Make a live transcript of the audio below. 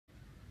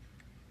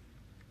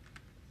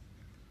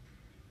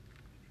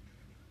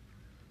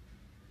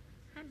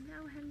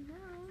Hello,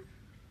 hello.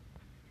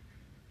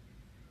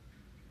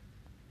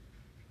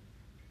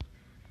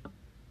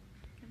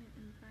 Gonna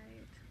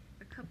invite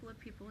a couple of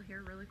people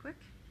here really quick.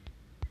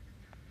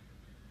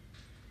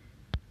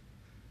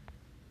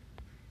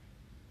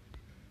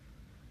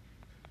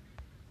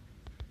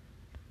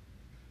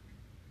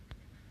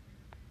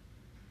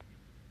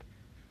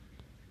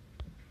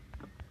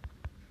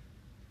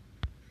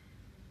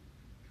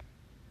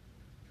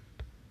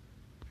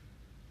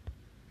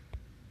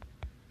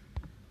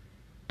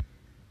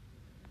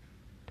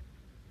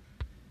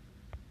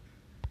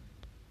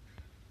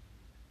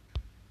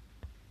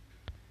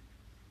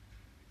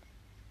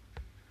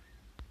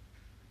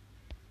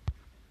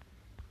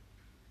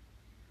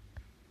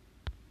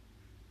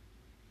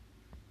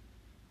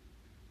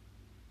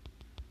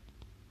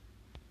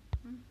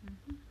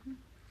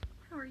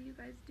 How are you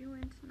guys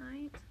doing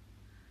tonight?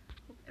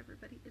 Hope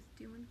everybody is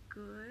doing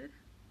good.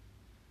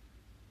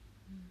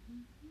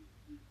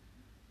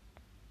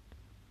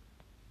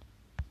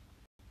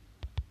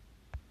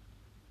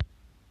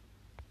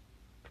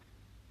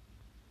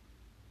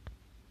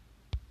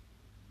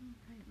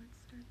 Alright, let's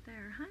start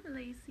there. Hi,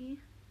 Lacey.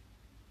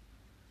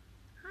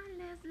 Hi,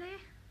 Leslie.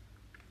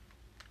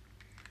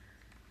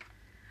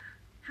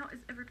 How is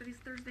everybody's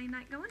Thursday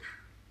night going?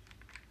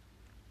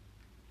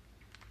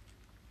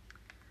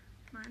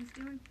 Mine's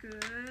doing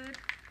good.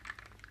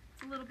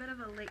 It's a little bit of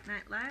a late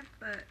night live,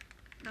 but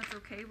that's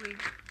okay. We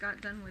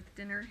got done with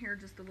dinner here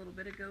just a little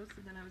bit ago,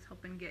 so then I was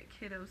helping get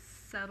kiddos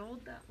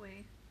settled. That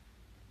way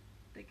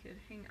they could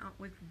hang out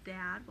with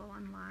Dad while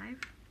I'm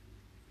live.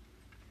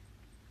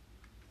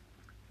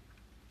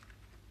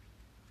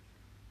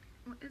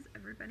 What is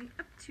everybody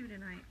up to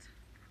tonight?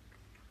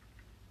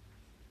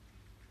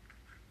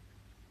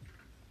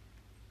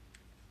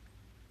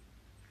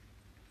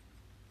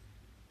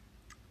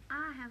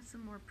 I have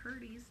some more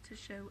purdies to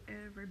show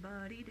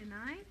everybody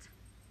tonight.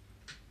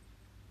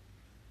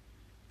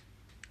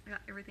 I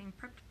got everything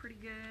prepped pretty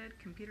good.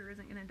 Computer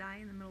isn't going to die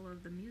in the middle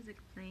of the music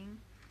playing.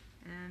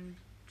 And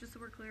just so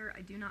we're clear,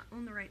 I do not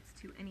own the rights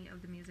to any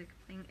of the music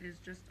playing. It is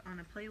just on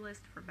a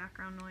playlist for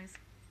background noise.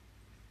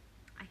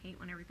 I hate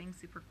when everything's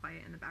super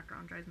quiet in the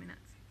background, drives me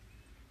nuts.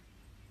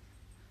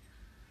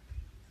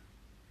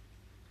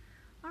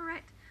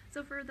 Alright,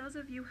 so for those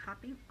of you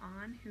hopping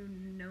on who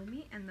know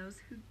me and those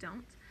who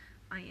don't,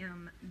 I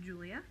am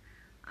Julia.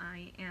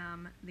 I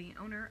am the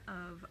owner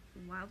of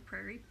Wild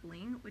Prairie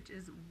Bling, which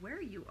is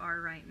where you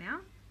are right now.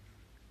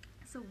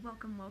 So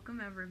welcome,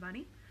 welcome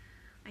everybody.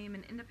 I am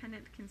an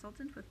independent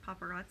consultant with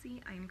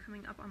Paparazzi. I am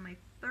coming up on my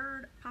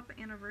 3rd Papa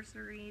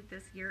anniversary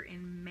this year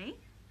in May,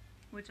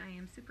 which I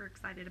am super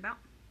excited about.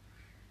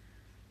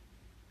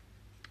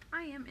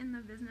 I am in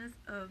the business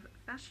of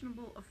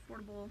fashionable,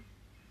 affordable,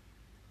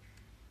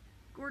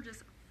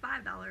 gorgeous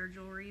 $5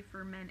 jewelry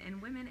for men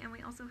and women, and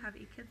we also have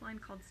a kids line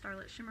called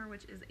Starlet Shimmer,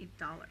 which is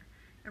 $1.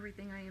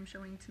 Everything I am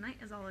showing tonight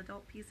is all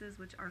adult pieces,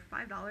 which are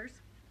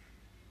 $5.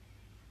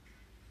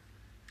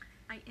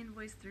 I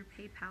invoice through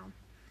PayPal.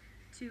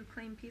 To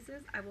claim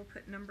pieces, I will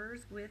put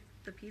numbers with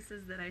the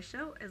pieces that I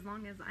show. As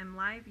long as I'm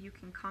live, you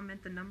can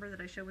comment the number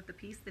that I show with the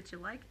piece that you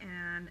like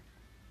and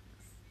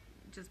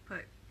just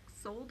put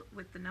sold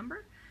with the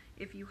number.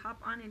 If you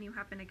hop on and you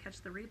happen to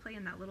catch the replay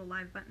and that little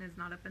live button is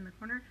not up in the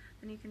corner,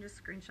 then you can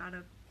just screenshot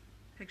a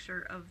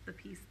picture of the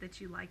piece that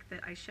you like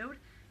that I showed,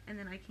 and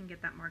then I can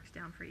get that marked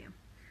down for you.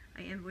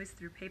 I invoice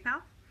through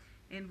PayPal.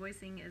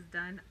 Invoicing is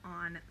done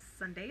on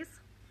Sundays,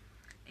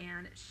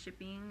 and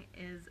shipping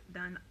is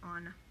done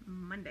on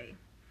Monday.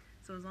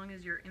 So as long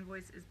as your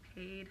invoice is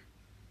paid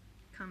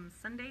come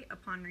Sunday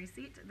upon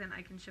receipt, then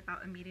I can ship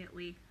out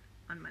immediately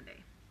on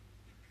Monday.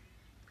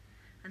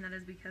 And that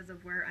is because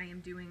of where I am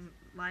doing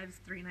lives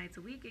 3 nights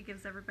a week. It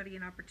gives everybody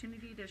an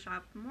opportunity to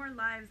shop more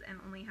lives and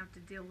only have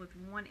to deal with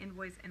 1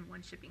 invoice and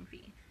 1 shipping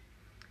fee.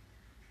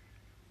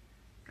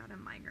 Got a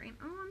migraine.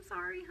 Oh, I'm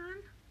sorry,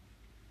 hon.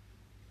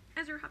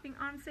 As you're hopping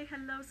on, say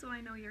hello so I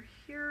know you're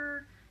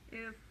here.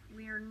 If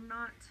we are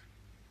not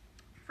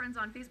friends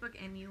on Facebook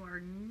and you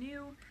are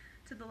new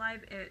to the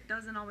live, it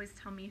doesn't always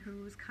tell me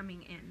who's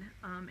coming in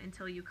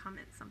until you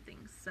comment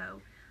something.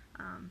 So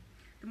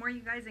the more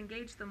you guys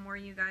engage, the more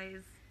you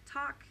guys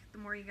talk, the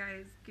more you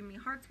guys give me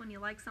hearts when you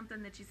like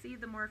something that you see,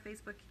 the more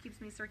Facebook keeps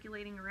me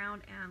circulating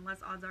around and less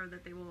odds are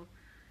that they will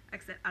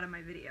exit out of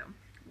my video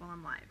while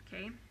I'm live,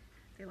 okay?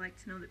 They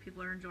like to know that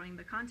people are enjoying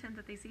the content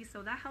that they see,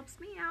 so that helps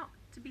me out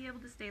to be able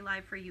to stay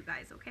live for you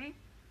guys, okay?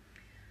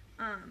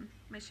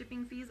 My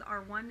shipping fees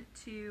are 1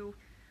 to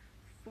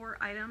 4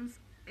 items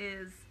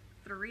is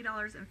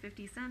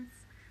 $3.50.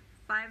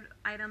 5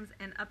 items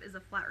and up is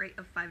a flat rate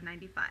of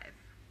 $5.95.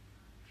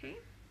 Okay?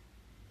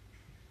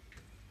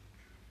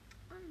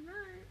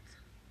 Alright.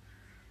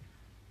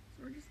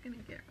 So we're just gonna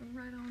get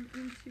right on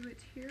into it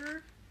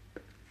here.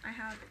 I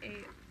have a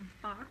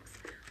box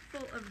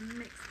full of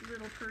mixed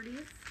little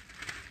purdies,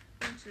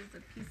 bunches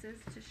of pieces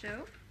to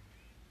show,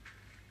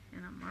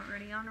 and I'm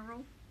already on a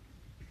roll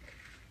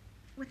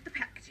with the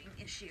packaging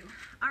issue.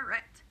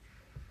 Alright.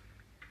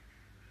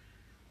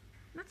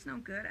 That's no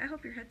good. I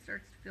hope your head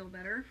starts to feel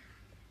better.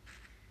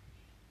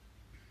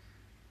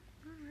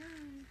 Alright.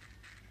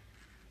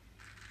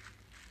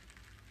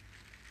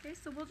 Okay,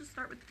 so we'll just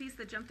start with the piece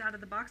that jumped out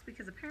of the box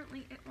because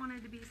apparently it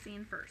wanted to be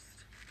seen first.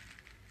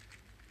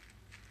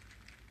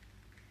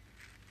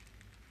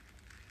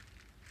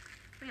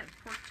 We had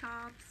pork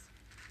chops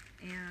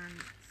and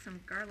some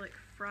garlic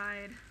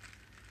fried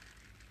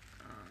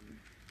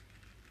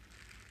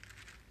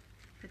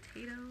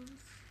potatoes.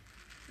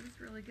 It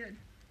was really good.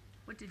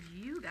 What did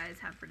you guys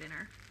have for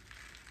dinner?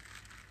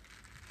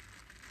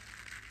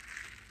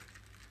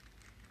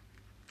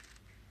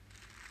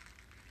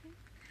 Okay.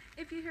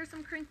 If you hear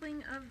some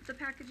crinkling of the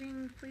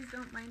packaging, please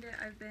don't mind it.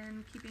 I've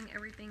been keeping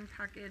everything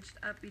packaged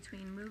up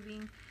between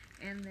moving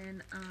and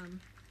then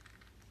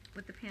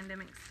with the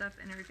pandemic stuff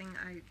and everything,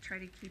 I try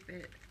to keep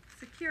it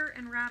secure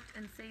and wrapped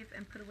and safe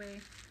and put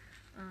away,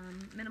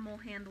 minimal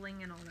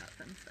handling and all that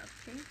fun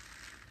stuff, okay?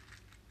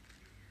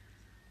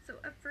 So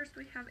up first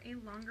we have a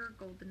longer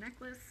gold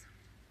necklace.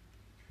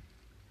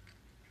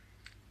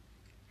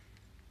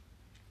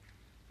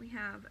 We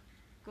have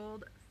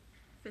gold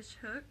fish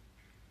hook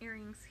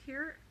earrings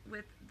here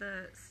with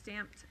the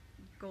stamped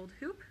gold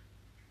hoop.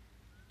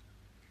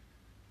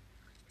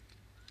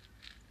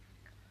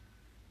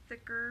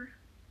 Thicker,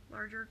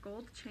 larger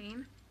gold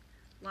chain,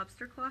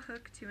 lobster claw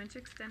hook, 2-inch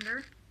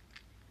extender.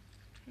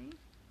 Okay.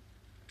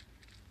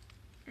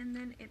 And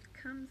then it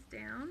comes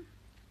down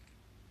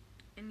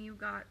and you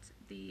got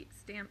the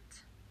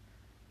stamped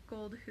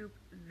gold hoop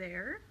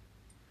there.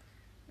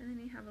 And then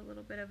you have a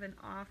little bit of an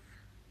off,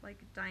 like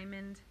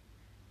diamond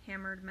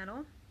hammered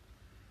metal.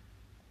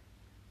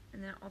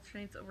 And then it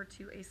alternates over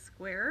to a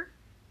square,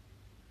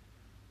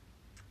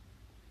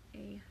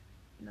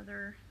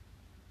 another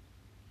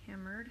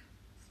hammered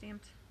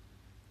stamped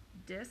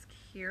disc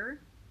here,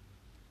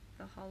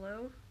 the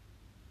hollow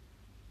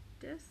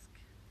disc,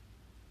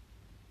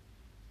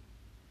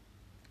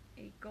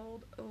 a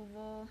gold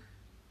oval,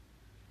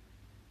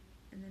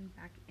 and then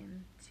back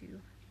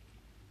into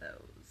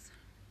those.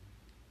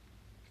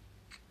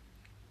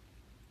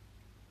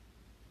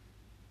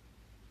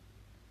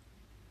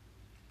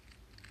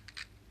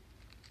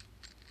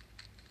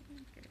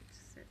 Get it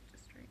to sit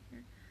just right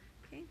here.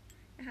 Okay,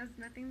 it has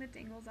nothing that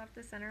dangles off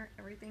the center,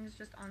 everything's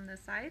just on the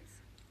sides.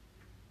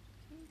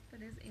 Okay,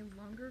 that is a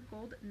longer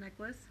gold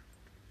necklace.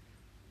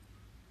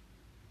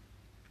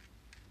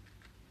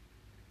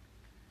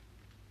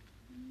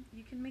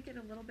 You can make it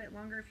a little bit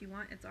longer if you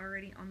want. It's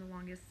already on the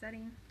longest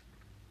setting.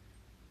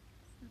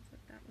 So that's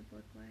what that would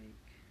look like.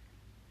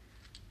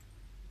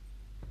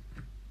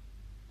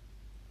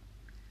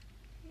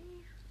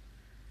 Okay.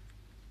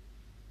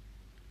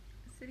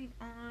 Sitting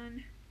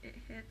on, it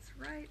hits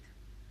right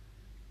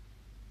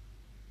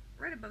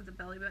above the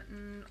belly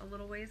button a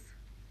little ways,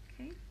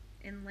 okay,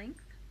 in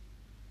length.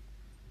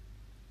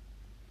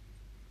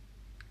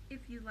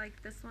 If you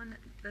like this one,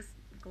 this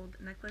gold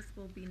necklace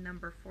will be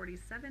number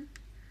 47.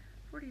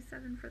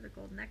 47 for the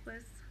gold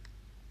necklace.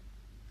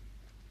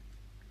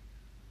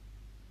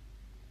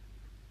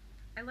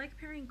 I like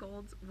pairing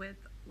golds with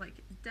like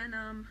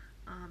denim,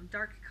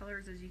 dark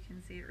colors. As you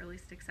can see, it really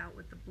sticks out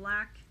with the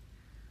black.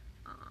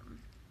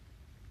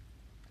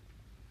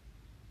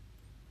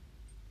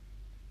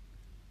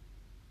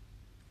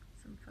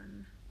 Some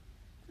fun,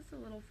 just a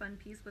little fun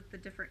piece with the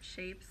different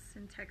shapes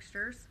and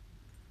textures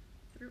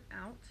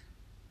throughout.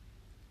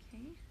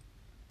 Okay,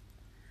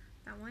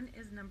 that one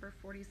is number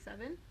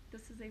 47.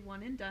 This is a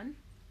one and done.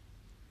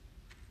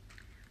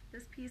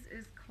 This piece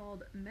is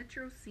called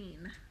Metro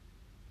Scene.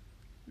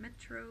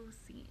 Metro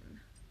Scene.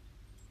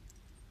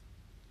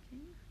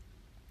 Okay.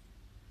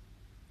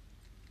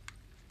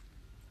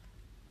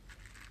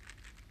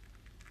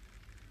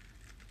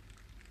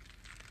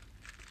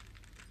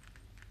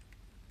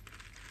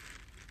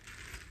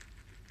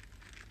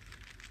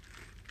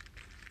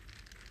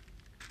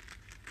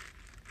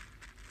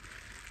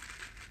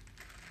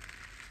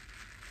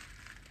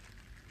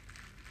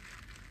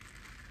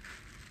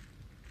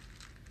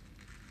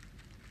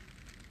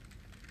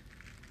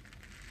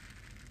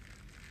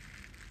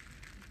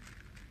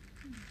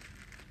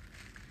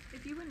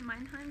 If you wouldn't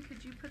mind, hon,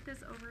 could you put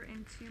this over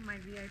into my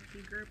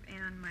VIP group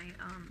and my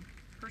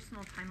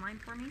personal timeline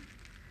for me?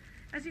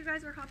 As you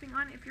guys are hopping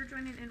on, if you're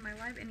joining in my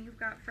live and you've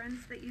got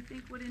friends that you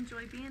think would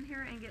enjoy being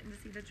here and getting to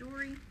see the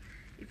jewelry,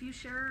 if you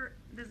share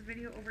this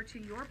video over to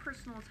your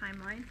personal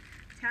timeline,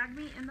 tag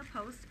me in the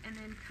post, and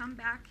then come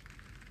back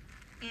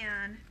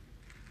and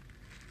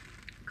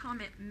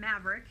comment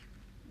Maverick.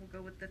 We'll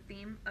go with the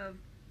theme of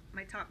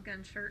my Top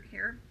Gun shirt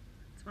here.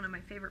 It's one of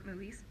my favorite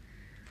movies.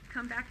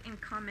 Come back and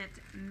comment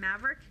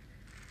Maverick.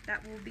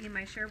 That will be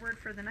my share word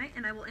for the night,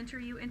 and I will enter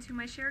you into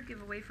my share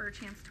giveaway for a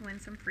chance to win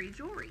some free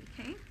jewelry,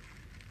 okay?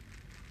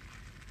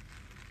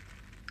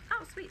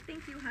 Oh, sweet.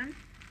 Thank you, hun.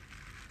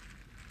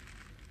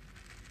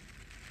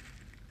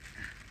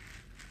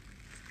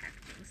 This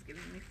packaging's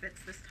giving me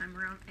fits this time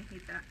around. I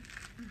hate that.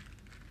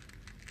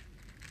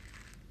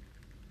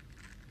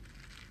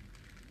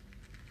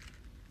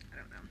 I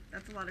don't know.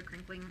 That's a lot of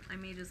crinkling. I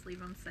may just leave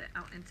them sit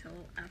out until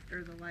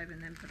after the live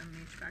and then put them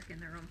each back in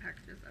their own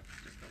packages. That's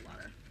just a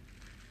lot of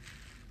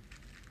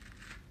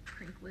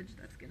crinklage.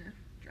 That's gonna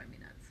drive me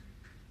nuts.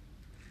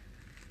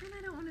 And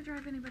I don't want to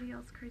drive anybody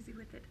else crazy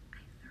with it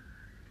either.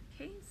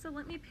 Okay, so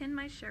let me pin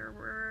my share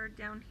word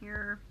down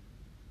here.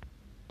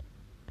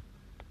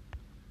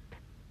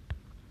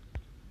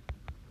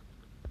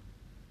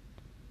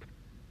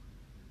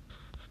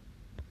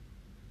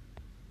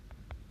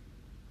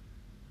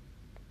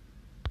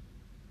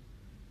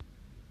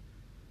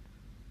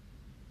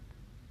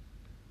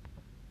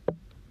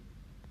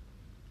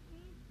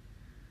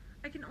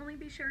 I can only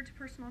be shared to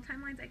personal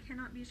timelines. I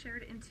cannot be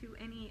shared into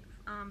any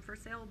for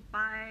sale,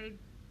 buy,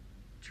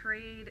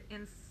 trade,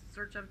 in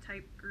search of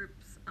type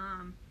groups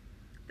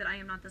that I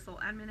am not the sole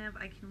admin of.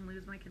 I can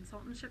lose my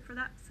consultantship for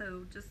that,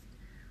 so just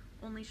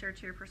only share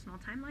to your personal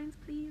timelines,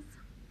 please.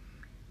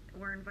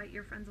 Or invite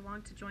your friends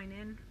along to join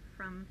in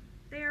from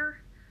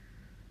there.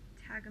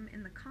 Tag them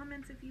in the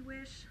comments if you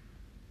wish.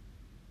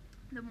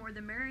 The more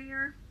the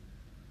merrier.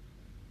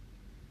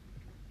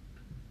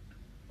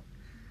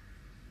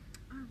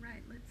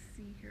 Alright, let's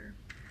see here.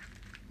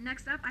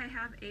 Next up, I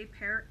have a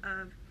pair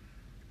of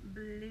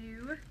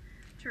blue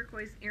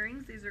turquoise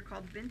earrings. These are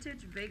called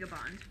Vintage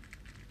Vagabond.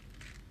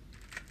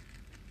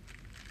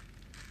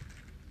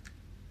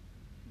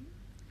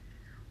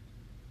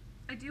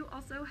 I do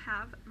also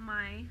have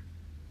my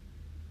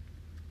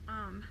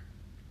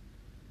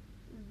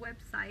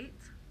website,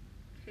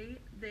 okay,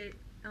 that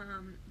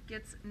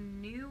gets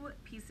new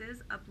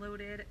pieces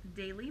uploaded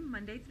daily,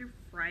 Monday through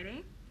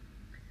Friday.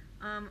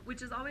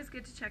 Which is always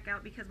good to check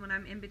out, because when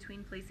I'm in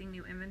between placing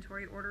new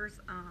inventory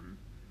orders,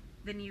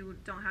 then you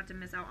don't have to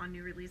miss out on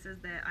new releases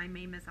that I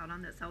may miss out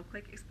on that sell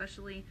quick,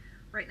 especially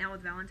right now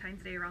with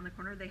Valentine's Day around the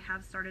corner. They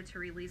have started to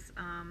release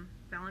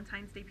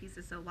Valentine's Day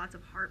pieces, so lots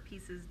of heart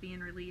pieces being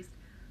released,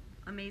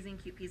 amazing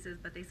cute pieces,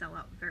 but they sell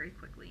out very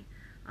quickly.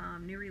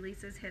 New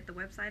releases hit the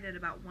website at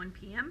about 1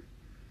 p.m.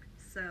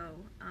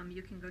 So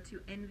you can go to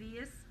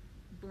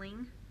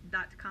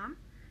enviousbling.com,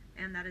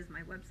 and that is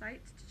my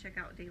website to check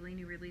out daily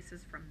new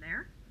releases from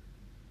there.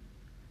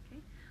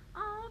 Okay.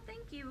 Oh,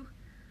 thank you,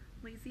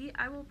 Lacey.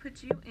 I will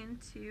put you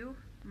into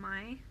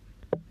my,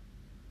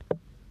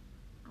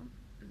 oh,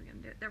 is it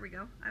gonna do it? There we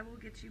go. I will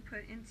get you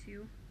put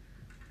into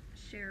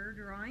share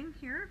drawing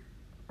here.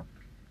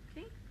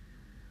 Okay.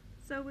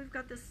 So we've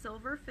got this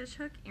silver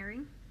fishhook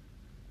earring,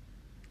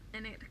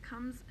 and it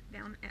comes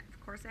down, of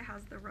course it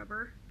has the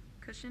rubber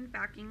cushioned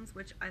backings,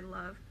 which I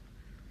love.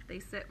 They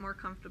sit more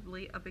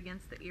comfortably up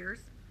against the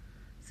ears.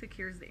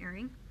 Secures the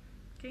earring.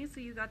 Okay, so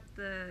you got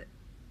the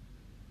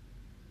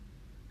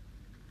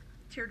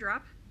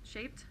teardrop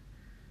shaped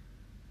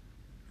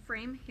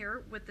frame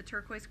here with the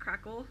turquoise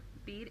crackle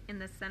bead in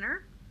the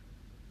center,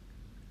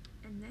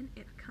 and then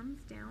it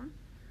comes down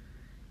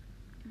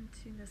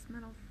into this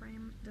metal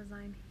frame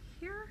design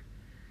here,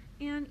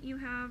 and you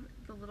have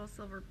the little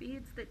silver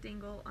beads that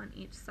dangle on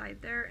each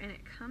side there, and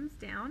it comes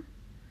down,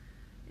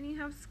 and you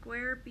have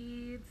square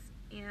beads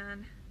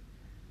and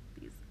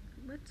these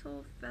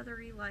little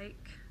feathery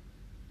like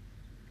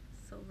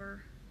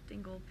silver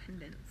dingle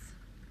pendants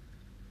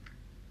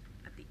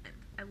at the end.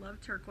 I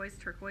love turquoise.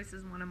 Turquoise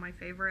is one of my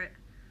favorite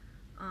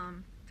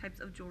types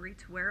of jewelry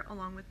to wear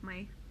along with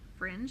my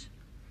fringe.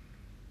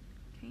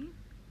 Okay.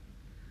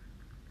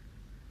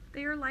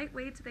 They are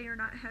lightweight, they are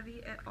not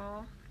heavy at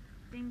all.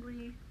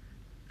 Dingly,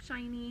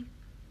 shiny,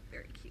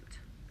 very cute.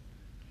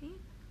 Okay.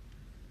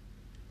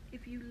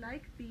 If you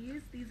like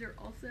these are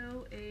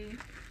also a,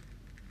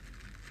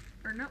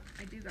 or no,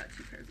 I do got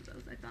two pairs of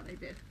those. I thought I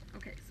did.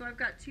 Okay, so I've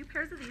got two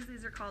pairs of these.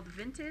 These are called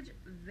Vintage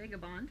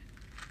Vagabond.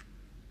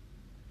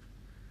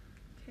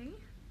 Okay.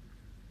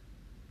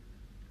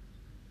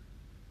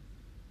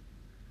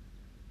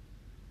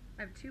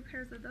 I have two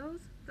pairs of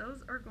those.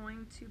 Those are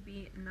going to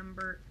be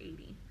number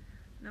 80.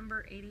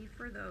 Number 80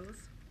 for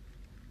those.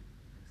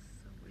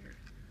 So weird.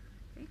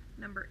 Okay,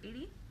 number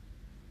 80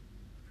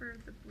 for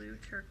the blue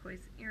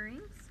turquoise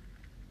earrings.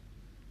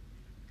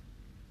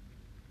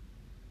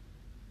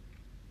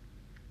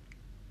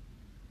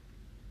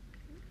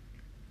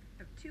 I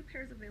have two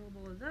pairs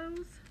available of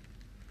those.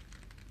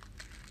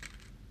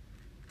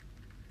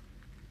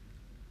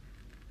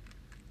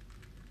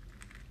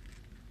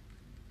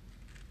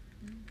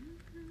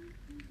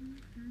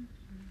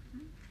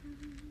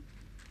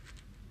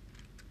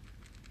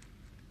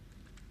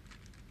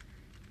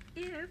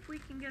 If we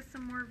can get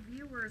some more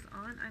viewers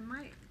on, I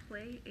might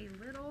play a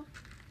little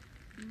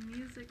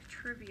music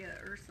trivia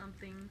or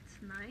something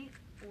tonight,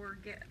 or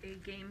get a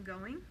game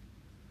going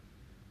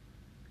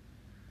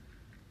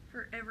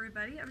for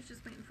everybody. I was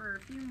just waiting for a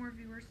few more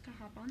viewers to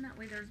hop on, that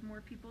way there's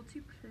more people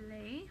to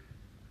play.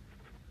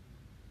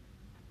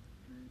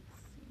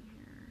 Let's see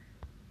here.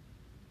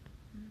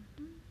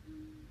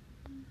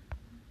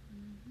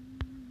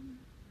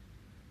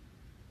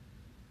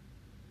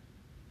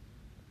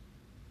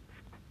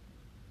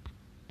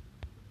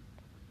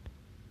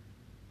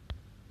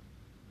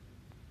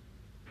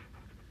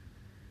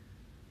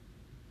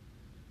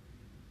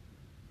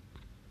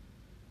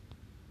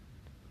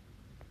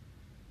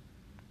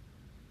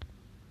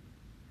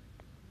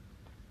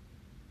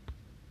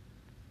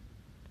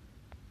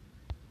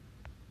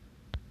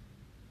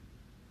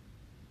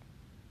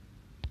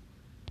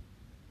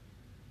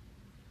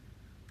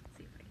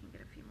 See if I can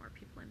get a few more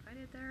people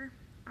invited there.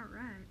 All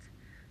right.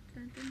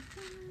 Dun, dun,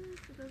 dun.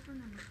 So those were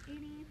number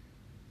 80.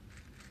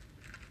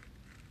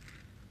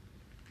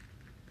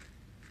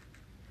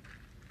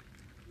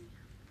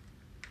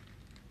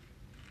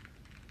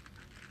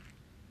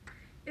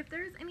 If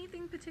there's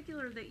anything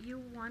particular that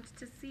you want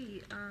to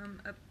see,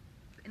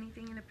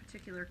 anything in a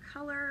particular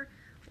color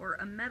or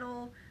a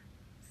metal,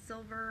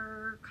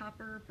 silver,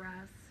 copper,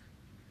 brass,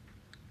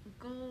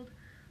 gold,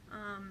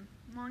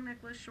 long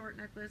necklace, short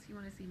necklace, you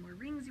want to see more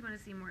rings, you want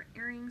to see more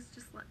earrings,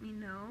 just let me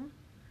know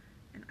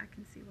and I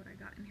can see what I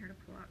got in here to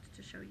pull out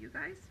to show you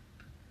guys.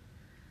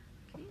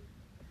 Okay,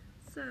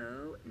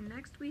 so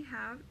next we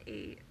have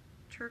a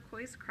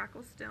turquoise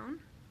crackle stone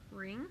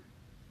ring.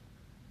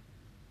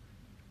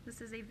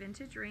 This is a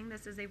vintage ring.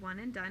 This is a one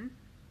and done.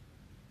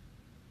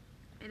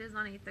 It is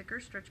on a thicker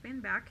stretch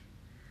band back.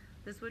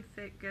 This would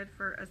fit good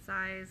for a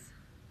size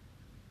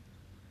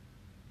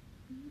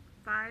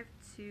 5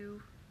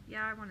 to,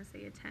 yeah, I want to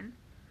say a 10.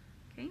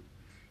 Okay.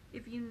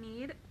 If you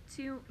need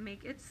to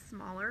make it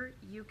smaller,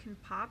 you can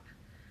pop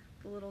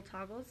the little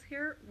toggles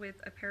here with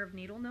a pair of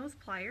needle nose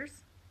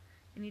pliers,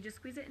 and you just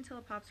squeeze it until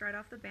it pops right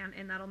off the band,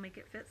 and that'll make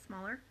it fit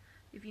smaller.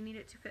 If you need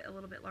it to fit a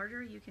little bit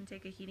larger, you can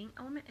take a heating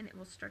element and it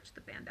will stretch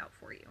the band out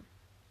for you.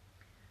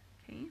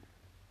 Okay.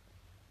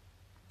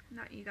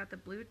 Now you got the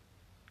blue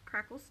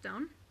crackle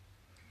stone,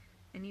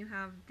 and you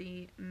have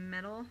the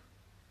metal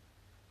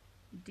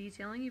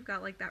detailing. You've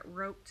got like that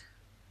roped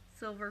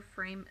silver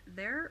frame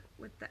there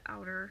with the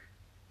outer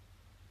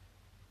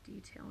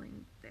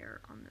detailing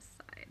there on the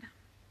side.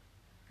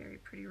 Very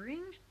pretty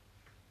ring.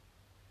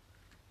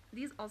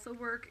 These also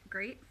work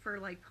great for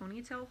like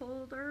ponytail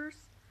holders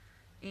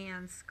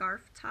and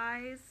scarf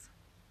ties.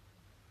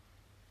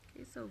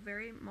 Okay, so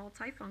very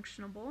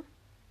multifunctional,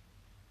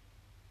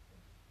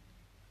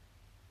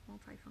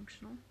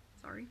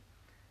 sorry.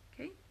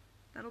 Okay,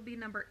 that'll be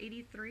number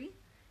 83.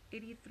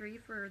 83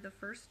 for the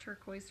first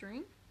turquoise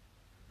ring.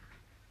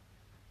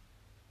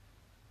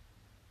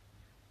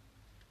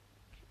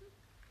 Okay.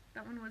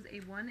 That one was a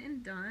one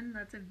and done.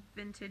 That's a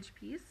vintage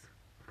piece.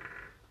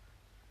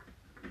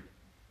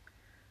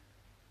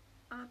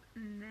 Up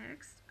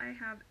next, I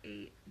have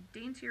a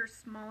daintier,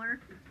 smaller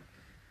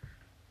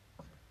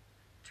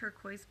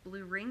turquoise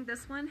blue ring.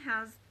 This one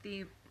has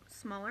the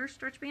smaller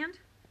stretch band.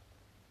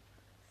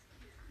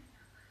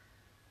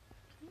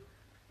 Okay.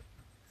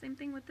 Same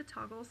thing with the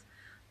toggles.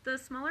 The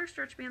smaller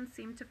stretch bands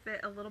seem to fit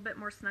a little bit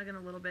more snug and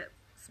a little bit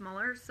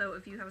smaller, so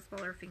if you have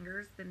smaller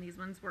fingers, then these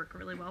ones work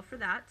really well for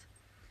that.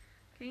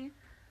 Okay,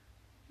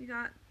 you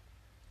got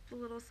the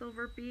little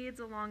silver beads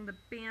along the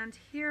band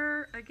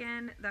here.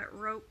 Again, that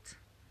roped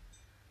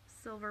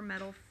silver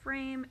metal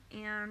frame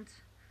and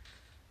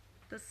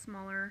the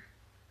smaller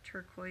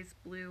turquoise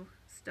blue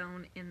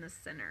stone in the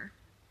center.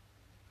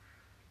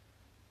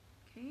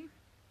 Okay,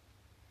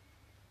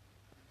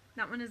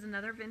 that one is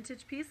another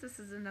vintage piece. This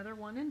is another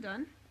one and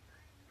done.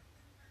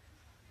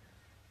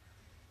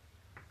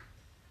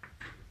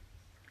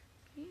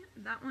 Okay,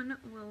 that one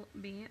will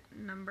be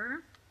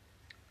number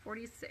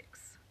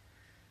 46.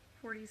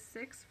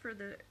 46 for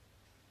the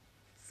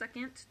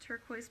second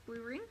turquoise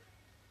blue ring.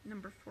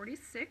 Number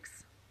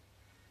 46.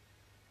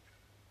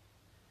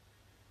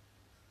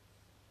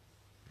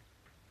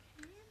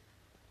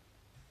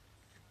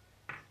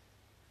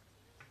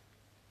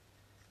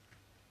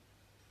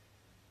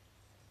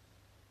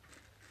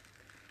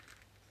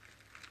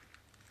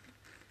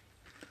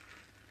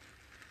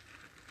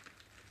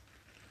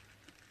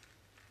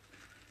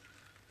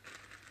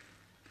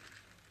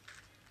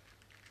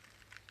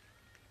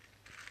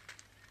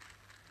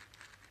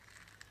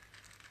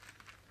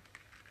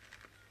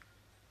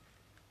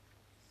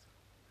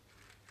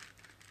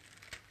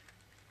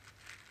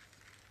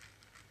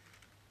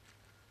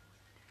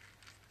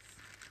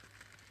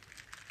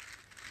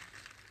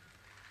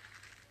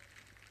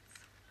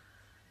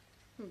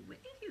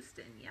 Whitney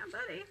Houston, yeah,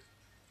 buddy.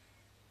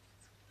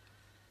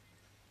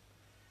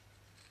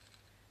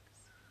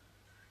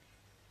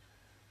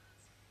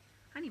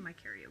 I need my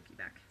karaoke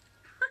back.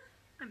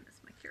 I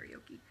miss my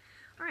karaoke.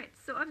 Alright,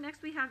 so up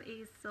next we have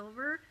a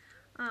silver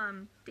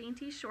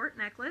dainty short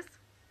necklace.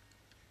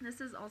 This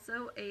is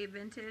also a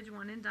vintage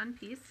one and done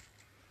piece.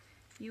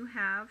 You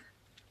have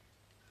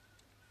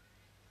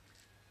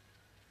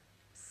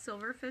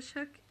silver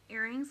fishhook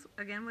earrings,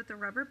 again with the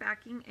rubber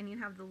backing, and you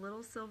have the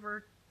little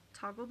silver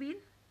toggle bead,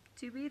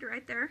 2-bead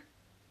right there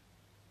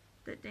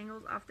that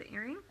dangles off the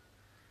earring.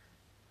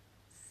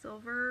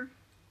 Silver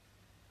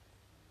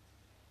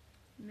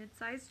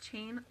mid-sized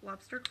chain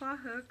lobster claw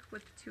hook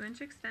with 2-inch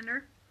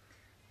extender,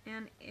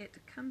 and it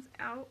comes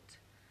out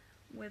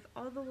with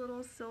all the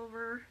little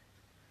silver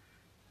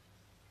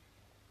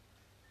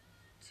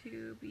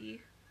to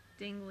be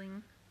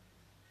dangling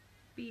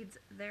beads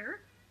there.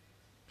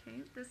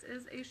 Okay, this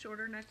is a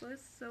shorter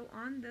necklace, so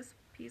on this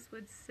piece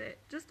would sit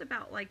just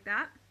about like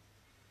that.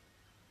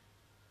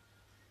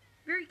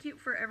 Very cute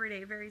for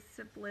everyday, very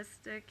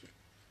simplistic.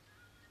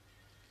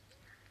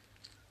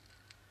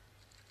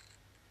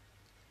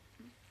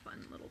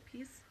 Fun little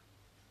piece.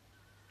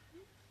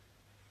 Okay.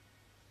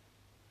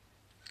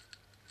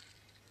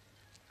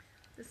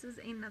 This is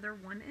another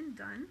one and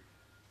done.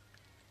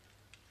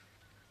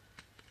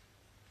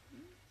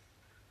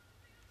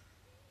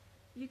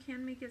 you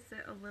can make it sit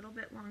a little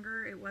bit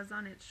longer. It was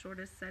on its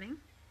shortest setting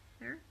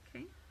there.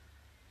 Okay,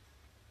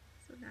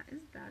 so that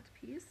is that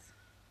piece.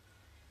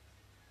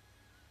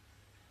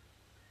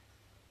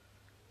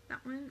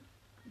 That one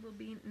will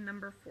be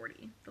number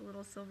 40. The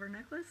little silver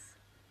necklace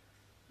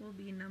will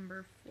be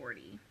number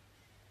 40.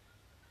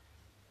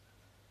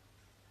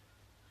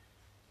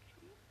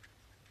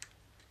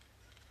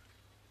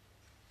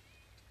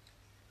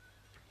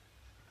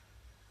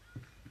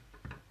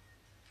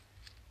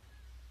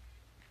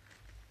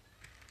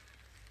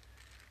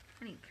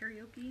 I need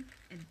karaoke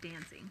and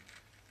dancing.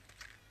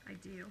 I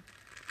do.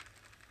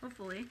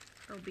 Hopefully,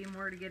 there'll be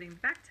more to getting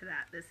back to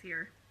that this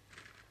year.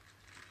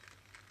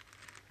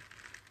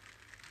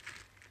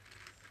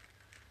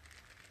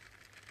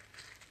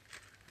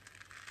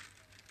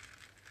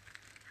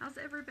 How's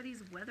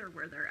everybody's weather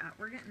where they're at?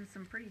 We're getting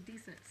some pretty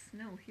decent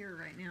snow here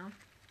right now.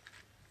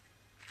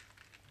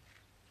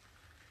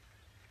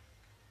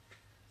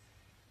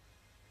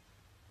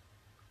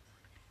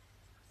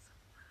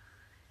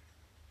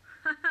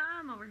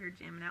 I'm over here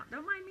jamming out.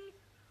 Don't mind me.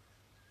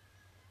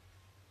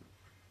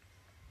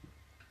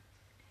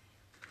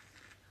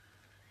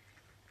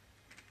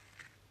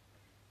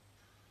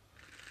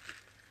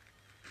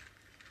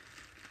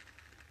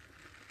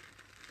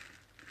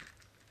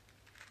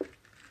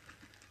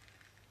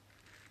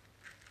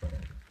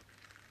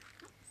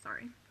 Oh,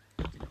 sorry.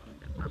 Didn't mean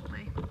to bump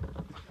my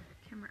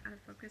camera out of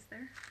focus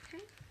there.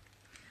 Okay.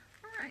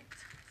 Alright.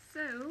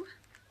 So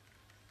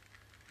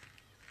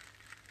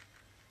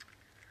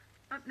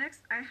up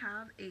next, I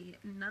have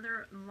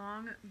another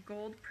long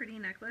gold pretty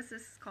necklace.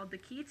 This is called the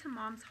Key to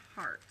Mom's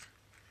Heart.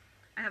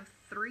 I have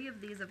 3 of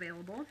these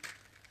available.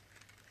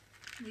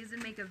 These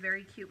would make a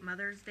very cute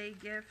Mother's Day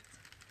gift.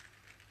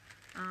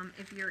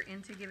 If you're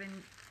into giving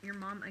your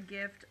mom a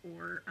gift,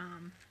 or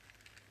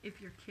if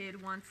your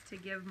kid wants to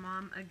give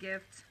mom a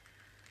gift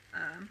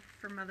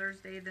for Mother's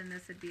Day, then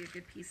this would be a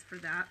good piece for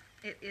that.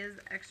 It is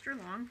extra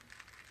long.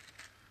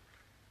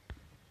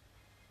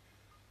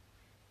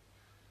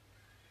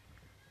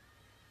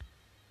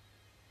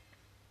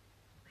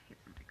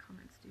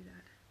 Do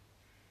that.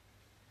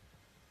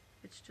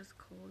 It's just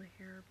cold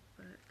here,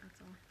 but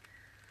that's all.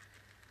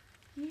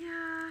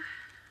 Yeah,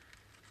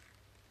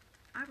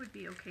 I would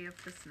be okay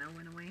if the snow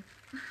went away.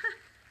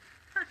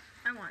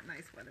 I want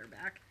nice weather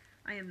back.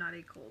 I am not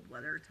a cold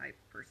weather type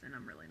person.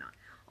 I'm really not.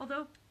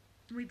 Although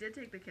we did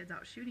take the kids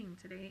out shooting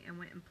today and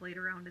went and played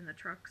around in the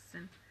trucks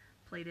and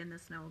played in the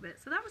snow a bit,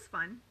 so that was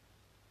fun.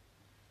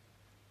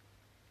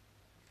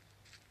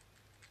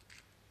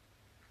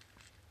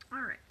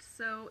 Alright,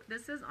 so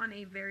this is on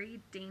a very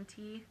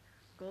dainty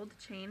gold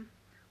chain,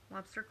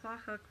 lobster claw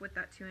hook with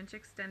that 2-inch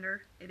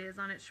extender. It is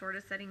on its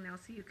shortest setting now,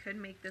 so you could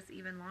make this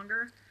even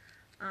longer,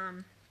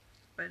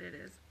 but it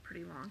is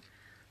pretty long.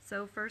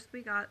 So first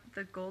we got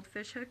the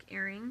goldfish hook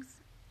earrings,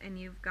 and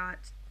you've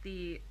got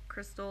the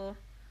crystal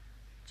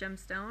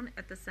gemstone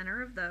at the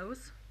center of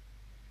those.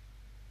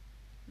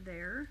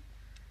 There.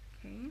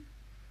 Okay.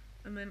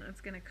 And then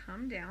it's going to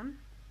come down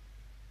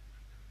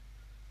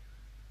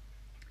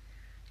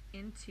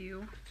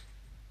into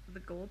the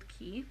gold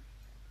key.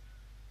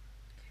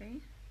 Okay,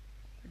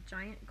 a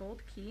giant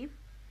gold key.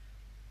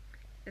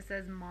 It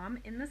says Mom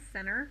in the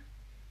center,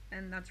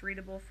 and that's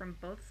readable from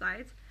both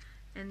sides.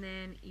 And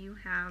then you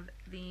have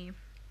the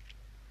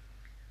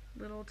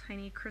little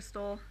tiny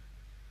crystal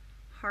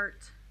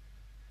heart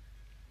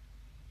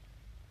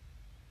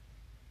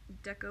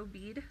deco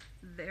bead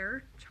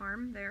there,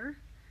 charm there,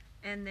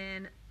 and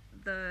then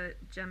the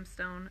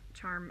gemstone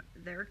charm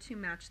there to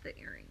match the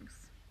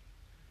earrings.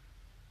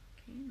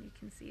 Okay, and you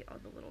can see all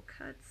the little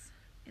cuts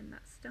in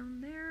that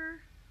stone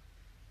there.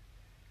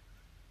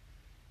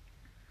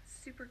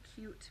 Super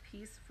cute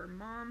piece for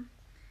mom.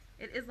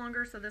 It is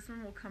longer, so this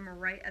one will come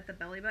right at the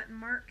belly button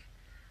mark.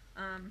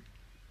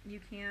 You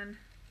can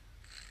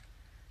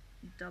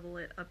double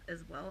it up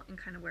as well and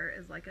kind of wear it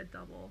as like a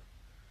double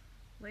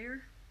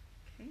layer.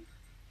 Okay.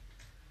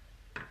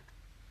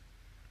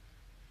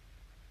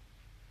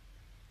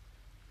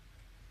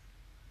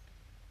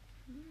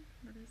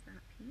 What is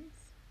that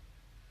piece?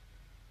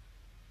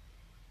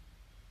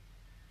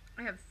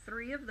 I have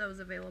 3 of those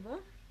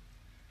available.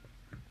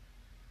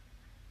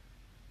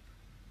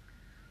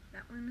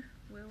 That one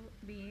will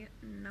be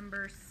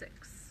number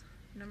 6.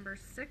 Number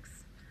 6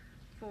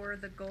 for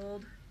the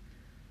gold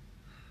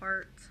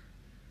heart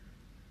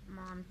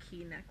mom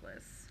key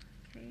necklace.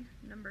 Okay,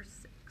 number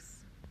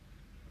 6.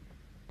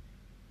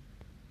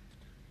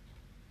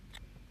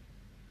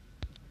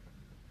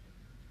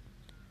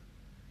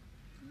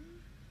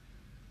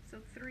 So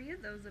 3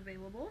 of those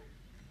available.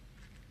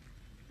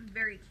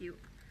 Very cute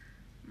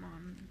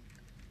mom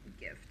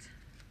gift.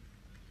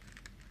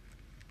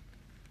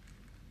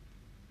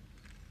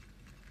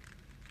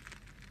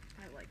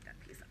 I like that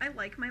piece. I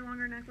like my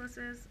longer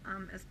necklaces,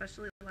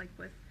 especially like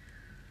with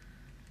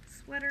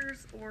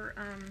sweaters, or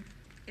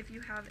if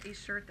you have a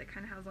shirt that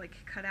kind of has like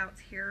cutouts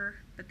here,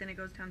 but then it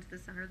goes down to the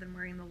center, then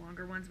wearing the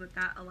longer ones with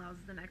that allows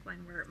the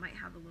neckline where it might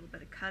have a little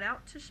bit of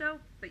cutout to show,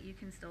 but you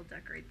can still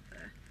decorate the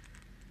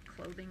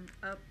clothing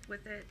up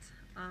with it.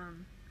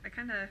 I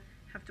kind of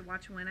Have to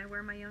watch when I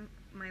wear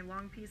my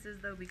long pieces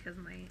though, because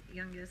my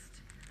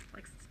youngest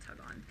likes to tug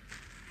on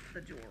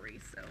the jewelry,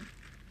 so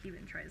he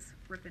even tries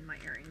ripping my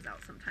earrings out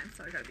sometimes,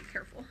 so I gotta be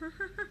careful.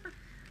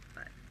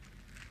 But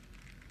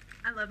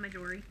I love my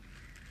jewelry.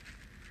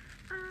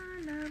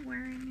 I love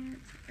wearing it.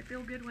 I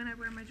feel good when I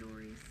wear my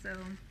jewelry, so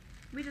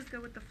we just go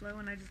with the flow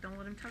and I just don't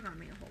let him tug on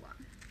me a whole lot.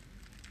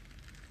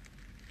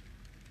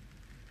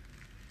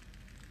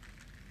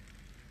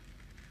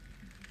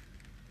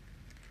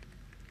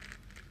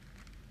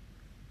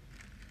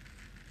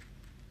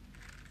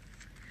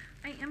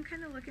 I am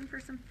kind of looking for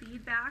some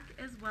feedback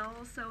as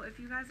well, so if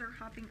you guys are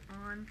hopping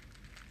on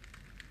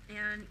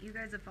and you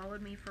guys have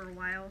followed me for a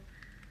while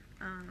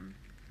and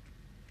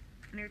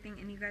everything,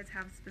 and you guys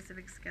have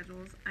specific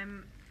schedules,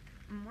 I'm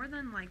more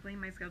than likely,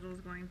 my schedule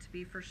is going to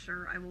be for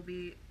sure I will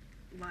be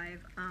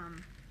live.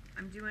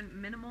 I'm doing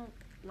minimal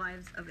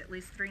lives of at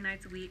least 3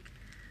 nights a week.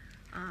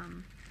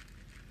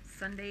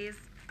 Sundays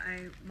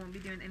I won't be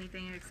doing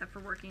anything except for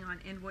working on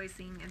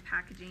invoicing and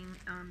packaging.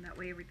 That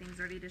way everything's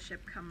ready to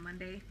ship come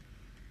Monday.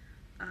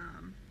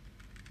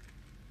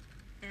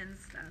 And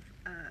stuff.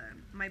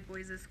 My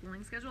boys'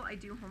 schooling schedule, I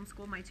do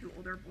homeschool my 2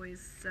 older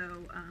boys,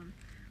 so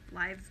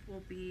lives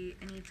will be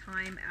any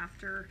time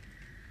after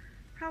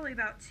probably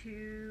about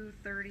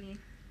 2:30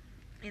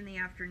 in the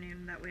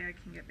afternoon. That way I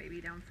can get baby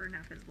down for a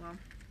nap as well.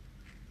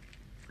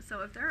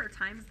 So if there are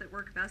times that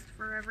work best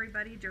for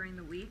everybody during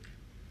the week,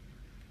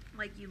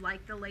 like you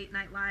like the late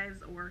night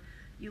lives or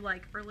you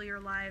like earlier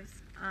lives,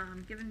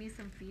 giving me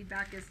some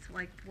feedback as to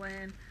like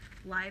when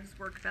lives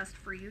work best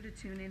for you to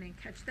tune in and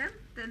catch them,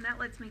 then that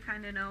lets me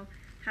kind of know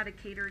how to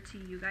cater to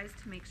you guys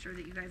to make sure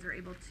that you guys are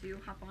able to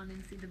hop on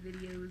and see the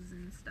videos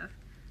and stuff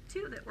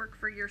too that work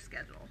for your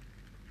schedule.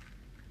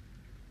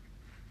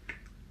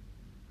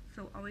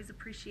 So always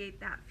appreciate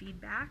that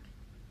feedback.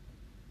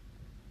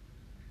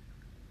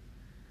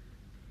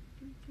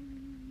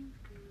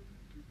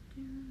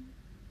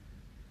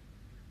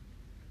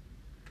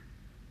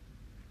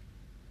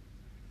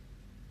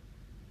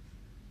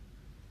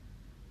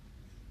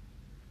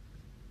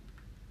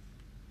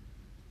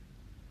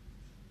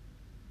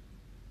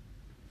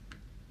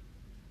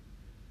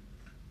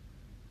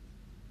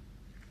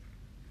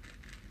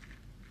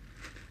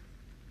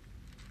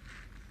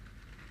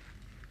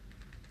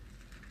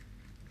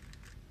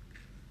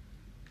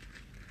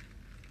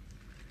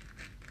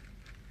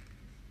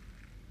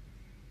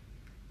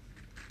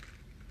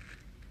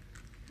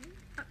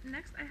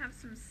 Next I have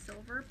some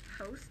silver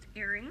post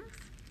earrings.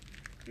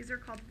 These are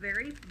called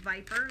Very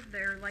Viper.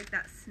 They're like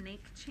that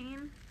snake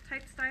chain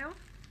type style.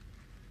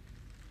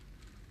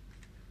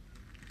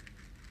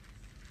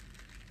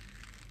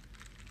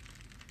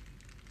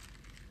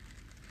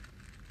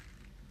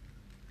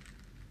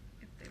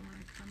 If they want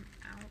to come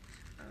out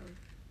of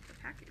the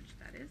package,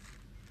 that is.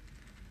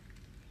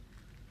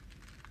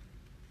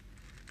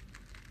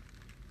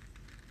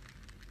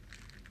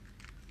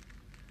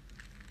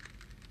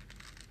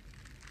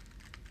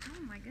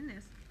 Oh my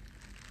goodness.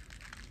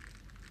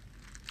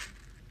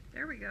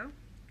 There we go.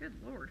 Good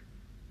Lord.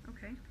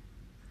 Okay.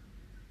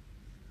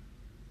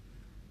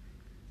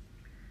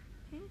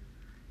 Okay.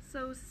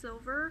 So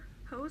silver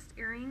post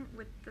earring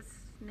with the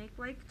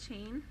snake-like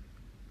chain.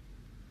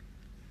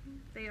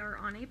 They are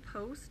on a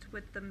post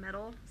with the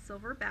metal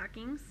silver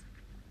backings.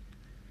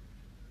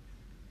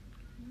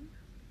 Okay.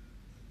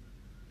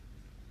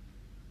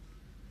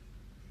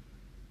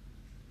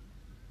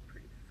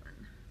 Pretty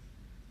fun.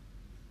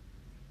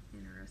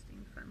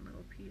 Interesting, fun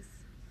little piece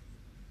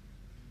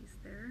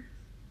there.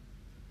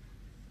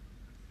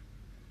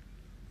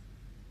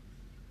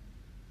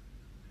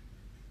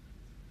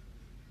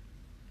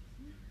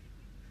 Okay.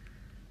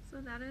 So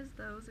that is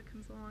those. It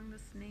comes along the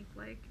snake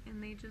leg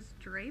and they just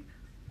drape.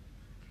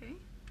 Okay.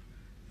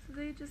 So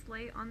they just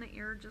lay on the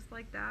ear just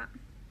like that.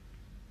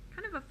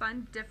 Kind of a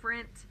fun,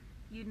 different,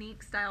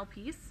 unique style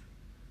piece.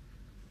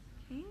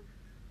 Okay.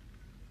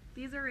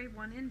 These are a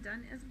one and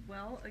done as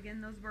well.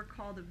 Again, those were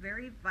called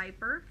Very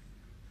Viper.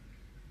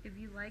 If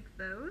you like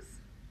those,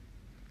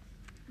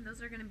 and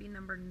those are going to be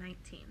number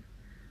 19.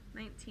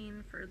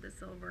 19 for the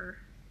silver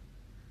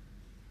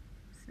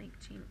snake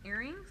chain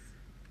earrings.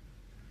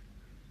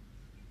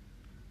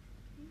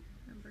 Okay,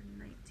 number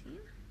 19.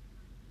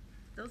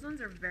 Those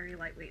ones are very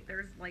lightweight.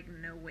 There's like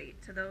no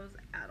weight to those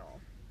at all.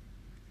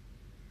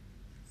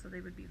 So they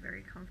would be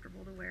very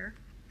comfortable to wear.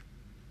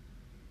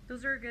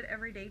 Those are a good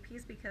everyday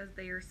piece because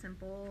they are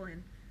simple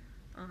and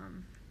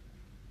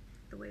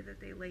the way that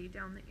they lay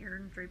down the ear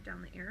and drape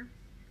down the ear.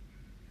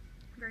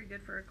 Very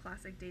good for a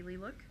classic daily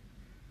look.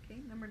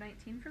 Okay, number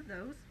 19 for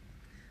those.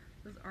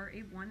 Those are a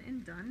one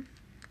and done.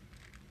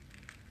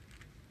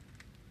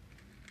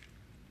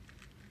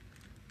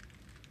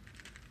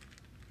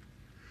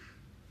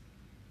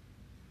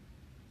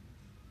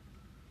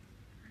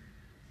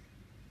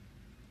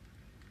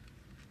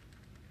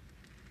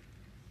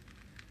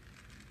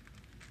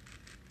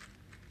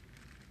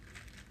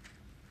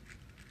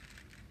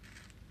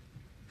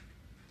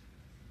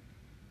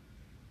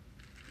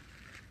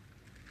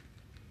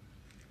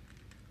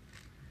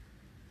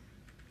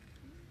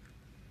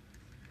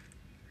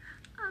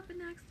 Up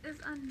Next is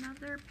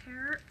another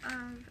pair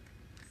of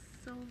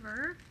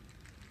silver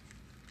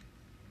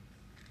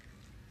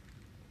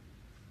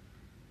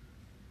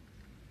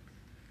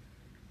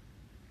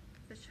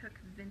fishhook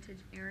vintage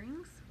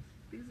earrings.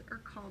 These are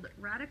called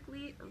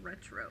Radically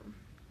Retro.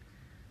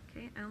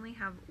 Okay, I only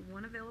have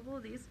one available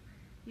of these.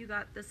 You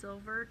got the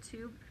silver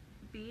tube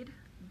bead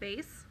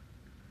base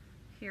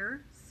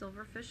here,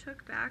 silver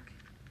fishhook back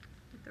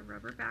with the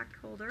rubber back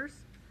holders.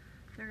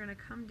 They're going to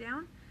come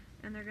down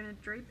and they're going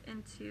to drape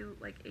into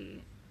like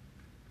a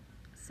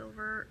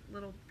silver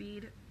little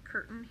bead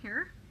curtain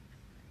here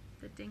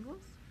that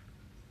dangles.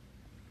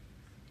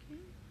 Okay,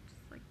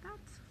 just like that.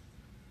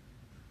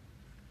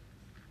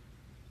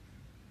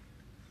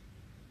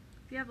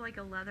 If you have like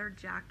a leather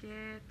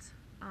jacket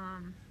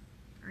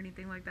or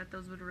anything like that,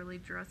 those would really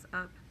dress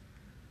up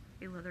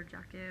a leather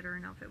jacket or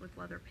an outfit with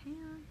leather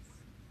pants.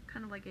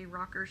 Kind of like a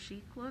rocker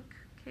chic look,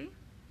 okay?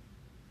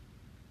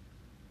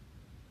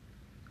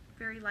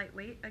 Very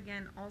lightweight,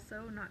 again,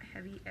 also not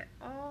heavy at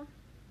all.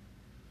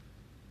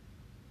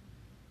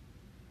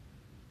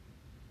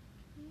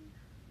 Okay.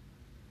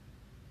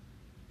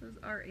 Those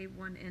are a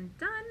one and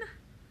done.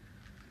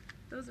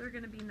 Those are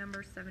going to be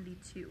number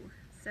 72.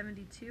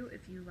 72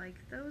 if you like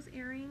those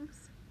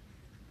earrings.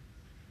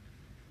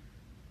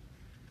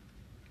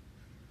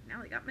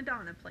 Now they got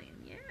Madonna playing.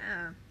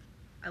 Yeah.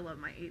 I love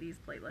my 80s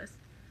playlist.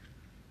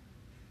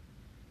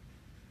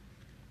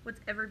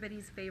 What's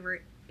everybody's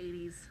favorite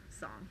 80s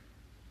song?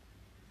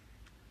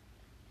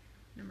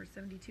 Number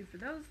 72 for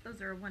those.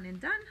 Those are a one and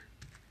done.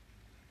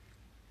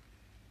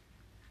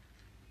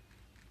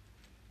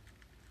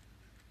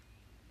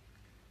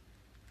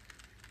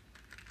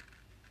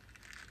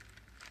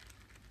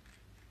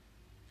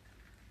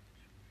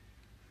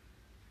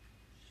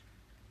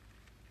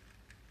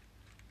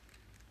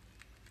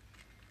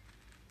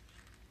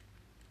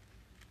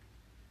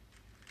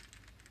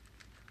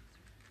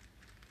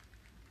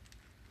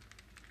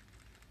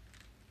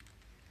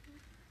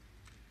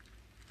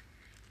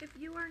 If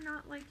you are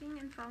not liking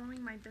and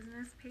following my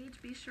business page,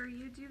 be sure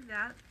you do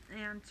that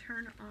and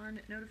turn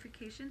on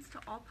notifications to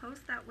all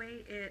posts. That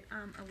way it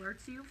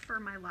alerts you for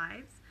my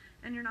lives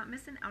and you're not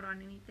missing out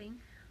on anything.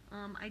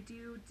 I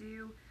do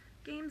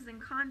games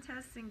and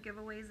contests and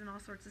giveaways and all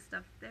sorts of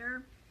stuff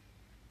there.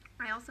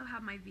 I also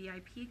have my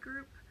VIP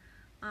group,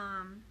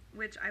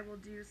 which I will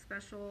do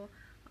special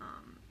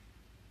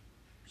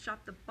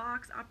shop the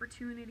box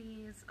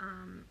opportunities,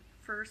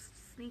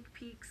 first sneak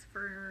peeks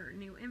for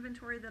new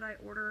inventory that I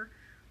order,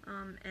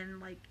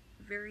 and like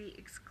very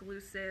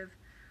exclusive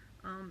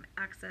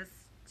access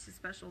to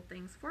special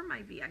things for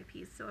my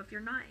VIPs. So if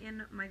you're not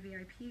in my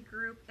VIP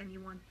group and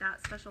you want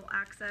that special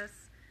access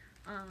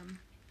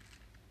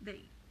that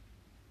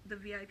the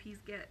VIPs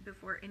get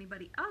before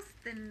anybody else,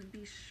 then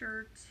be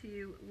sure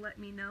to let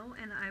me know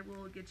and I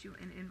will get you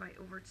an invite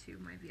over to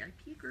my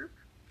VIP group.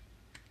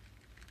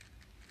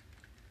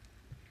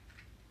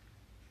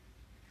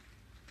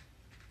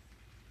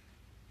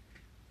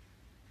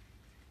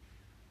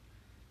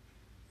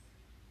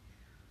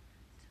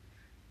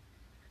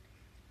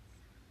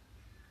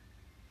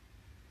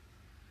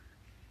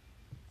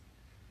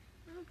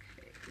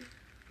 Okay.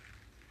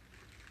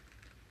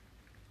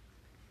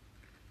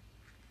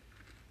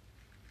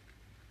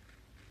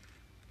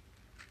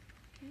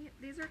 Okay,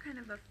 these are kind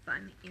of a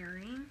fun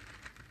earring.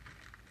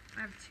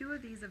 I have two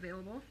of these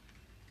available.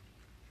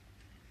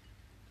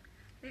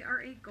 They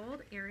are a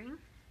gold earring.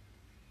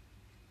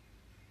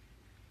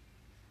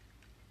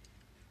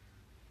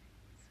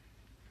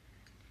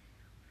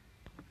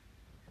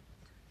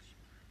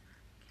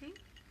 Okay,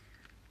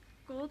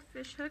 gold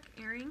fishhook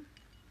earring.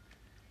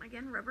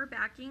 Again, rubber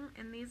backing,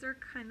 and these are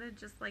kind of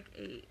just like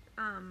a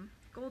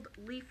gold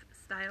leaf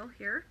style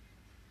here.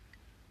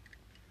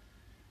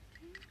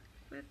 Okay,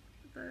 with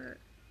the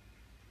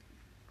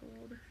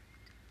gold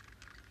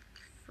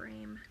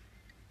frame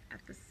at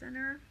the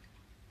center.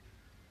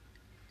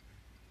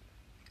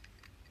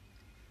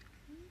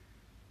 Okay.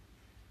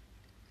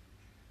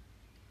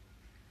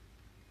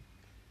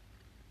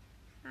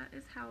 That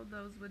is how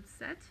those would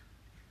sit.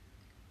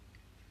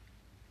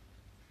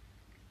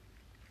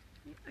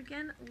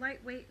 Again,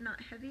 lightweight,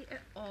 not heavy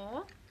at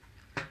all.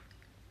 Okay.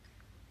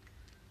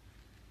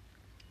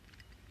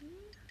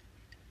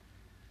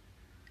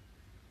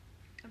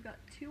 I've got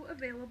two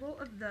available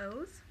of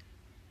those.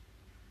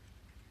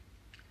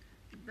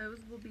 Those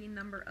will be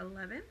number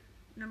 11.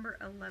 Number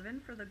 11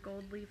 for the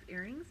gold leaf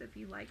earrings if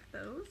you like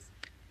those.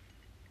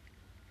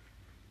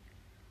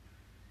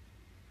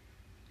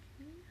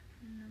 Okay.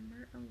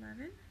 Number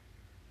 11.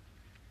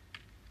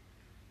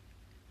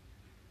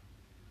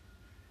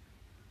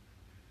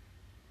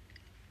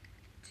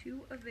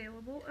 Two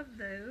available of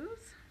those.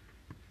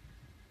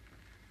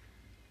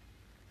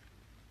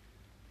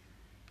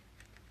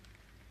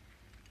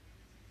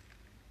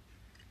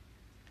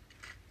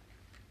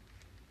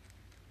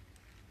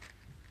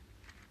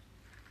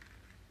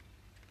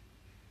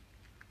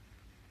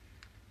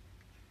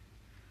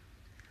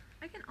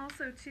 I can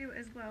also too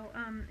as well,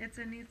 it's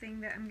a new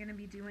thing that I'm going to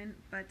be doing,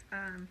 but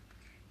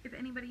if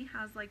anybody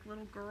has like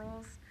little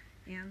girls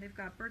And they've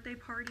got birthday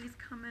parties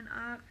coming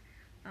up.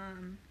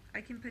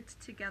 I can put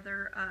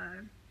together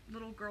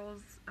little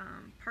girls'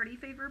 party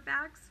favor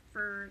bags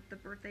for the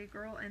birthday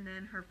girl and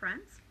then her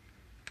friends.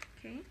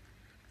 Okay,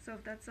 so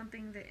if that's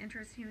something that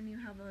interests you and you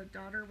have a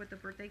daughter with a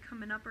birthday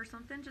coming up or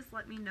something, just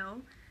let me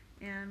know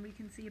and we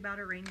can see about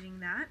arranging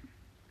that.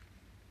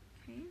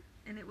 Okay,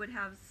 and it would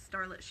have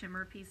Starlet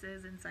Shimmer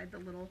pieces inside the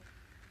little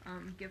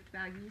gift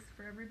baggies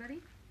for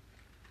everybody.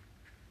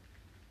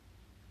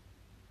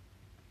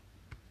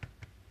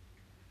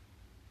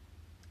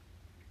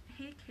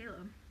 Hey,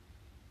 Caleb.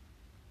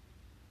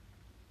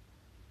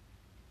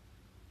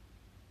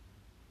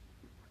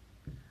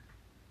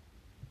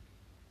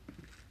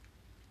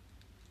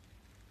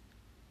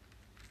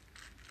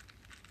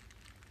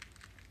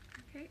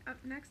 Okay, up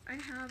next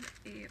I have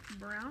a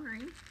brown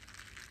ring.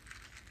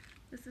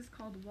 This is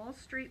called Wall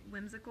Street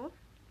Whimsical.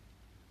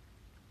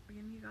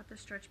 Again, you got the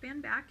stretch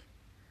band back,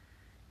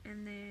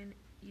 and then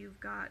you've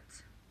got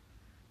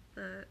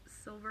the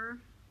silver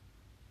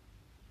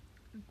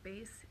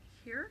base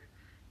here,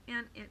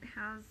 and it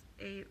has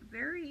a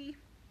very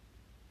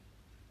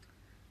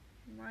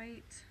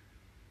light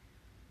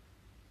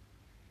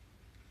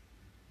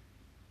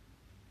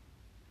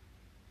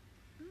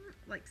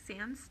like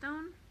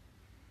sandstone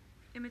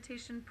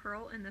imitation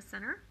pearl in the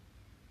center.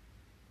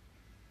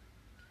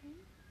 Okay.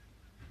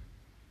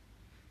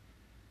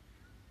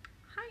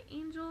 Hi,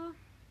 Angel.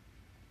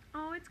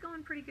 Oh, it's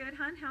going pretty good,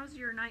 hun. How's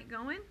your night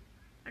going?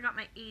 I got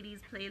my 80s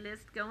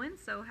playlist going,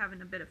 so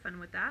having a bit of fun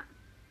with that.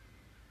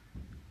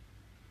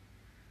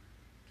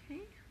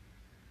 Okay,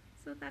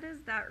 so that is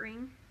that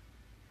ring.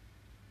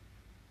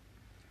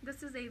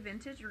 This is a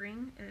vintage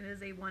ring. It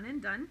is a one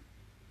and done.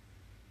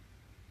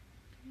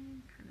 Okay,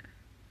 kind of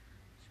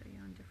show you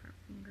on different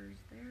fingers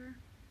there.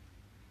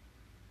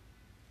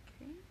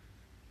 Okay.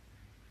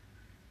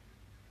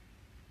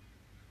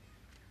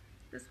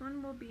 This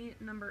one will be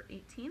number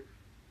 18.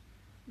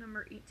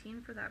 Number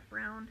 18 for that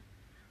brown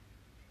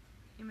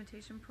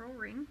imitation pearl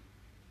ring.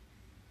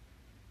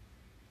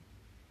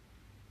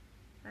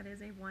 That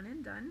is a one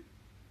and done.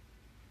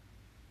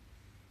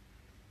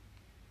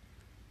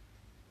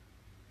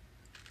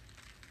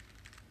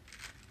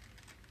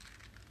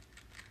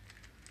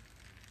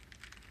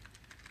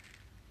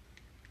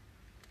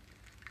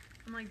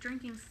 I'm like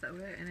drinking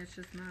soda and it's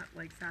just not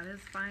like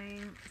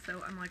satisfying,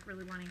 so I'm like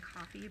really wanting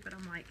coffee, but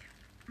I'm like,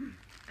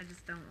 I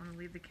just don't want to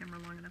leave the camera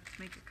long enough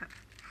to make a cup.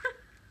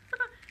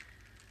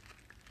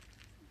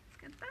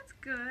 That's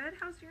good.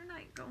 How's your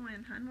night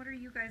going, hun? What are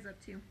you guys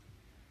up to?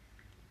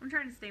 I'm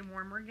trying to stay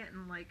warm. We're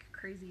getting like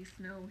crazy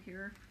snow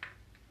here.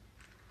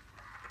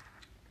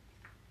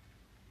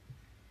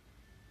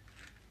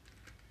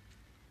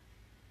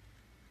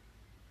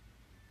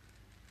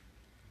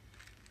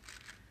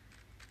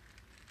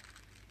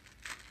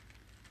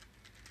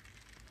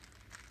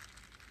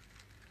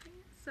 Okay,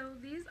 so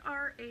these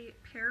are a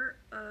pair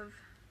of,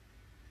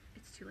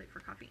 it's too late for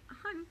coffee.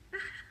 Hun,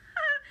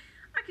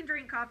 I can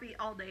drink coffee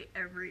all day,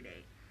 every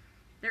day.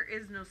 There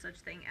is no such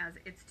thing as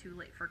it's too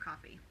late for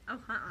coffee. Oh,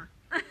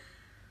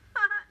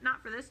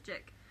 not for this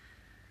chick.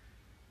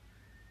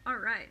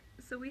 Alright,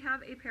 so we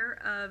have a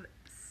pair of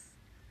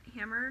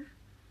hammered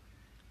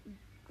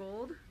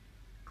gold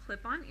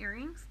clip-on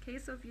earrings. Okay,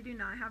 so if you do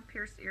not have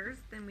pierced ears,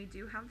 then we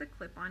do have the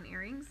clip-on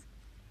earrings.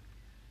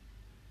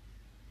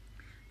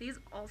 These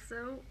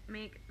also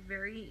make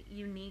very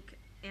unique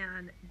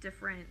and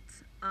different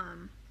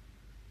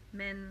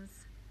men's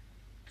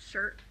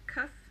shirt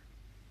cuff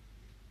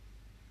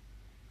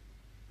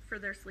for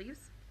their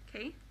sleeves.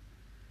 Okay,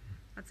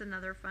 that's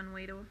another fun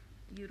way to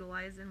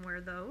utilize and wear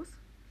those.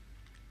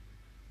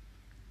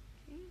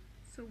 Okay,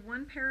 so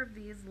one pair of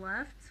these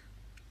left.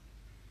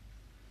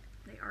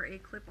 They are a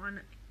clip-on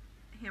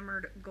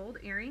hammered gold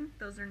earring.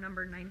 Those are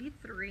number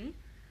 93.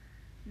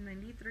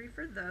 93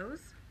 for those.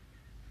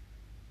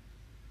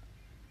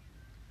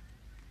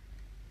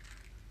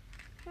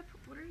 Pip,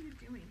 what are you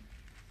doing?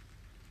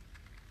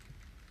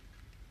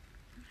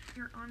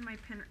 You're on my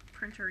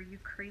printer, you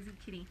crazy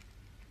kitty.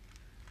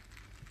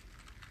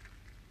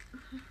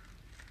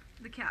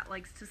 The cat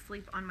likes to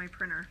sleep on my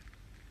printer.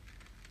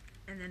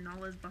 And then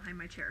Nala's behind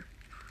my chair.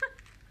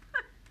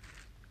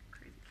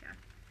 Crazy cat.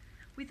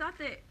 We thought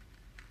that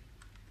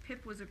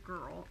Pip was a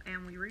girl,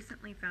 and we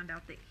recently found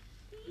out that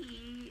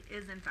he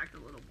is in fact a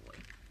little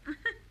boy.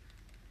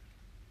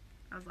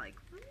 I was like,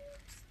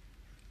 oops.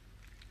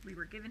 We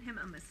were giving him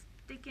a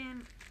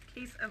mistaken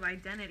case of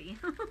identity.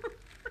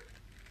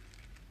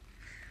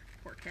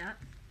 Poor cat.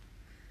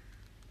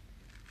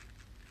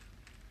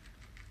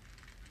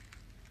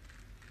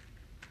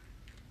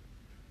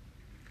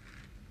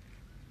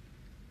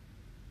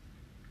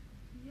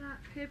 Yeah,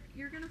 Pip,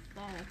 you're gonna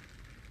fall.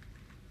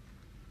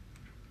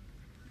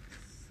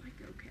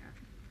 Psycho cat.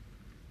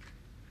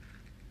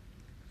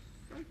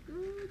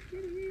 Psycho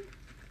kitty.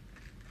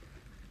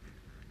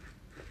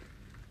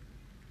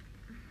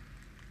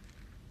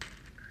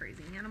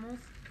 Crazy animals.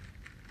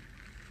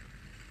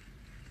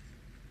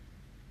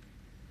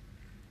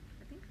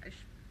 I think I should.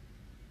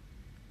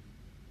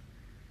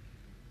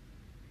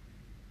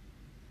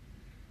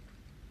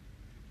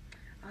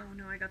 Oh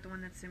no, I got the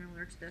one that's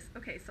similar to this.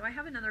 Okay, so I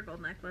have another gold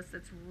necklace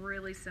that's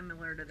really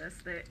similar to this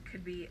that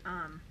could be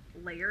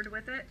layered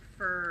with it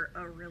for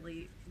a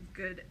really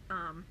good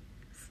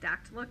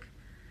stacked look.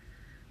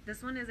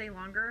 This one is a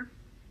longer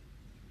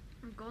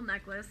gold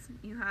necklace.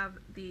 You have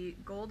the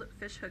gold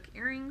fishhook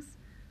earrings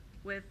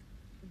with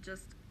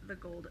just the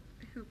gold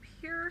hoop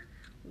here,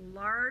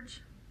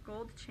 large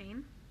gold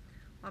chain,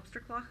 lobster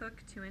claw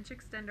hook, 2-inch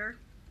extender,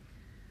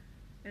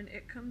 and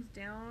it comes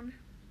down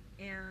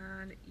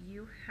and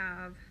you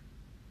have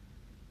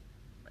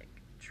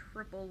like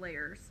triple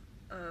layers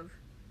of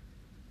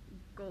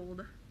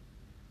gold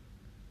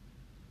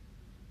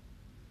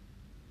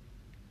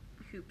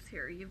hoops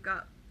here. You've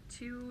got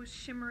 2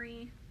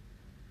 shimmery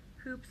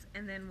hoops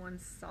and then 1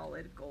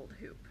 solid gold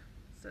hoop.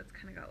 So it's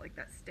kind of got like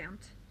that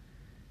stamped.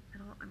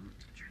 I'm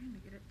trying to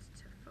get it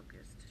to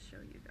focus to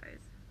show you guys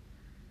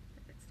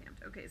that it's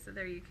stamped. Okay, so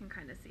there you can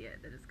kind of see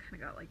it, that it's kind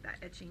of got like that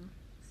etching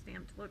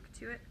stamped look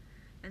to it.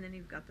 And then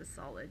you've got the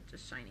solid,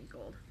 just shiny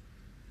gold.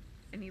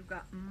 And you've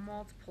got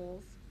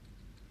multiples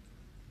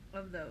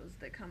of those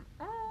that come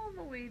all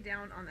the way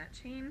down on that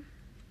chain.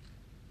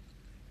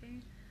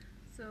 Okay,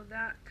 so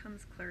that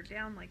comes clear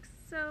down like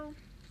so.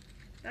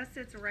 That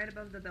sits right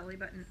above the belly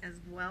button as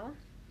well.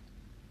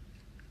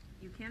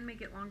 You can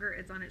make it longer,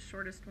 it's on its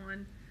shortest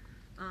one,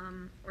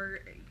 or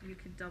you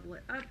could double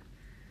it up.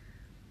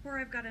 Or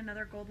I've got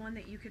another gold one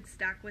that you could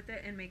stack with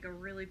it and make a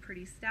really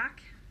pretty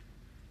stack.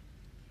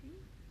 Okay.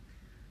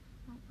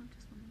 Well, I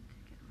just wanted to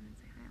get on and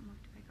say hi. I'm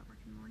off to pick up work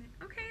in the morning.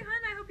 Okay,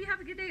 hon, I hope you have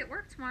a good day at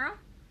work tomorrow.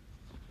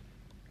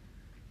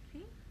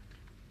 Okay.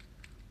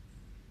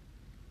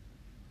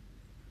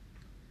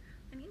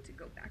 I need to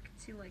go back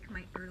to like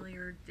my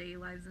earlier day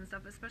lives and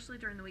stuff, especially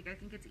during the week. I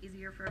think it's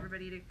easier for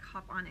everybody to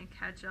hop on and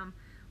catch them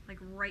like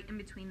right in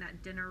between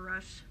that dinner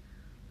rush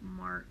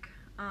mark.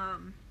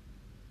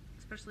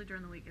 Especially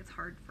during the week, it's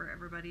hard for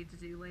everybody to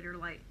do later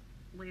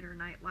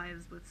night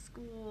lives with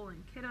school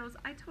and kiddos.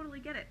 I totally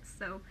get it.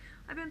 So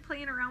I've been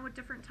playing around with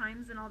different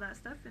times and all that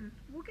stuff, and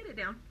we'll get it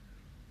down.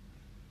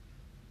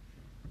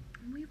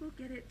 We will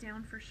get it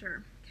down for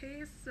sure.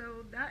 Okay,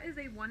 so that is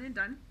a one and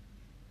done.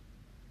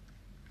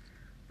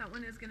 That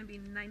one is going to be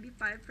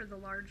 $95 for the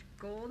large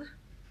gold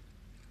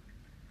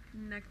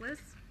necklace.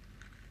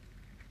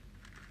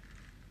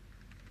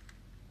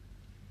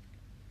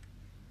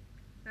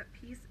 That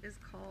piece is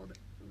called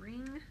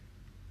Ring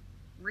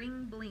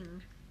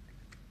Bling.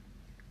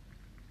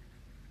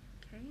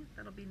 Okay,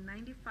 that'll be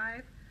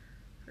 $95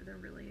 for the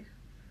really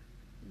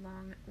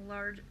long,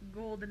 large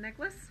gold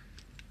necklace.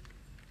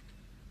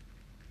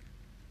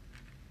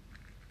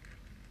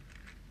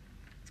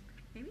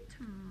 Maybe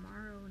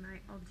tomorrow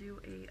night I'll do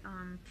a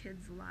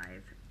kids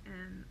live,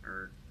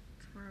 or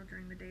tomorrow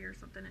during the day or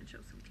something, and show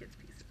some kids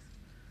pieces.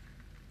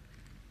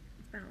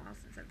 It's been a while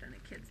since I've done a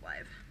kids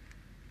live.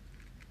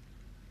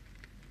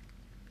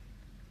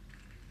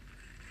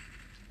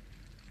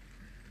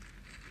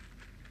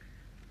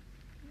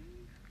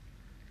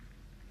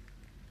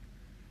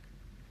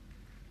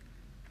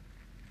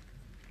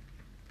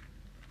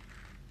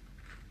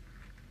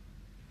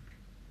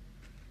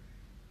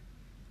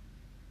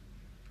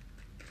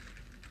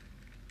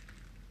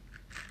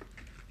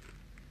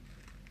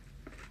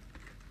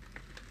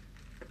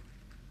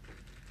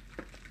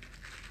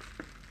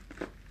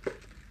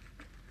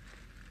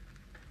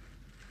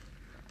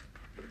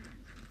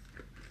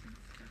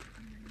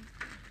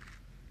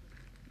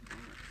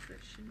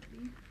 Shouldn't be.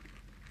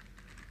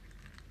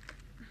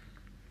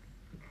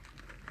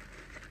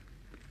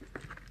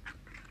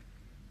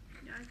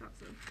 Yeah, I thought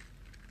so.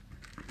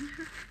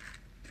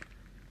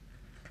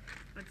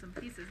 Had some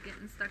pieces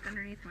getting stuck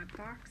underneath my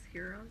box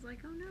here. I was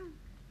like, oh no.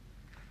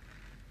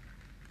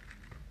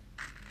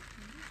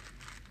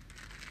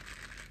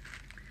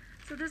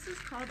 So this is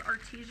called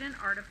Artesian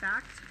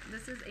Artifact.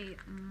 This is a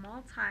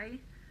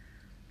multi-colored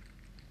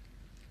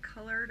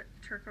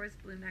turquoise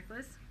blue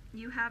necklace.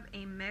 You have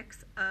a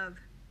mix of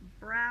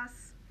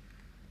brass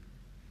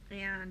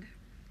and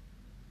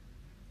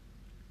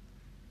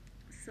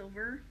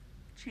silver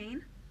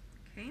chain.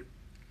 Okay.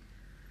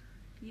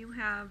 You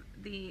have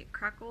the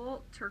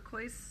crackle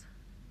turquoise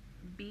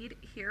bead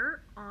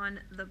here on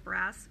the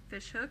brass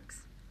fish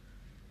hooks.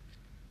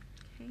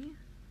 Okay.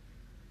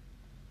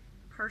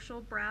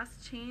 Partial brass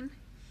chain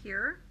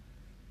here.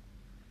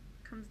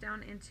 Comes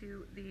down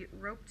into the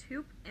roped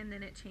hoop, and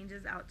then it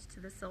changes out to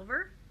the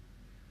silver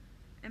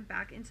and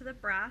back into the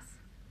brass.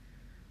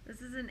 This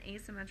is an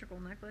asymmetrical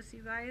necklace,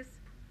 you guys.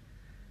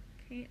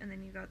 Okay, and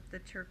then you got the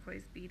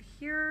turquoise bead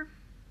here,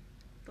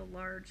 the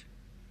large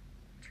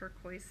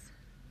turquoise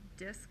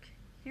disc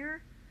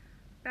here,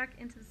 back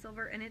into the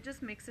silver, and it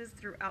just mixes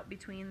throughout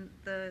between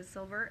the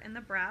silver and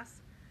the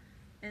brass.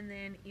 And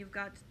then you've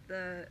got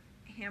the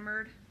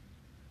hammered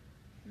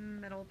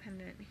metal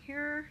pendant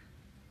here,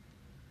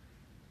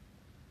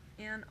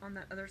 and on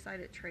the other side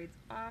it trades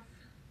off.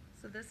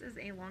 So this is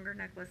a longer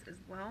necklace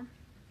as well.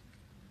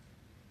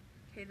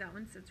 Okay, that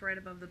one sits right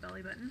above the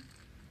belly button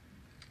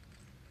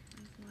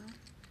as well.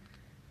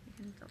 You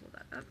can double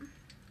that up.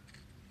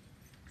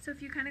 So if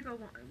you kind of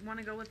want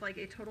to go with like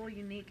a total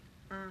unique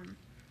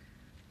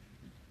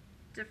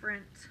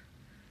different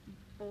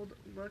bold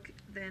look,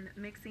 then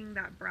mixing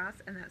that brass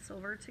and that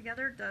silver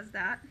together does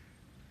that.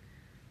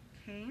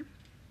 Okay.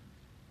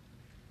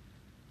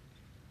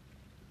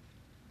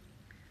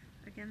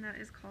 Again, that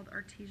is called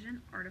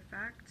Artesian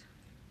Artifact.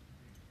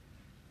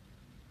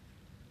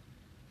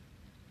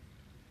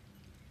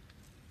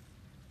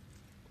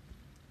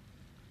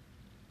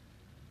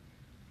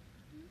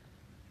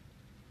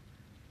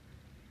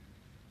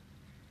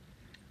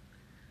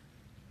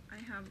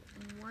 I have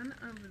one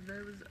of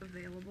those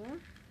available,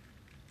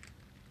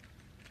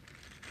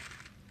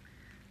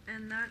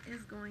 and that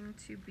is going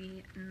to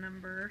be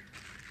number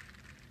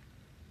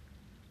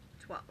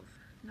 12.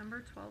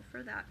 Number 12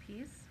 for that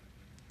piece.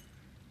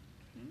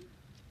 Okay,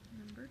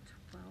 number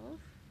 12.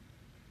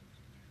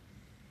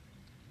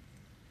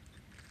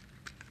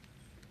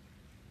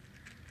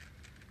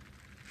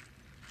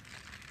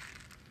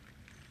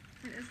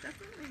 It is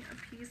definitely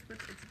a piece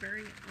with its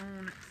very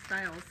own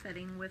style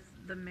setting with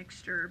the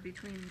mixture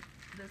between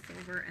the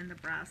silver and the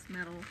brass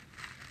metal.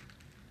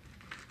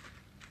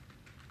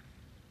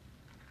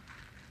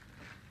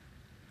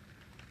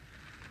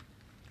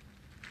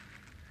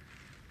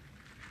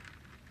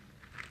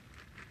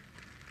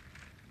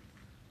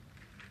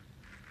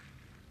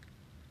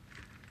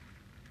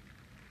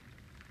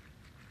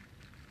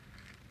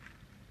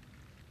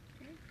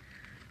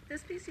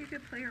 This piece you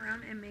could play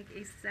around and make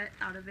a set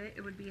out of it.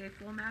 It would be a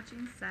full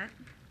matching set.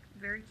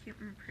 Very cute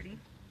and pretty.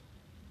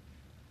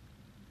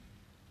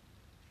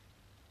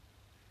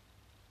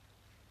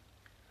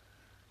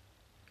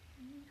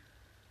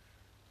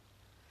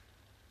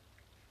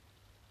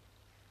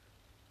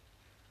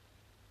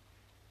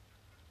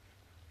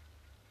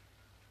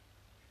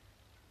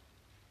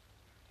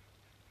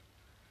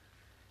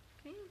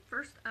 Okay,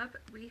 first up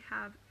we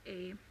have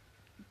a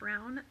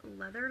brown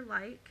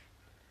leather-like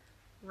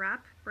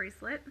wrap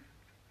bracelet,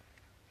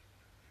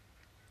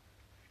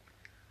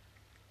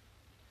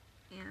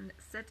 and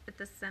set at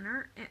the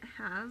center it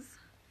has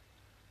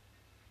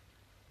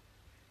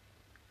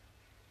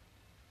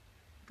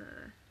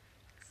the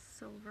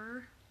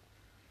silver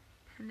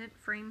pendant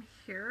frame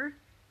here.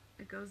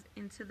 It goes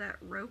into that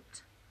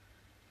roped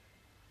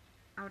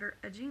outer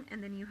edging,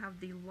 and then you have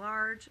the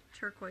large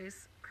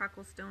turquoise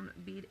crackle stone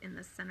bead in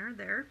the center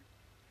there.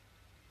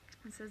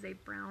 This is a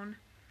brown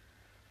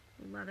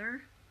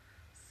leather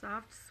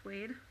soft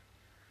suede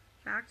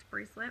backed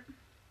bracelet.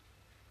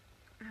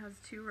 It has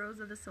 2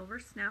 rows of the silver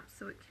snaps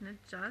so it can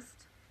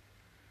adjust.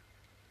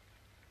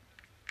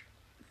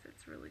 It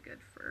fits really good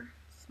for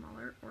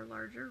smaller or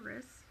larger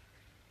wrists.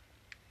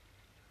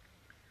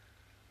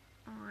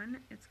 On,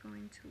 it's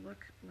going to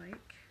look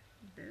like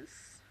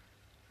this.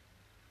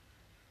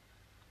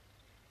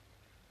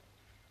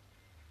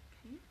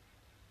 Okay.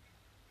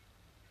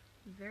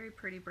 Very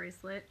pretty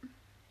bracelet.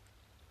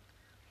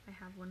 I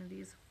have one of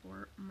these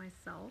for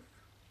myself.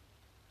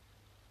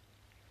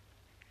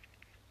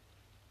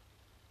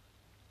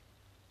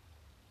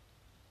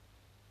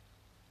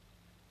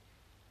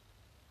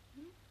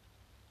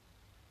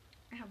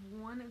 I have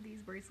one of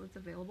these bracelets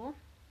available.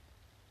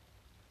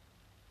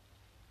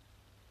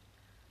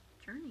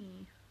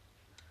 Journey.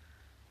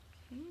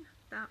 Okay,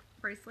 that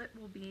bracelet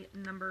will be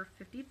number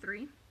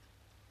 53.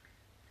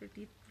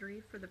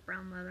 53 for the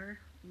brown leather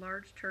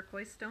large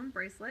turquoise stone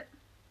bracelet.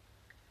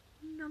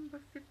 Number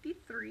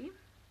 53.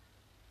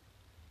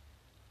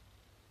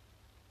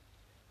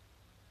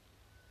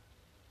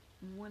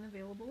 One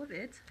available of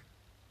it.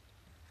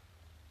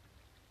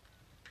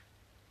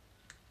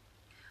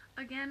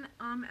 Again,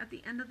 at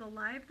the end of the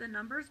live, the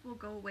numbers will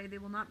go away. They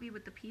will not be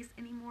with the piece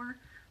anymore.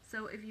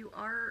 So if you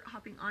are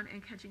hopping on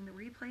and catching the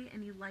replay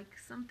and you like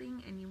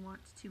something and you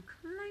want to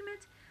claim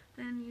it,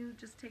 then you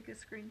just take a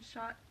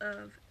screenshot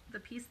of the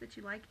piece that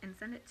you like and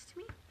send it to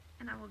me,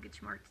 and I will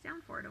get you marked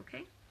down for it,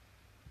 okay?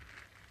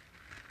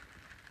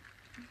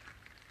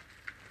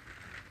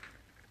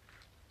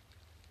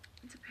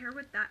 To pair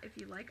with that, if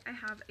you like, I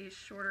have a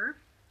shorter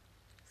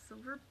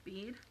silver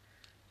bead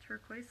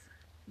turquoise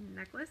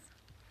necklace,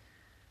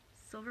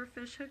 silver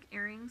fish hook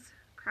earrings,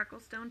 crackle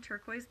stone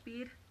turquoise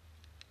bead,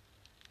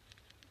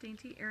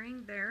 dainty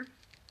earring there,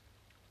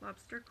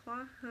 lobster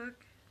claw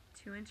hook,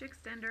 2-inch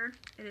extender.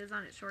 It is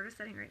on its shortest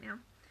setting right now.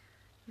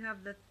 You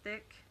have the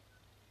thick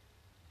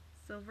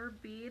silver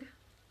bead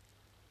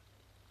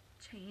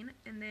chain,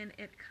 and then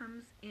it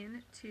comes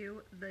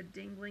into the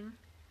dangling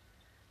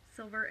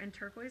silver and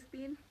turquoise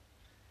bead.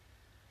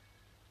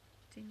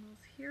 Dangles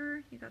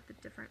here. You got the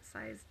different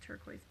size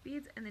turquoise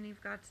beads, and then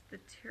you've got the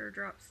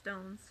teardrop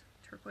stones,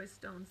 turquoise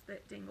stones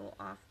that dangle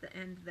off the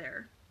end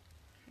there.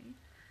 Okay,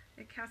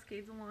 it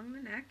cascades along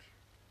the neck,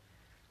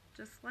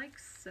 just like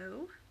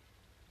so.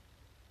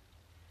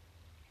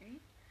 Okay,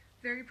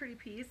 very pretty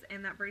piece,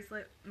 and that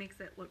bracelet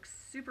makes it look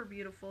super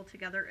beautiful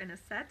together in a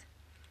set.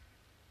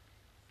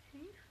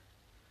 Okay,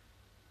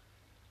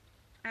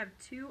 I have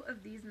 2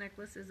 of these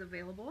necklaces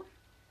available.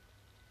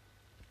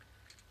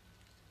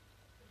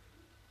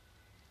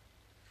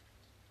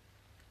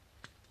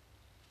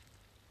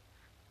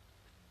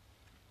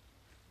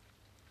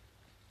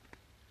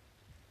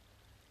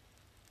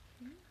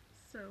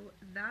 So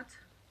that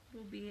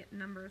will be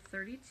number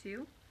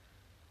 32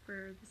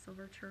 for the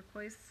silver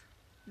turquoise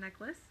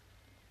necklace.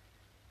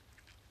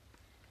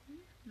 Okay,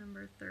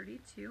 number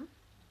 32.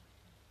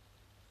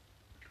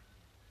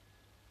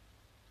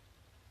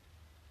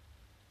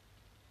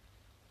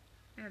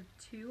 I have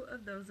 2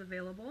 of those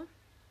available.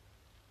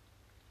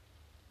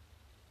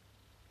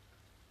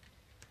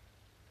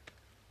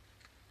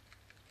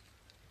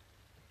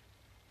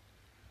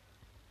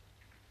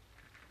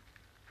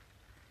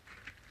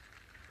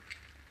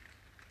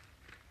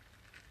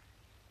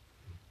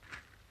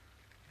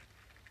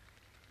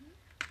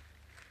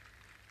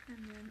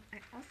 And then I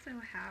also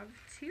have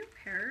 2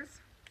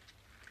 pairs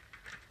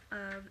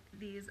of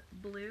these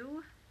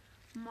blue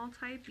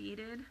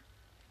multi-beaded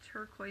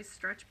turquoise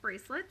stretch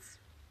bracelets,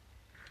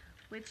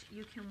 which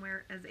you can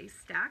wear as a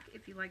stack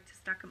if you like to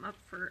stack them up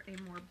for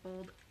a more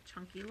bold,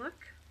 chunky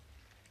look.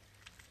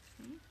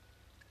 Okay.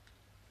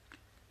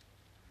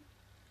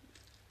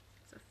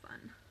 It's a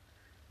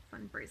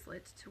fun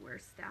bracelet to wear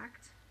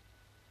stacked.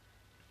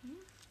 Okay.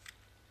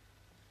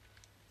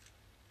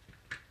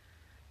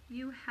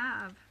 You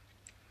have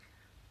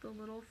the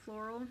little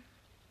floral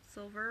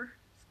silver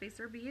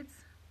spacer beads,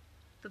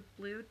 the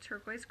blue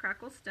turquoise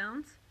crackle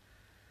stones,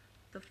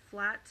 the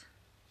flat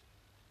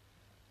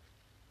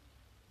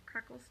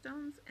crackle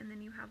stones, and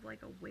then you have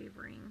like a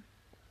wavering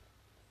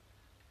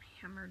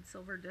hammered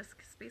silver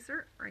disc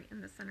spacer right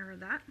in the center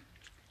of that,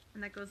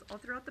 and that goes all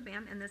throughout the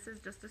band, and this is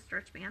just a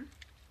stretch band.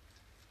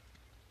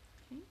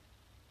 Okay.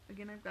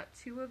 Again, I've got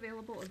 2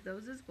 available of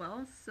those as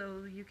well,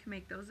 so you can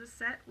make those a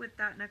set with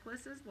that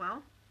necklace as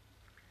well.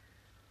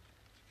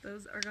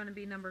 Those are going to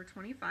be number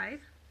 25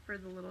 for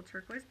the little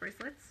turquoise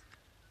bracelets.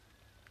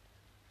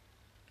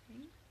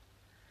 Okay,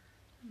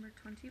 number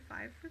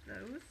 25 for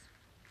those.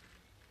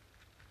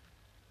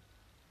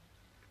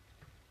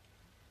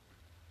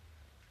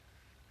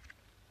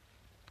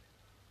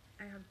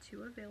 I have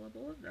 2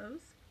 available of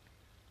those.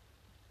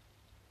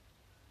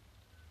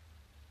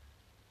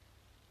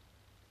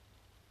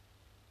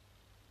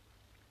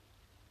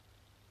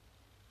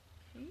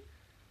 Okay.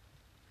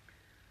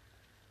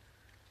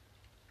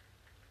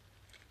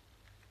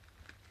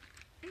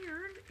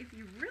 And if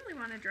you really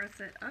want to dress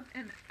it up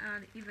and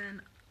add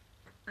even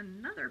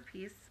another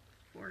piece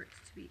for it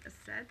to be a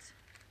set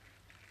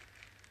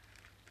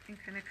and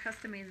kind of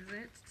customize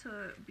it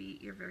to be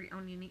your very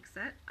own unique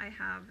set, I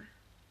have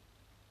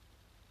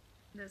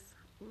this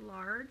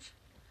large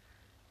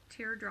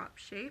teardrop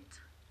shaped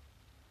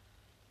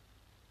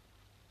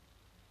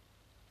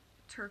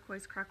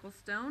turquoise crackle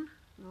stone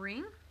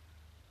ring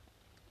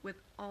with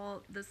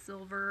all the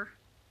silver,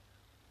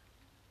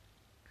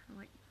 kind of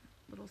like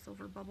little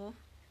silver bubble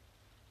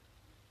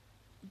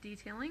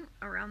detailing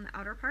around the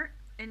outer part,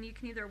 and you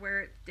can either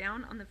wear it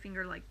down on the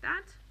finger like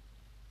that,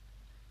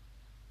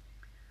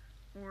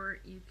 or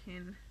you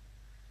can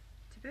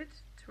tip it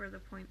to where the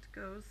point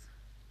goes.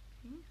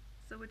 Okay,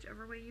 so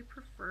whichever way you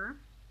prefer.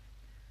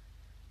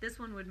 This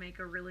one would make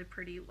a really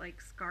pretty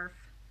like scarf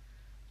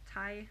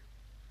tie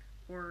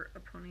or a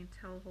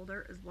ponytail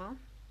holder as well.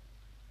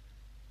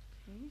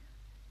 Okay,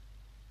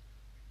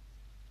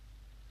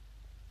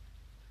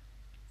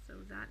 so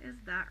that is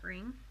that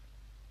ring.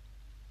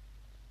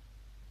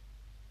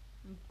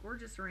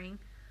 Gorgeous ring.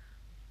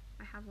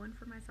 I have one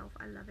for myself.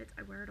 I love it.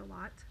 I wear it a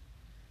lot.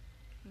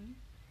 Okay.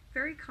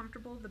 Very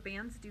comfortable. The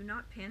bands do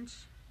not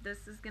pinch.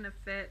 This is going to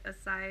fit a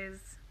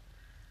size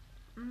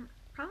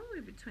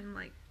probably between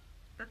like,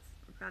 that's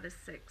about a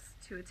 6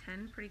 to a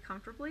 10 pretty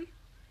comfortably.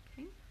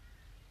 Okay.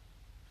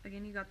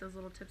 Again, you got those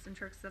little tips and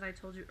tricks that I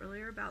told you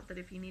earlier about, that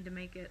if you need to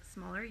make it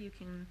smaller, you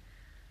can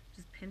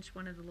just pinch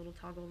one of the little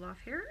toggles off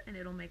here and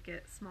it'll make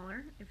it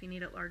smaller. If you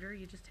need it larger,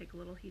 you just take a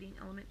little heating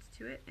element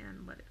to it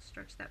and let it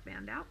stretch that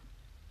band out.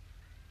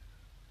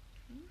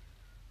 Okay.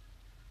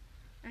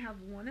 I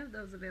have 1 of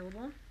those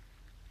available.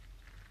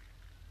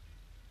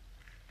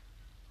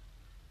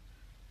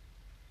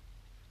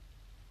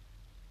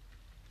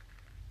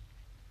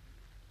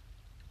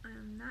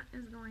 And that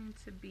is going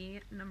to be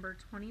number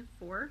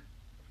 24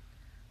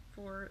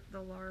 for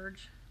the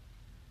large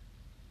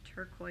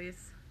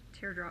turquoise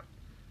teardrop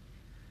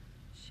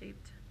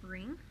shaped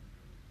ring.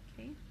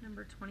 Okay,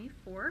 number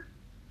 24.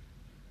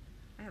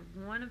 I have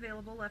 1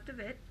 available left of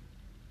it.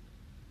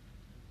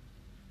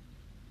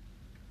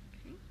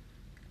 Okay.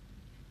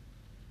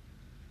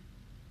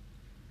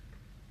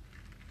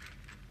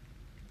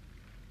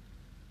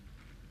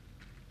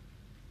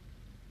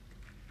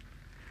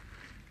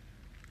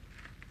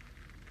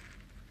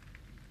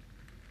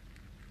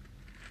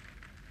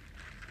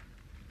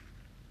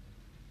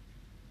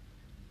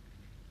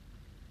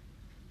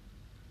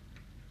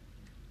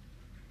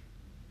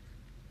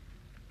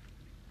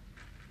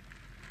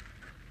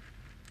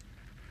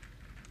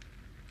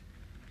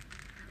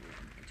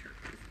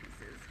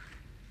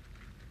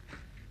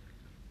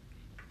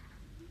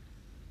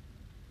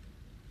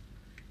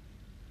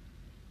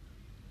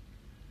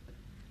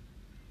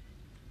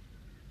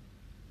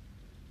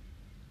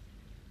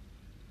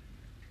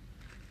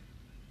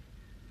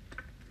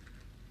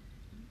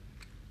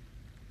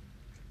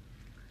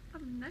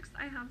 Next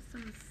I have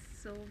some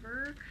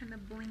silver kind of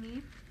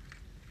blingy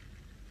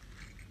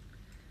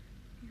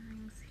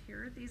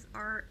here. These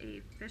are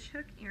a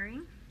fishhook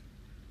earring.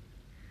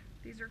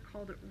 These are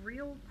called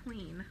Real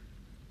Queen.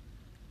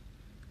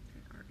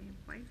 They are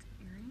a white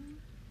earring.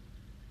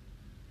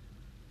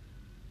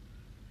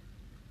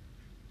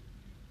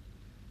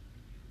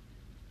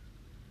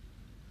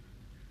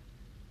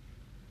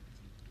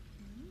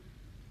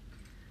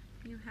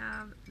 Okay. You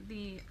have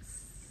the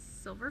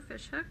silver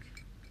fishhook.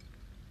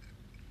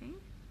 Okay.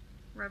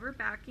 Rubber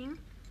backing.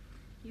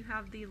 You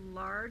have the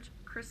large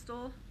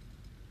crystal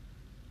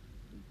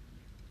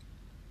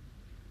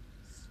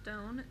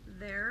stone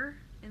there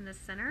in the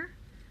center.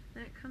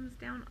 Then it comes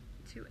down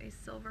to a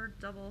silver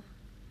double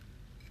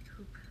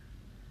hoop,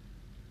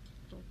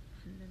 little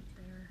pendant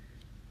there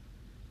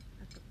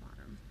at the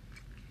bottom.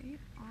 Okay,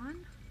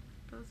 on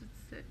those would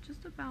sit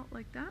just about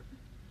like that.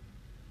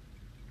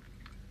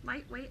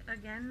 Lightweight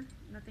again,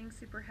 nothing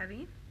super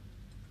heavy.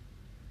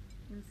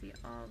 You can see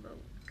all the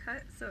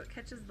cut, so it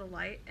catches the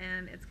light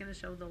and it's going to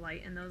show the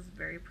light in those.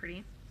 Very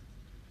pretty.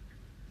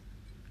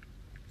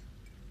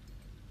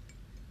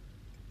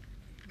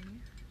 Okay.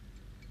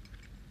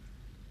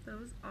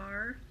 Those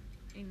are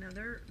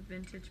another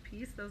vintage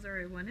piece. Those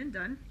are a one and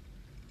done.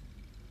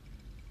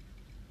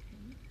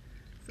 Okay.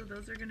 So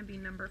those are going to be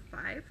number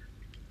 5.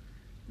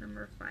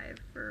 Number 5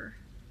 for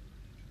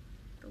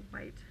the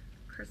white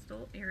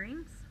crystal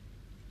earrings.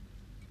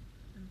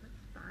 Number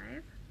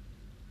 5.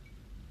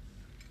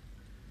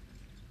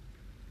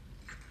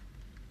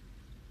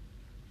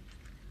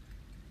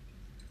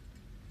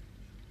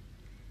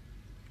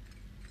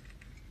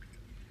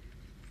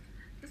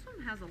 This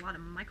one has a lot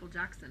of Michael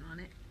Jackson on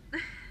it.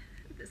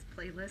 This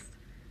playlist.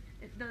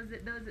 It does,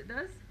 it does, it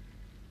does.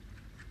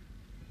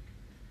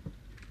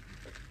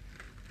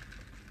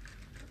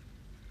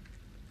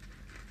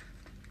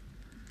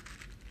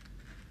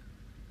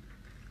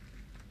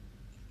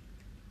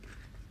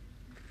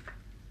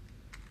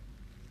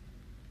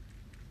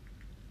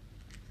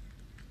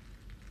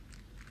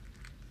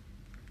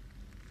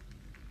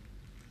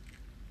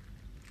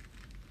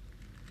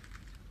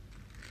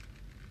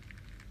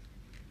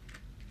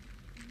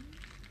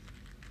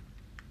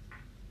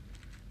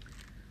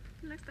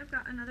 Next I've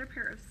got another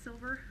pair of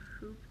silver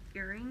hoop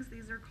earrings.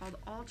 These are called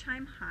All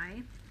Chime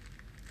High.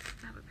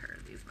 I have a pair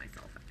of these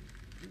myself.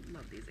 I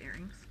love these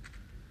earrings.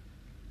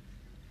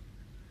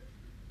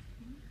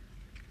 Okay.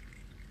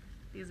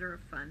 These are a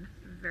fun,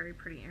 very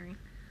pretty earring.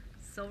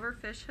 Silver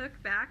fish hook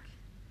back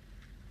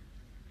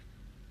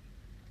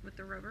with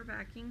the rubber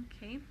backing.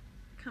 Okay,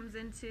 comes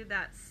into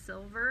that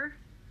silver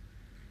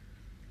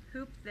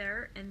hoop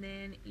there, and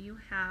then you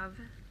have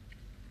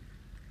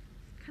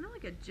kind of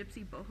like a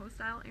gypsy boho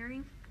style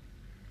earring.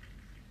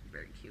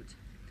 Very cute.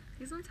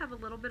 These ones have a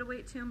little bit of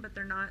weight to them, but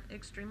they're not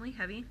extremely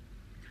heavy.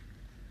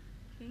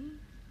 Okay,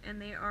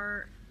 and they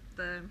are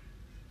the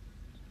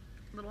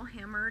little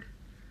hammered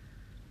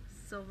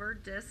silver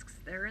discs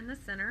there in the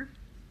center.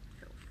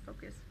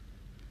 Focus.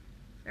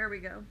 There we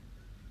go.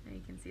 And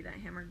you can see that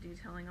hammered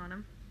detailing on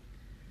them.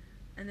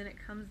 And then it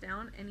comes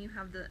down and you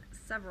have the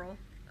several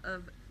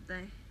of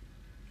the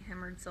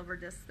hammered silver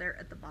discs there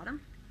at the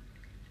bottom.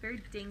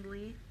 Very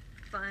dangly,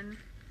 fun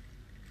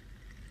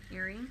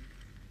earring.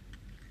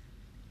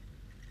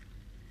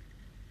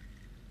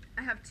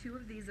 I have 2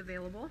 of these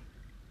available.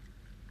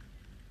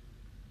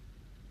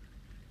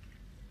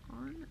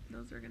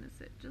 Those are going to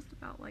sit just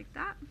about like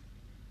that.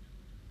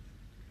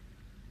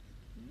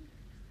 Okay.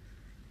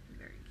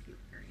 Very cute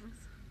earrings.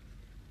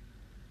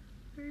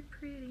 Very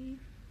pretty.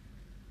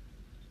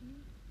 Okay.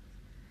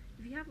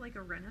 If you have like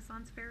a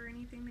Renaissance fair or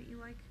anything that you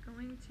like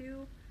going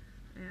to,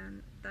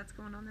 and that's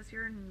going on this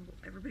year and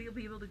everybody will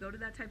be able to go to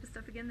that type of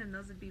stuff again, then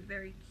those would be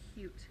very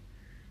cute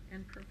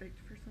and perfect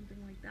for something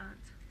like that.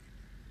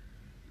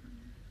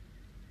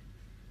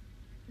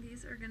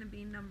 These are going to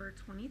be number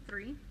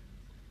 23.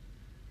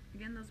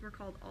 Again, those were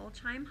called All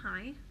Chime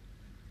High.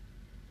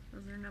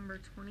 Those are number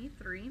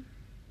 23.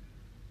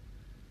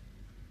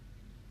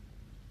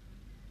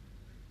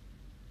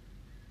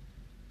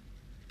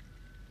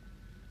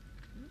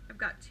 I've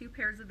got 2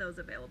 pairs of those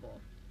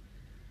available.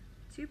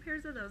 2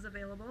 pairs of those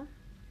available.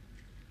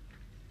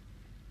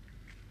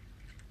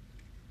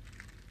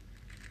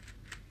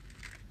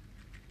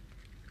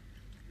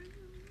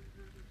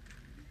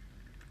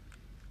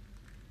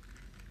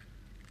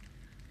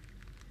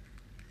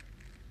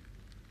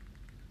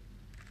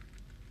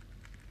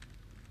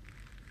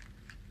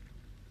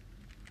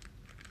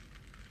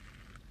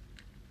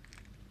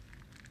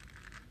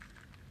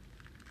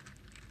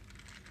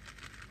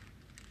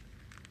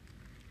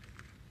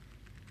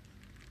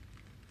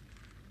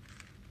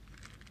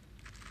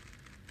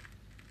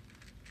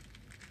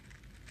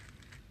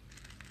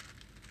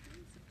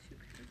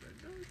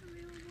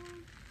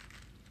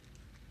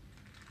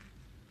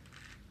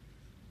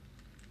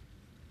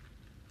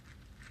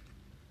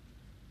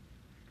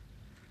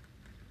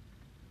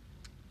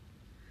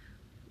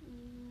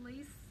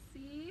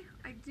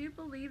 I do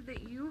believe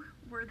that you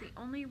were the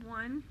only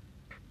one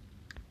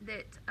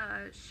that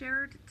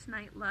shared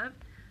Tonight Love,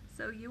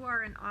 so you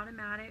are an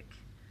automatic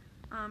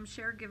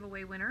share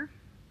giveaway winner.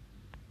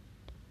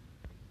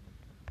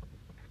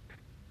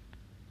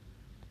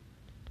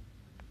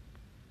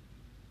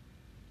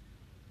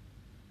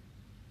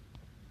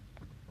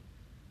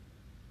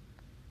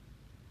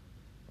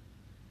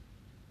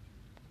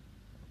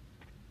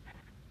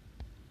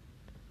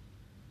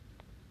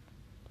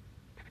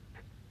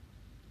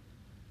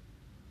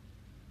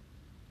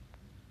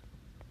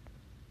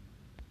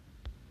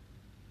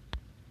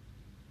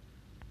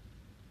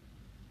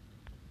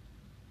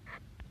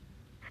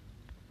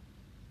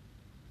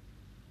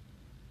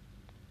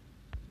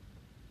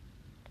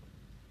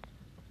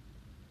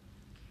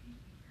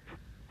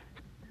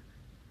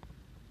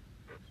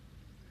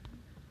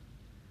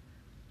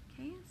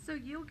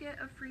 you'll get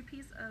a free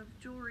piece of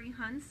jewelry,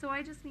 hun. So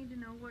I just need to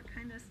know what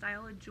kind of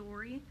style of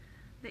jewelry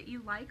that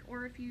you like,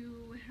 or if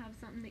you have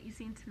something that you've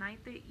seen tonight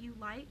that you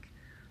like,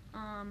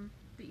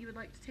 that you would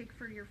like to take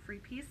for your free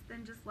piece,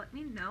 then just let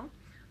me know.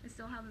 I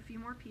still have a few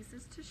more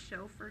pieces to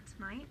show for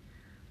tonight.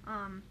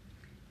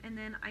 And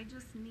then I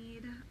just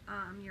need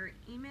your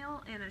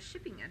email and a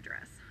shipping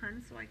address,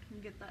 hun, so I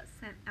can get that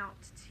sent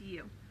out to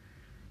you.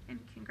 And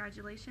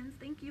congratulations.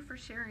 Thank you for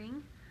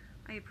sharing.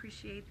 I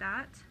appreciate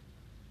that.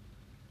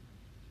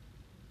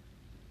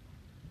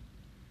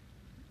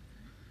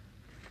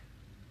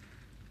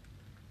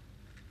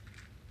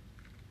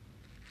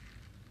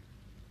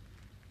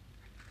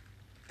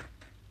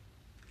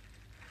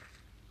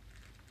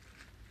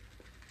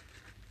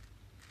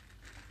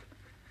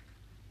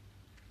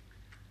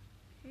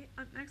 Okay,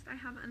 up next I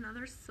have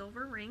another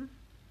silver ring.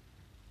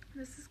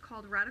 This is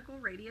called Radical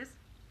Radius.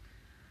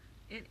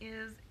 It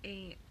is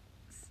a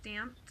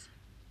stamped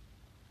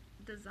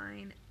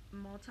design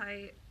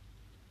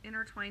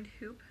multi-intertwined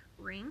hoop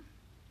ring.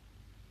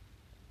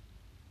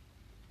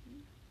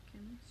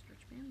 Again,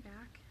 stretch band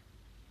back.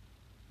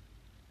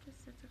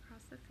 Just sits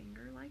across the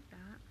finger like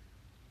that.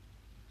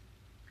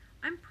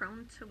 I'm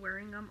prone to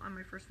wearing them on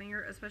my first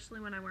finger, especially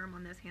when I wear them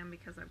on this hand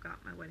because I've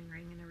got my wedding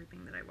ring and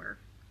everything that I wear.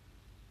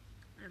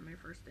 And my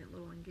first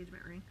little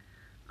engagement ring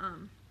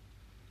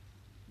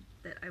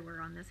that I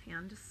wear on this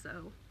hand,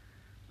 so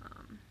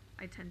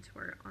I tend to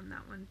wear it on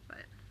that one,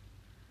 but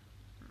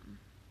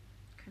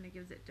kind of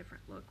gives it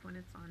different look when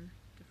it's on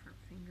different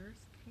fingers.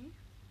 Okay,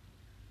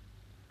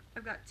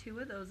 I've got two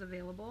of those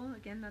available.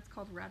 Again, that's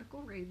called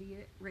Radical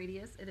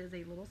Radius. It is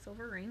a little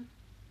silver ring.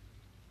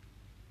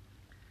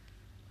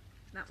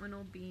 That one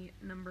will be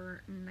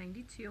number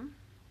 92.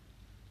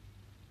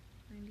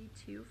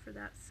 92 for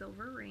that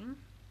silver ring.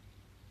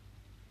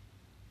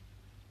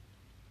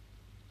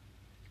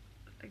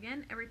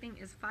 Again, everything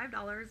is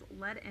 $5,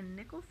 lead and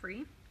nickel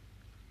free.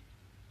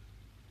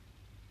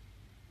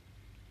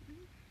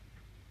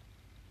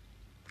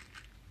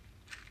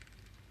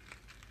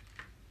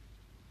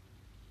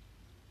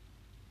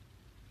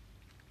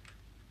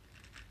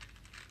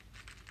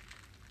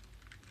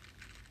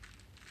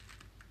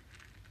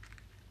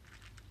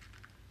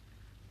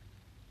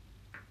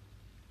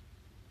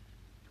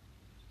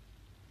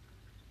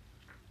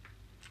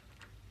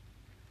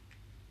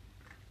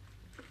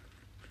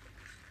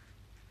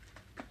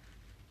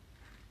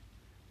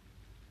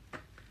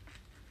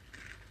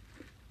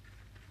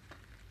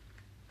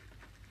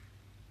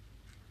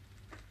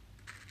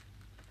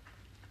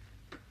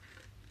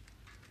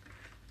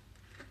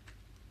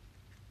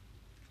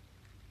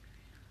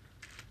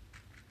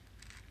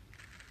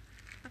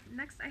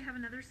 Next, I have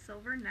another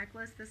silver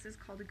necklace. This is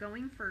called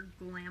Going for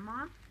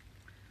Grandma.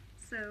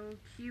 So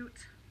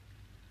cute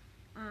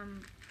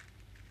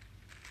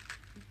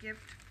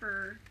gift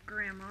for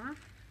grandma.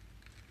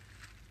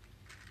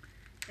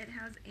 It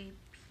has a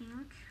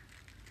pink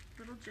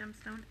little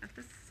gemstone at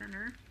the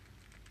center.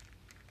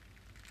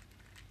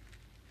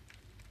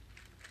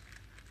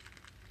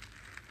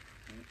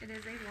 Okay, it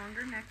is a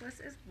longer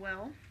necklace as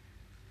well.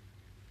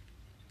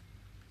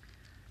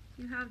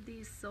 You have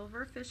these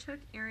silver fishhook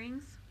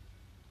earrings,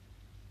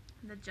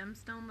 the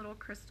gemstone little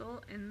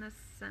crystal in the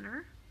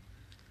center,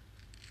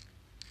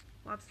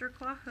 lobster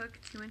claw hook,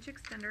 2-inch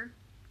extender,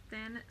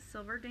 thin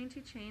silver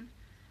dainty chain,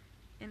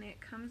 and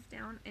it comes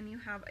down and you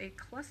have a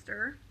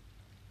cluster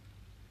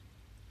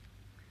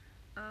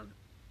of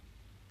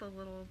the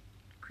little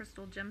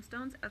crystal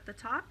gemstones at the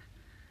top,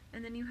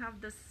 and then you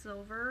have the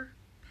silver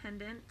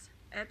pendant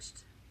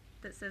etched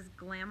that says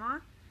Grandma,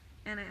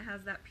 and it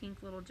has that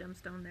pink little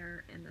gemstone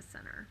there in the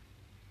center.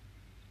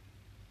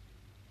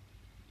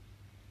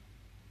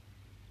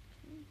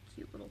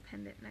 Cute little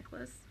pendant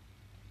necklace.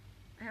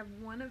 I have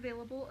one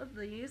available of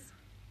these,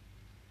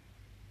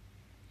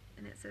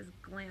 and it says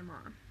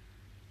Grandma.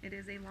 It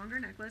is a longer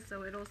necklace,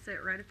 so it'll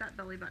sit right at that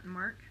belly button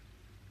mark.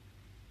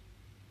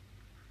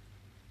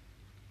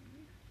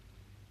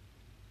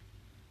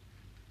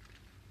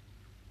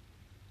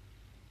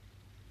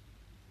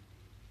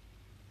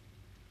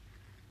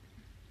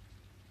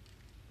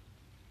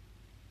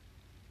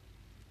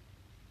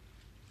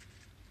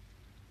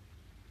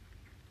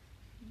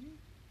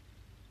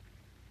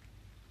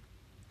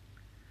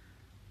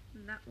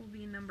 That will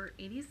be number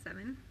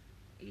 87.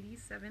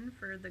 87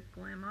 for the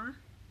Grandma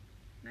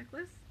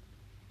necklace.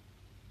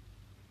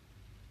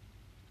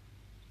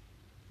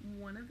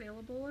 One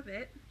available of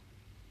it.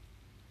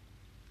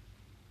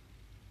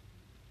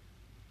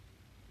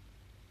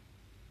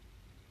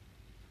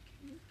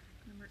 Okay,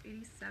 number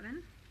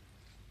 87.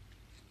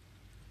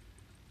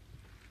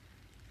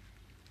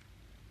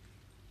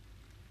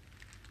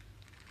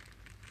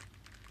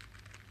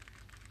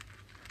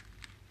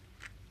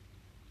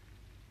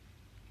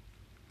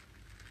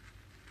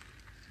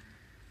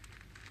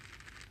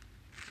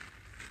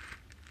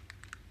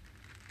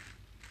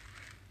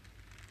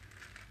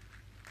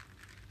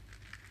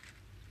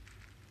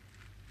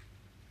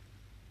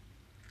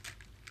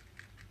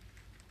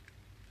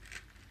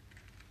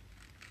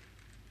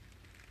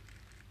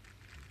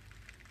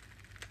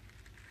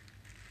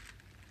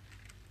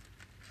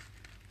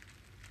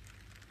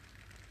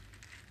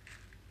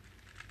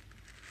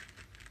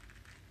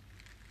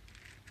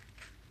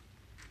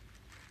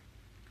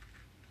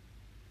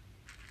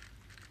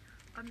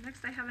 Up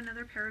next I have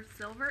another pair of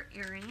silver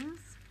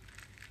earrings.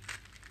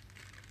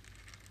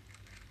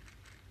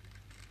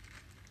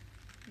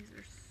 These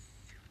are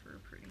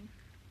super pretty.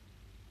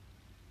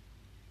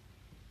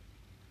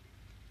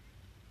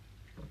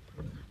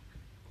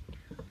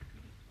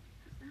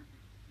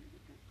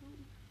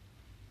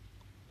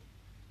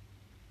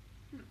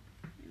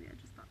 Maybe I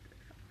just thought that it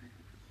fell.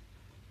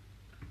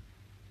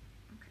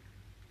 Okay.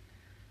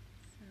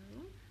 So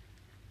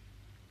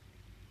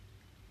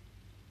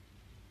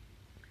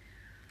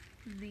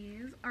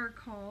these are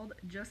called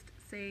Just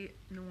Say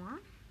Noir.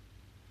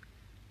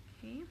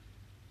 Okay.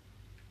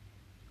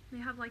 They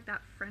have like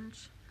that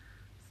French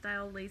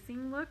style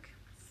lacing look,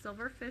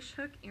 silver fish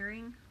hook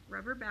earring,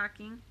 rubber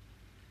backing,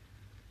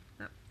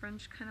 that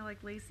French kind of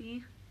like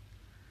lacy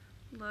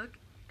look.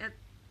 At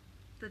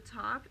the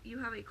top you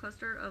have a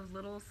cluster of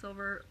little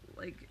silver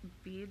like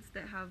beads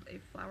that have a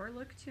flower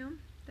look to them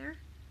there.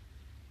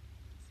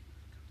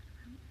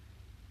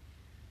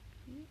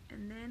 Okay.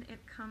 And then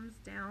it comes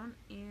down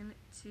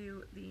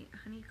into the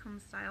honeycomb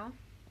style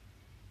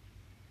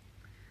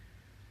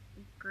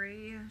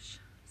grayish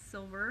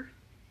silver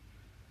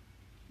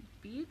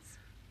beads.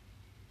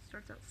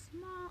 Starts out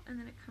small and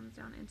then it comes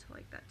down into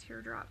like that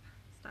teardrop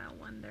style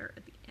one there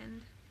at the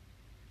end.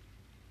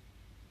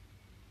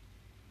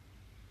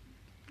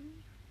 Okay.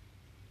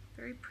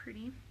 Very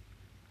pretty.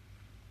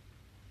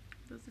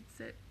 Those would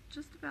sit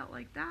just about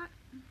like that.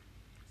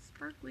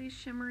 Sparkly,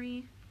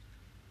 shimmery.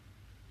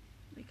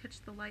 They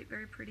catch the light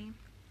very pretty.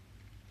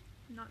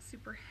 Not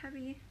super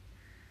heavy.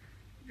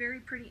 Very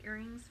pretty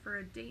earrings for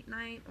a date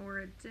night or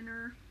a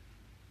dinner.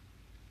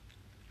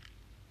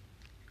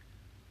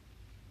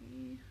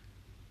 Okay.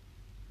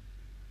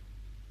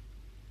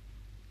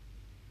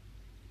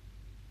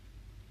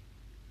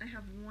 I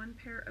have one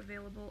pair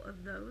available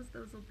of those.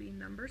 Those will be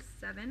number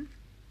 7.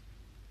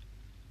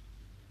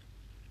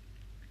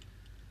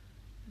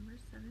 Number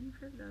 7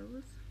 for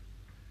those.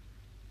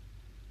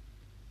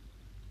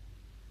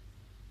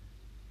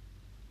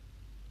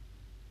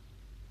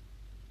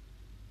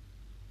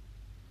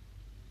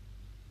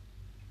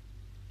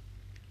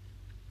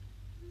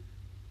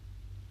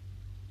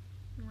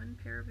 One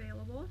pair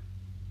available.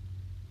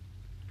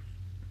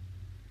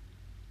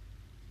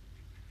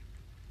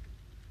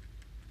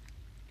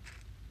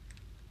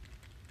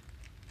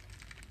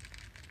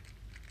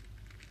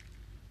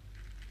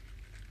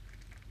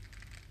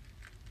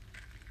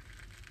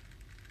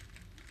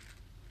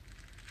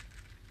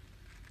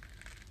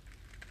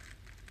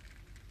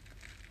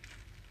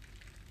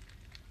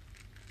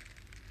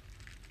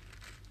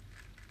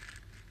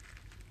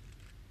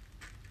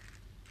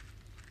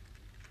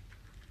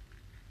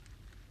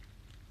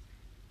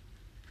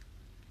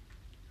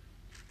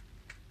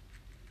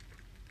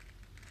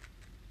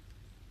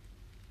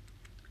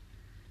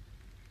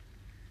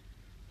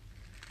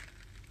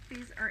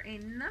 These are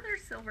another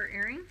silver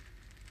earring.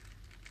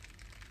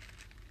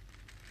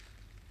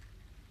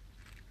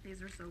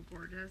 These are so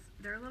gorgeous.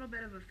 They're a little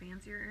bit of a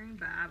fancier earring,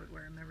 but I would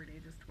wear them every day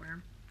just to wear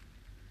them.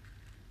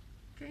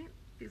 Okay,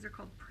 these are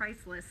called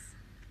Priceless.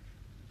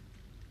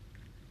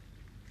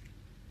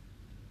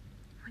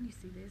 When you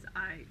see these,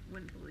 I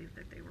wouldn't believe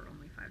that they were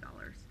only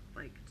 $5.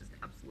 Like, just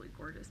absolutely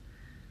gorgeous.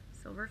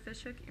 Silver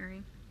fishhook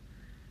earring,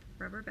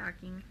 rubber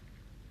backing.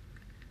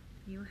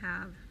 You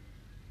have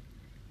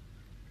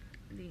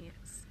the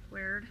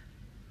squared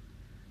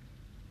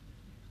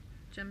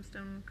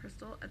gemstone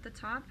crystal at the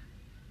top,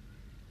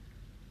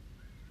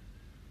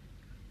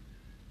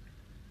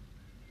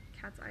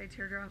 cat's eye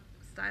teardrop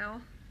style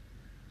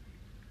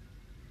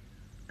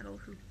metal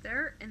hoop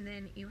there, and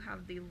then you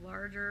have the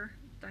larger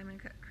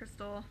diamond cut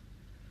crystal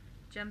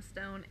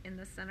gemstone in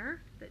the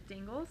center that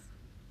dangles.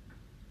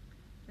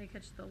 They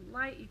catch the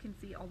light. You can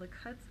see all the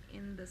cuts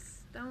in the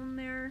stone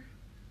there.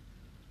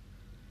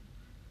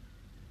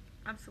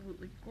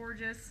 Absolutely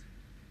gorgeous.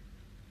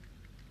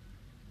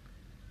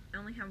 I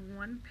only have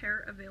one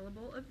pair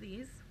available of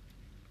these.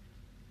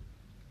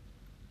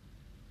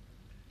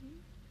 Okay.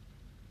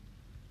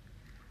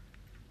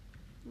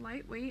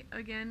 Lightweight,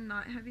 again,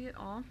 not heavy at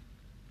all.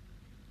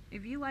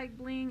 If you like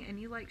bling and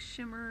you like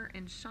shimmer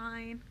and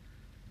shine,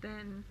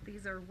 then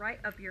these are right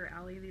up your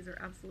alley. These are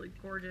absolutely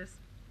gorgeous.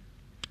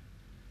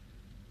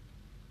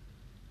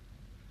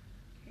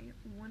 Okay,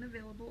 one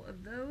available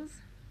of those.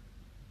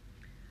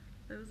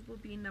 Those will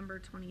be number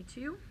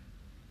 22.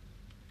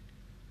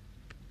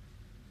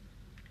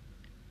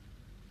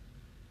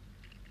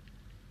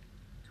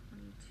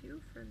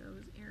 22 for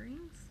those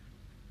earrings.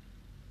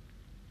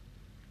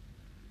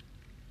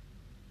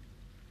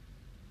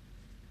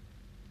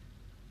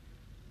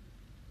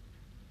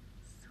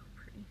 So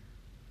pretty.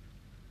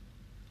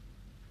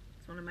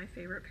 It's one of my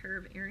favorite pair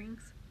of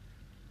earrings.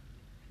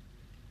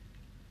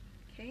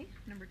 Okay,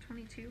 number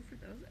 22 for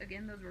those.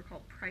 Again, those were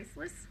called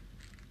Priceless.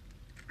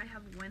 I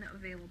have one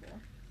available.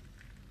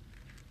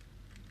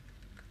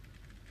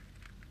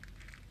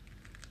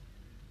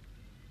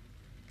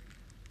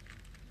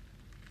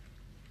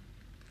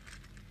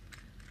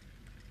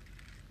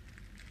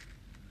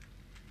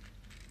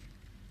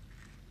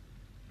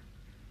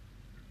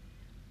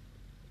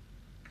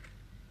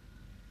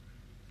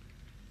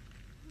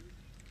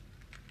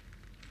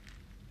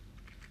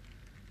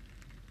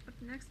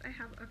 next I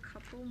have a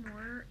couple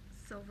more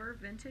silver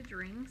vintage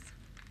rings.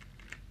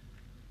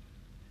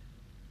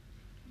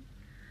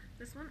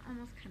 This one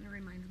almost kind of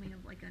reminds me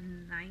of like a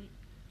knight's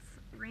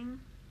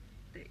ring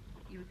that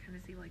you would kind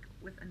of see like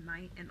with a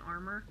knight in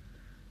armor.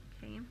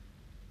 Okay.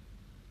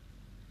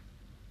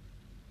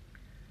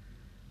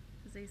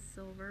 This is a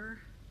silver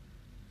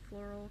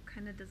floral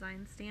kind of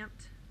design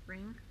stamped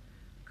ring.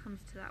 Comes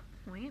to that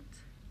point.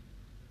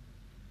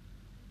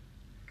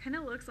 Kind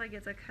of looks like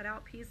it's a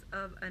cutout piece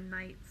of a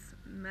knight's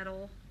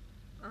metal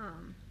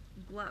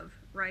glove,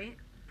 right?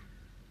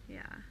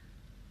 Yeah,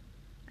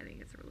 I think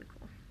it's really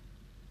cool.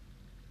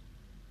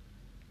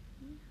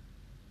 Okay.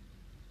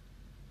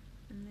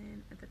 And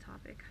then at the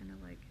top it kind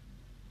of like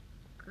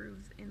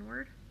grooves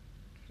inward.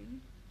 Okay,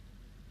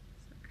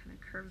 so it kind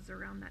of curves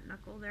around that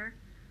knuckle there.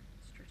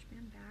 Stretch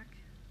band back.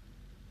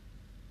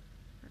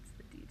 That's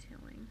the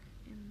detailing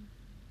in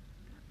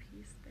that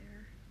piece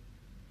there.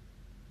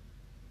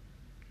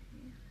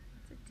 Okay,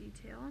 that's a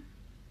detail.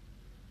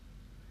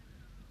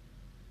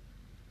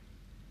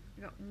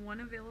 I got one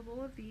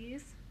available of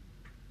these.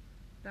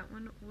 That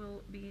one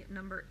will be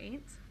number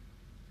 8.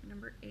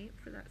 Number 8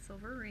 for that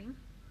silver ring.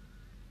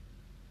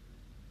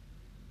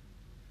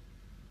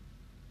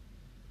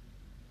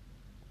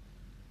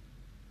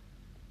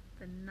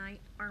 The knight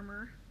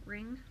armor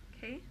ring,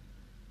 okay?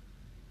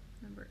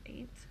 Number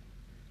 8.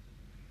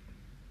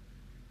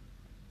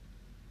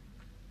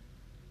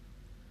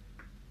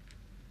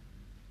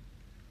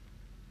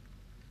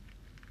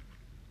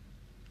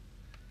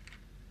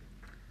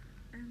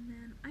 And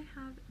then I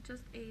have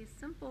just a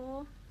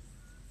simple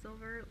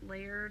silver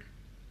layered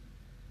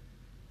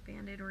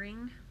banded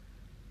ring.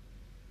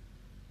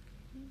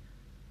 Okay.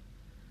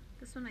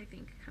 This one I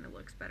think kind of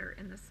looks better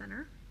in the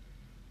center,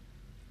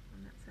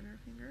 on that center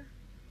finger.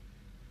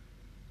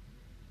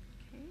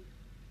 Okay,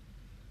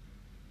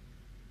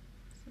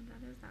 so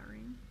that is that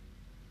ring.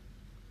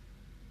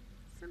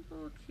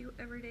 Simple, cute,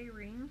 everyday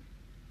ring.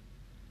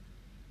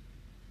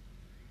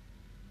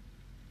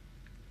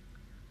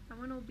 That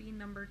one will be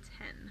number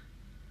 10.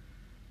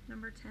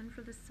 Number 10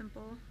 for the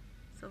simple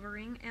silver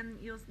ring, and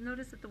you'll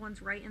notice that the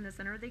ones right in the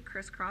center, they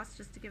crisscross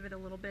just to give it a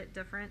little bit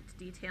different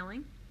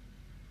detailing.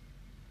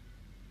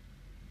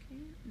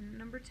 Okay,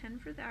 number 10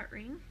 for that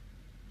ring.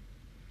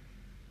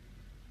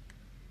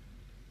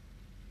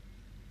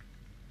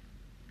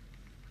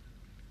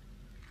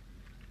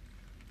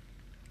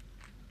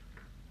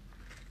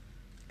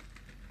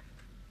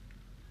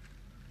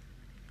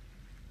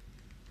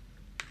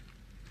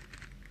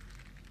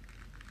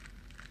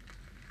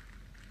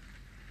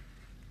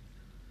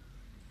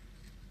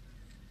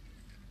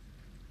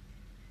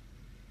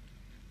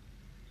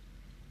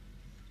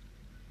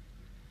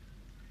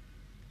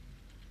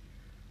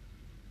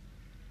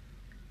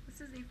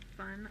 This is a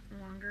fun,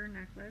 longer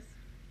necklace.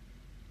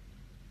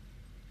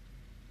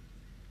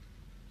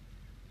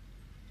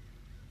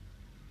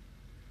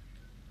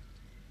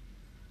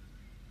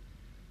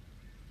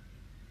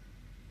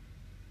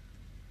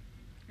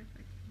 If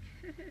I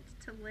can get it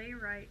to lay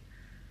right.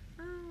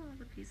 Oh, all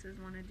the pieces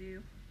want to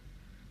do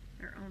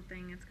their own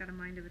thing. It's got a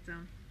mind of its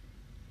own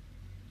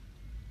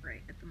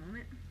right at the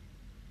moment.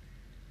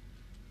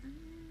 Let me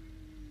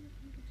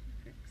get you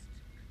fixed,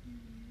 please.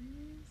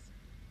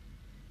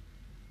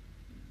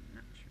 I'm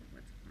not sure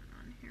what's going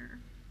on here.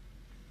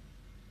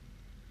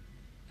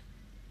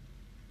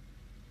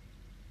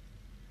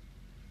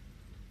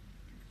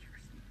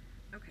 Interesting.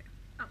 Okay.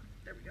 Oh,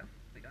 there we go.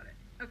 We got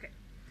it. Okay.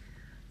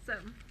 So,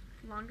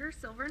 longer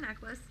silver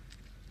necklace,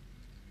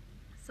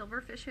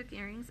 silver fishhook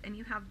earrings, and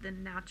you have the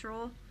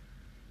natural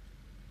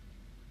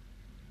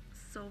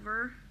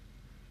silver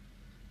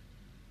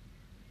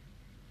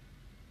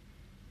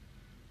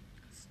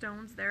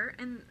stones there,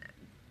 and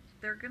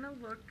they're gonna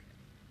look,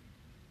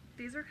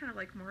 these are kind of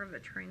like more of a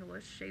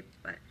triangle-ish shape,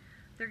 but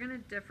they're gonna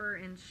differ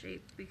in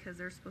shape because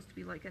they're supposed to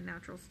be like a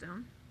natural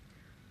stone.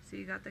 So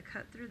you got the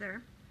cut through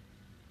there.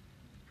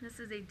 This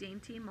is a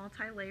dainty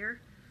multi-layer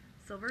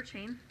silver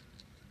chain.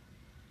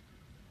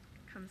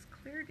 Comes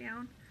clear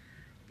down,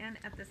 and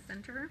at the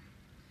center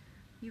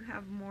you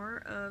have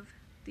more of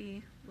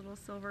the little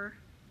silver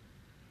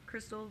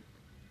crystal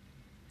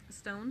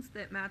stones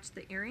that match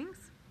the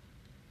earrings,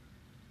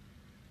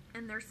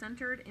 and they're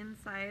centered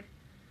inside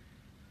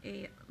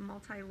a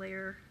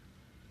multi-layer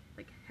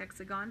like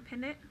hexagon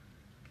pendant.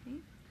 Okay,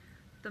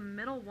 the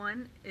middle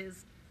one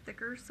is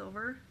thicker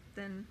silver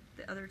than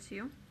the other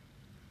two,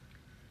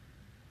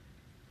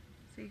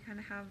 so you kind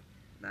of have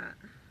that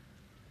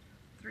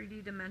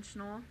 3D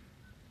dimensional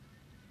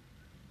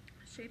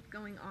shape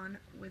going on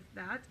with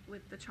that,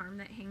 with the charm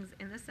that hangs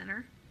in the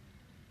center.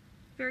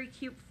 Very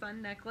cute,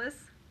 fun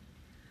necklace.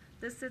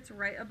 This sits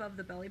right above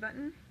the belly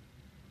button.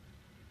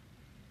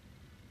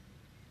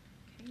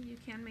 Okay, you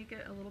can make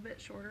it a little bit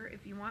shorter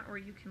if you want, or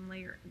you can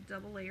layer,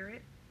 double layer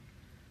it.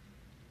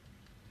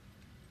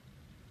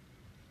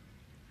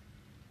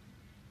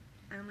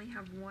 I only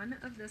have one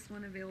of this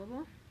one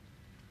available.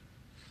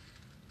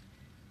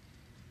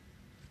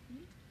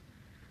 Okay.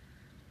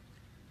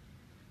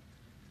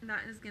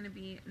 That is going to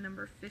be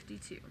number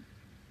 52.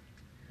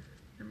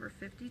 Number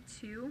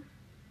 52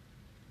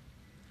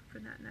 for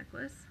that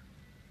necklace.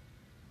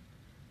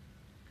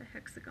 The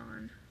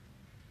hexagon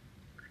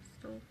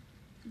crystal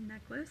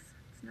necklace.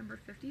 It's number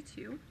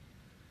 52.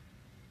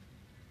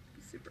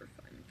 Super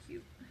fun,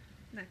 cute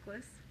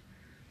necklace.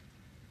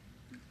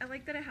 I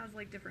like that it has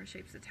like different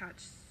shapes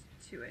attached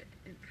to it.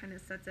 It kind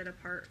of sets it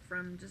apart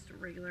from just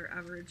regular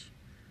average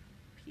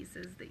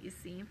pieces that you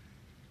see.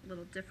 A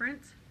little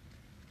different,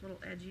 a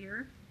little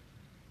edgier.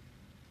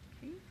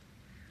 Okay,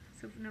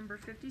 so number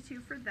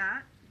 52 for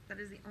that. That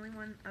is the only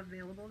one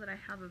available that I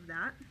have of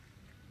that.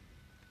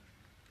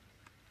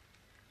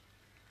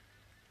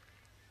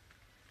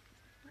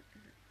 What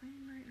is it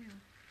playing right now?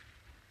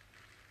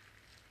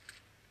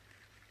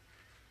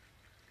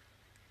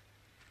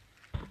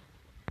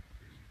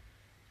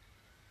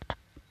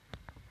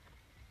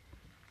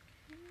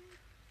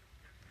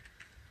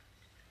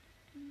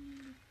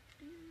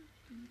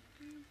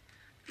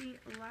 The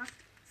last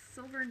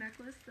silver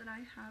necklace that I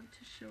have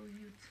to show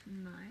you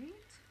tonight.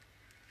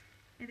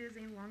 It is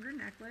a longer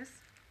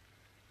necklace.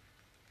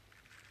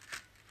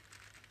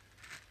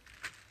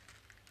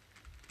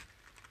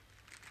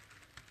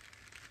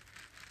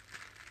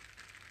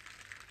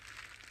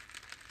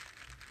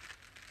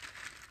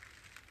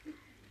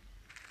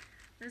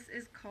 This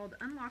is called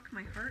Unlock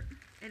My Heart.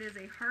 It is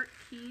a heart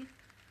key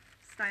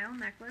style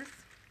necklace.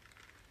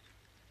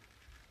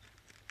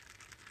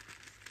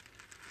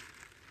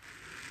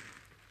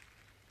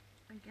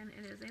 Again,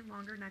 it is a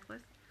longer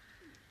necklace.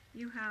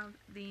 You have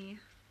the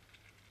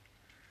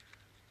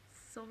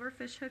silver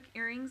fishhook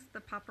earrings, the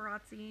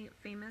paparazzi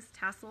famous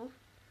tassel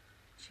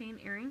chain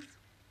earrings,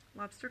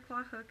 lobster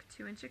claw hook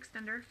 2-inch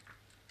extender,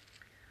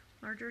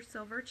 larger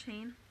silver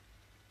chain,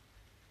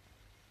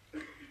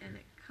 and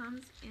it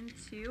comes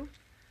into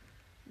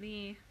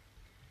the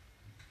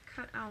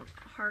cut out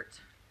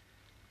heart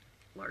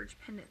large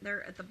pendant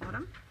there at the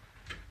bottom.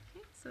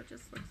 Okay, so it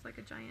just looks like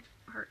a giant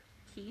heart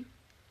key.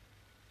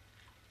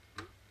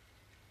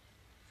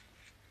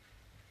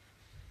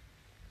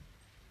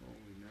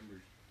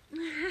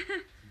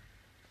 Okay,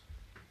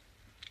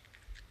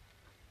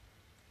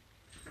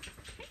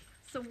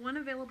 so one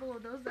available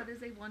of those. That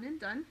is a one and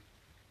done.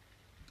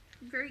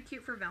 Very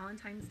cute for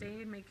Valentine's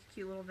Day. Make a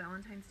cute little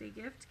Valentine's Day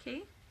gift.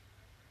 Okay,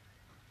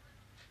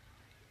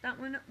 that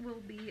one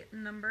will be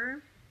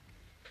number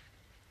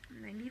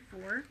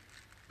 94.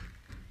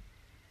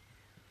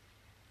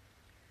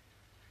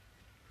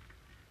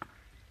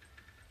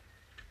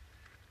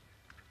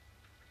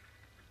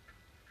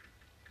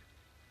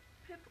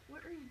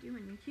 What are you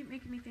doing? You keep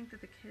making me think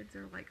that the kids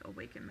are like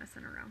awake and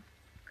messing around.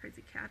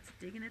 Crazy cats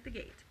digging at the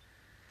gate.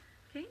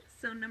 Okay,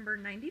 so number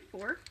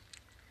 94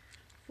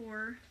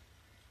 for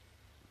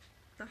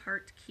the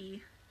heart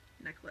key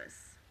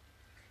necklace.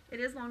 It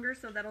is longer,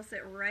 so that'll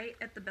sit right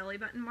at the belly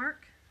button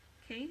mark,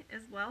 okay,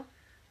 as well.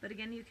 But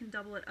again, you can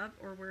double it up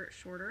or wear it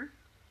shorter.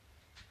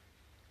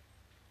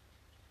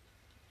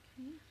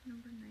 Okay,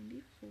 number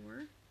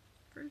 94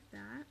 for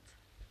that.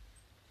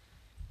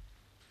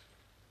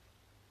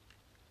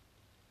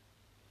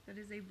 That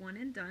is a one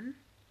and done.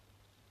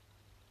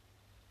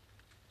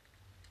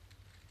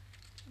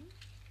 Okay.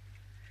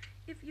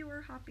 If you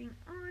are hopping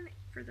on,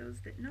 for those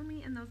that know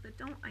me and those that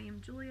don't, I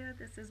am Julia.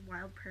 This is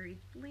Wild Prairie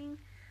Bling.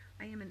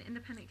 I am an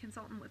independent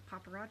consultant with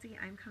Paparazzi.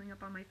 I'm coming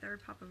up on my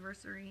 3rd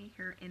Papaversary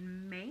here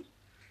in May.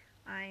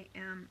 I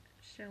am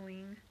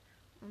showing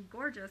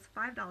gorgeous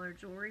 $5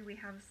 jewelry. We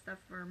have stuff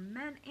for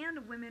men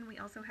and women. We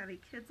also have a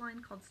kids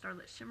line called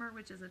Starlet Shimmer,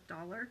 which is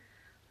 $1.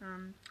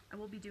 I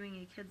will be doing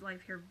a kids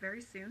live here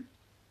very soon.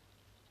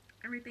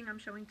 Everything I'm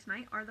showing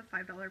tonight are the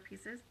 $5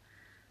 pieces.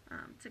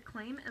 To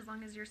claim, as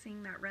long as you're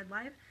seeing that red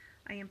live,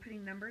 I am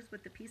putting numbers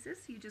with the pieces.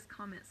 So you just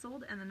comment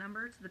sold and the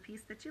number to the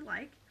piece that you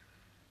like,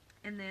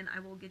 and then I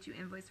will get you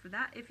invoice for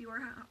that. If you are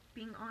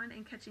being on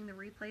and catching the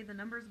replay, the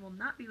numbers will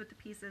not be with the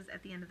pieces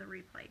at the end of the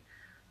replay,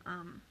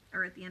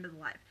 or at the end of the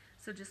live.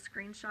 So just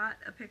screenshot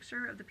a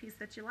picture of the piece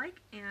that you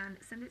like and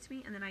send it to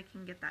me, and then I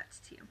can get that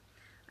to you.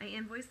 I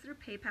invoice through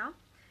PayPal.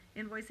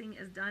 Invoicing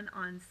is done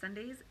on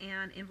Sundays,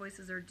 and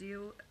invoices are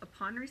due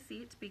upon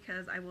receipt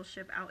because I will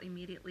ship out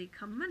immediately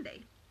come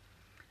Monday.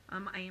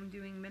 I am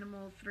doing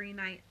minimal 3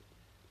 nights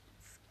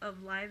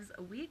of lives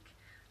a week,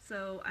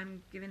 so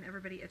I'm giving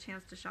everybody a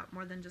chance to shop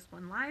more than just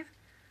one live,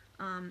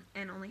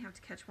 and only have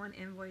to catch one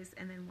invoice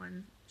and then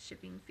one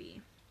shipping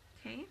fee.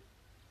 Okay?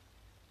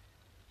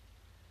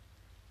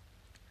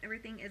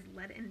 Everything is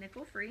lead and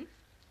nickel free.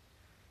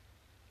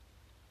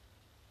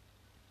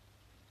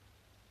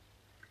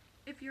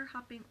 If you're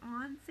hopping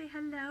on, say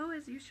hello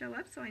as you show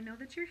up so I know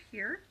that you're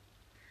here.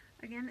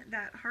 Again,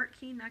 that heart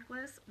key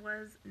necklace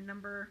was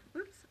number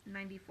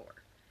 94.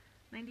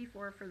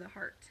 94 for the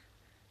heart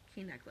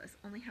key necklace.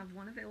 Only have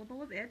one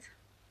available of it.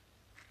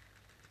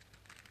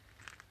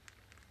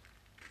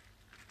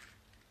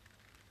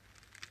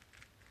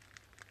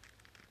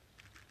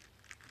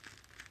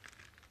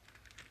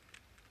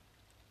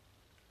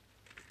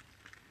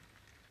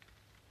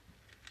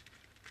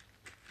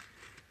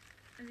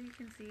 As you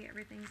can see,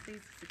 everything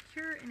stays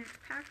secure in its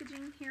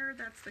packaging here.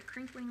 That's the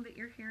crinkling that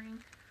you're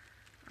hearing.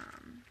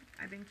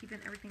 I've been keeping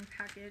everything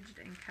packaged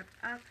and kept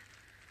up.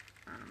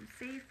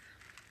 safe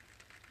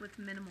with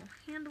minimal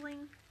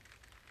handling.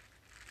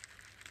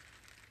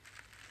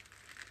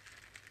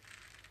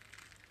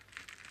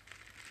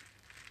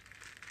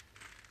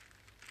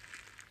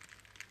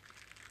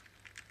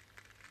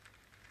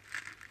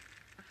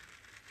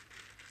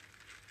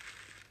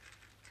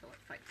 Till it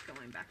fights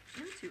going back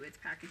into its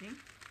packaging.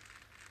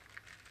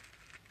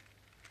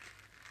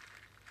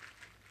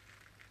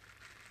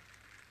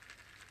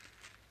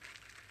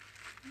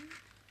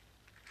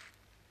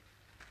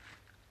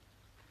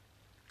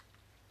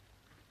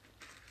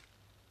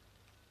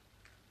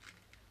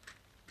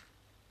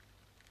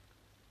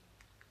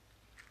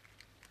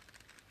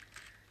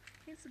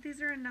 Okay, so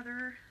these are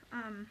another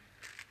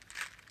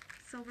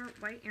silver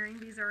white earring.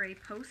 These are a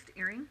post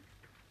earring.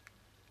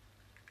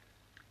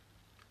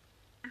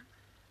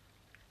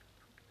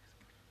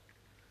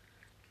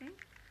 Okay,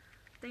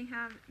 they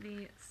have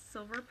the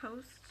silver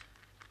post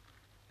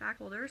back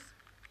holders.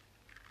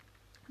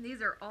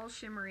 These are all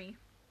shimmery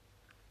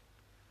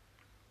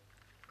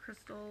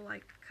crystal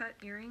like cut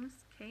earrings.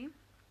 Okay,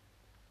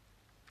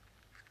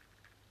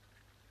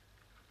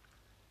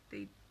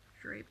 they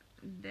drape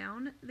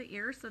down the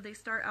ear, so they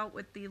start out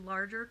with the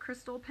larger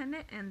crystal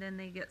pendant and then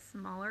they get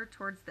smaller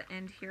towards the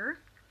end here,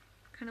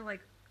 kind of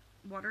like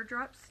water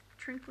drops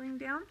trickling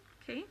down.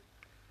 Okay,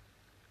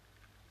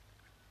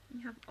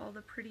 you have all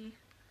the pretty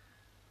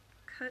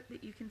cut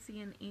that you can see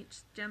in each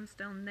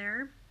gemstone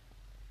there,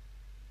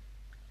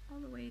 all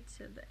the way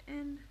to the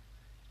end.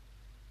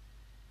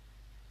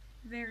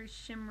 Very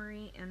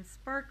shimmery and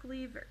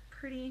sparkly, very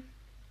pretty.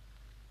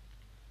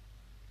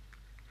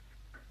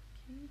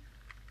 Okay.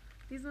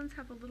 These ones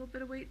have a little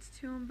bit of weight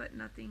to them, but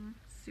nothing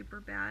super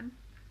bad.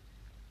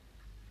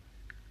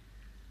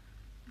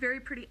 Very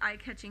pretty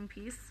eye-catching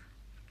piece.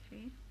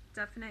 Okay,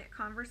 definite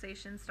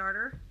conversation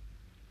starter.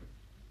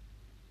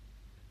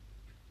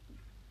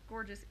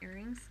 Gorgeous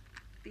earrings.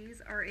 These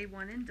are a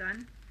one and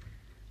done.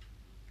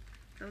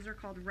 Those are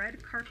called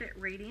Red Carpet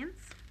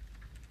Radiance.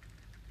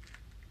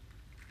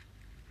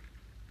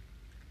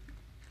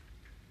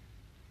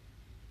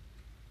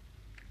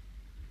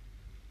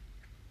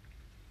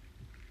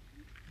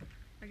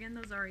 Again,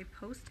 those are a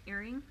post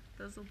earring.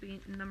 Those will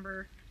be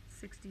number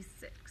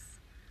 66.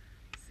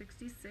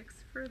 66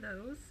 for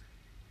those.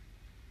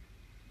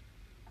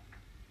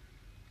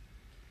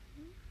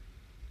 Okay.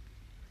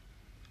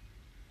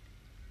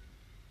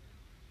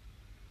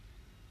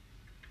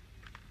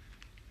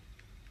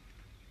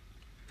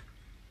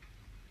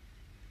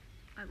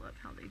 I love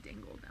how they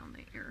dangle down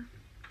the ear.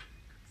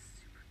 That's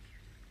super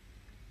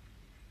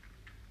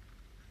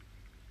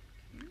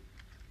cute. Okay.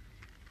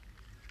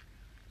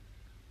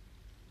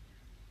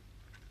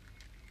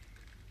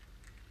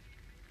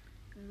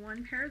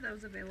 One pair of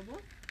those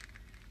available.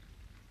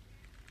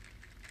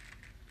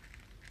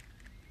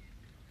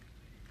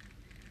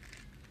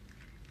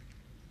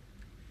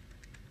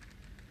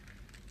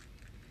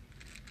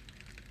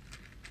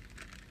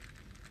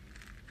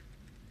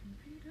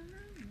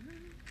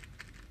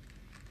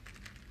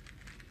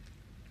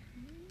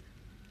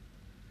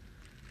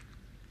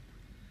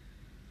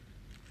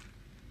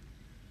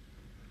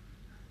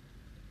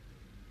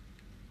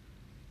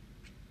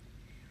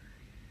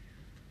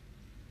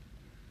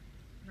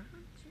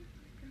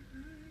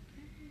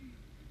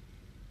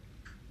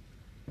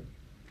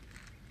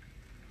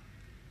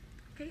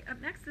 Okay,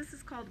 up next, this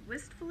is called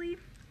Wistfully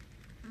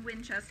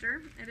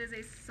Winchester. It is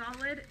a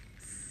solid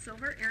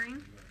silver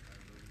earring.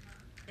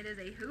 It is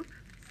a hoop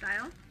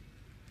style,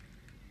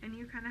 and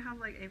you kind of have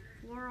like a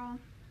floral, I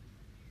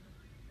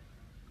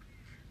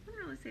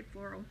wouldn't really say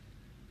floral,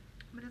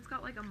 but it's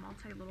got like a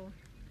multi-little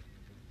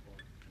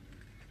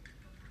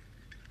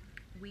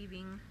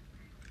weaving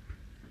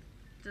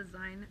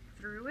design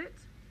through it.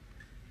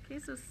 Okay,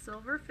 so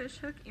silver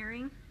fishhook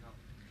earring,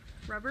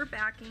 rubber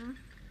backing,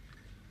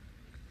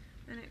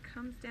 and it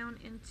comes down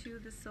into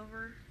the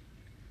silver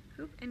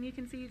hoop, and you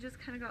can see you just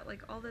kind of got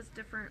like all this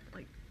different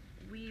like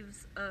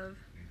weaves of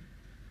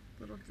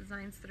little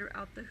designs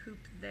throughout the hoop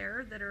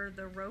there that are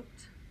the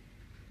roped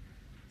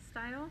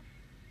style.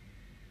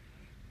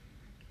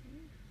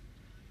 Okay.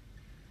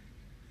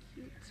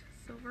 Cute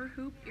silver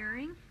hoop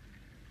earring.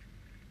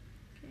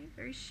 Okay,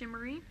 very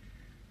shimmery.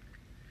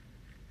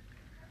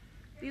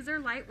 These are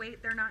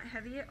lightweight, they're not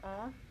heavy at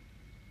all.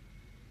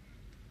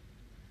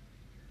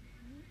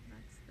 Okay,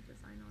 that's the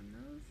design on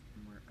those,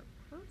 more up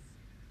close.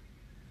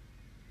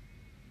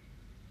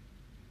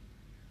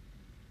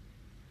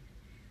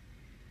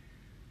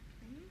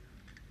 Okay.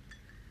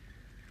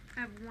 I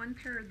have one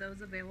pair of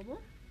those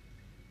available.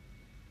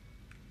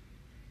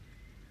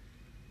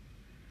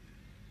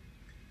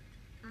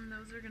 And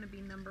those are going to be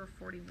number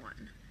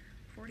 41.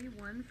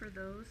 41 for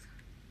those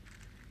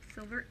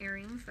silver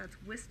earrings. That's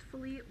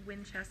Wistfully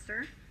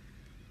Winchester.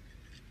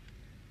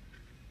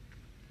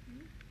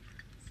 Okay.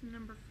 So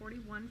number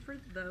 41 for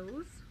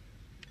those.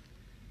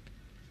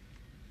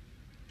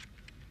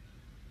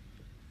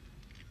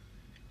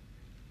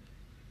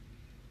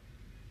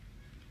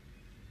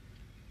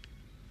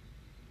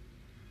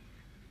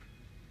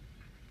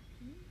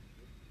 Okay.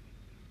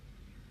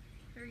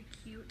 Very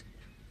cute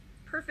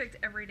perfect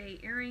everyday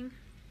earring.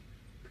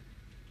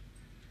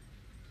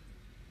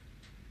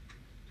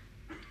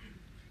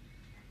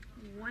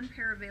 One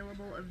pair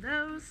available of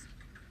those.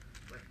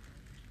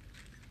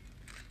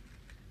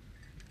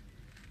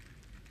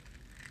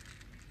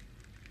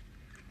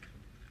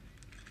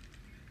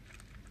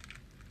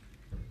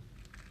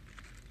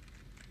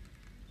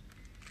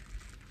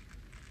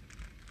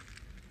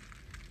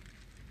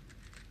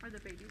 Are the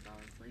babies all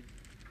asleep?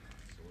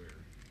 Sawyer.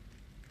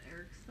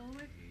 Eric's still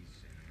awake? He's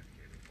in with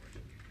cable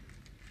watching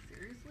YouTube.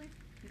 Seriously?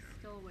 He's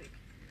still awake.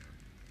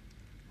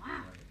 Yeah.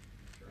 Wow.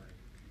 That's right.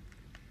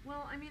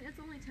 Well, I mean, it's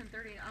only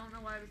 10:30. I don't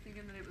know why I was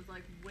thinking that it was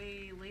like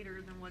way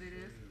later than what it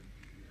is.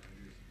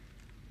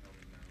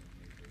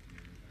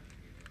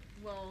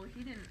 Well,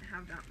 he didn't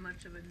have that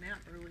much of a nap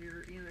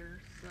earlier either,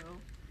 so.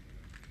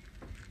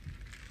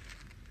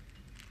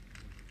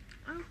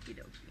 Okie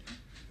dokie.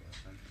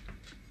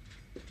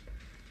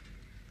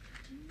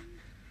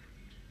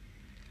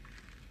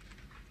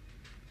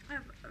 I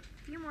have a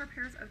few more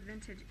pairs of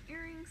vintage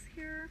earrings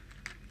here.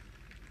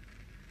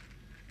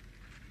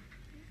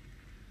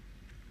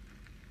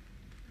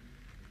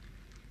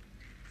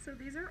 So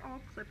these are all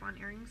clip-on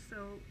earrings,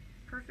 so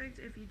perfect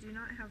if you do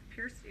not have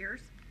pierced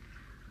ears.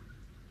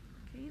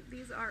 Okay,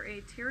 these are a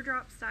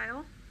teardrop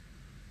style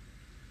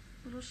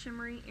little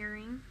shimmery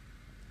earring.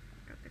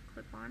 Got the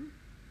clip-on.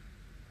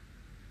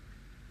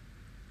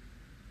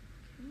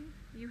 Okay,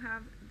 you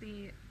have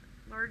the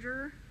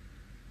larger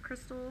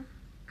crystal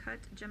cut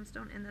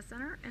gemstone in the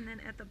center, and then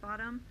at the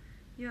bottom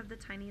you have the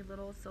tiny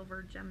little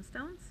silver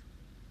gemstones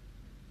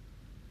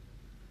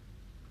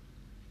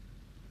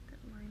that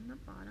line the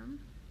bottom.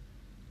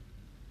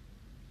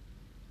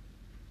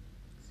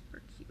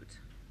 Super cute.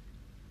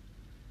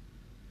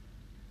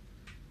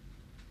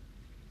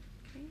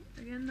 Okay,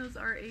 again, those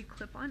are a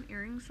clip-on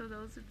earring, so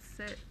those would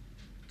sit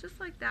just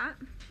like that.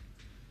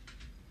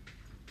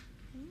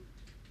 Okay.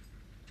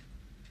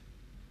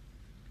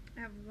 I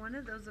have one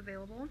of those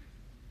available.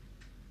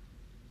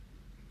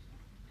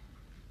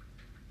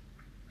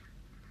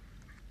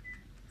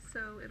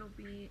 So it'll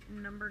be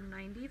number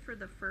 90 for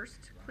the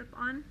first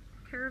clip-on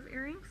pair of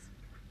earrings.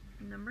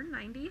 Number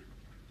 90.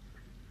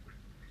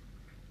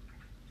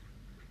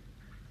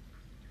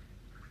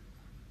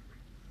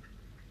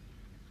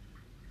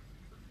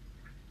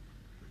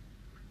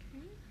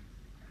 Okay.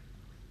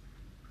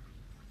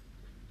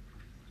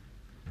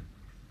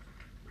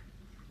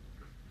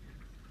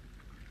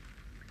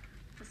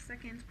 The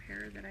second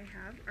pair that I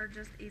have are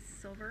just a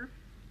silver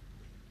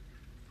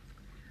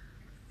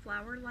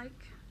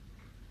flower-like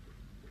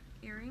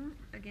earring,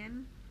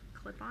 again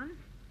clip-on,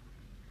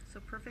 so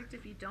perfect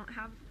if you don't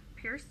have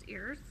pierced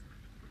ears.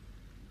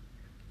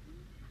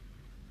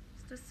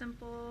 Just a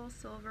simple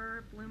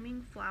silver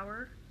blooming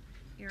flower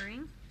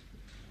earring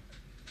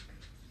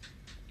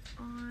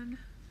on.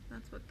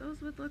 That's what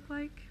those would look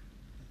like.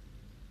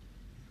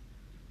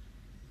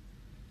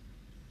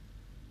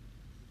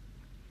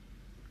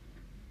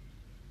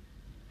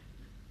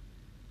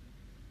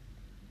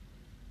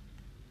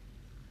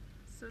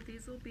 So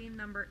these will be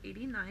number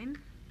 89.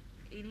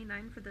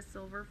 89 for the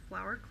silver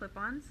flower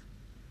clip-ons.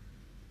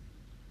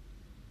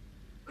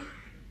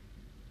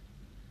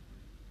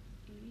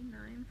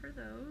 89 for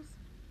those.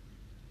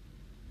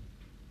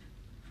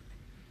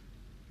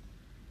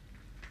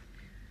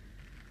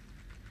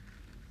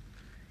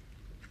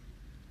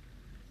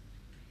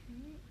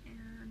 Okay,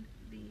 and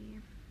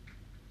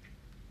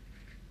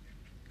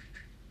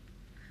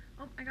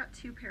oh, I got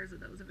two pairs of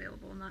those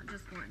available, not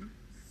just one.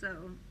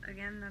 So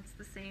again, that's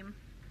the same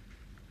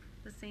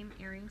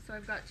earring. So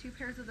I've got two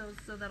pairs of those,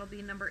 so that'll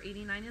be number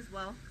 89 as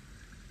well.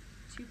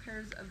 Two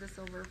pairs of the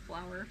silver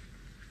flower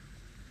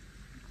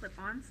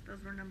clip-ons.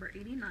 Those were number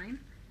 89.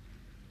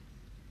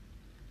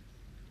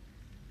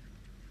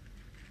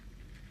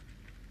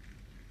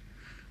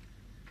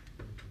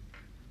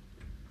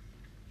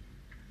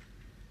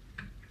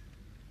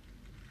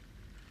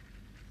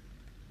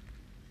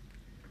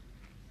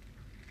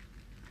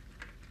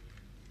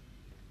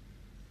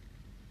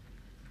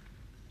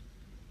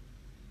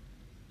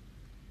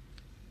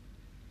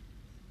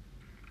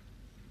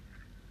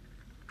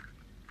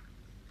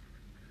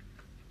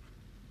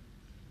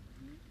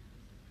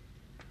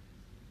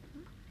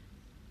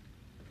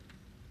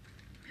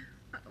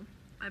 Uh-oh,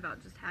 I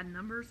about just had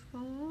numbers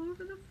fall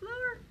over the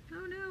floor.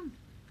 Oh no.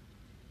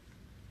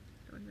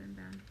 That would have been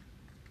bad.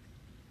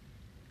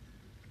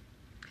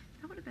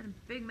 That would have been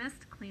a big mess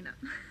to clean up.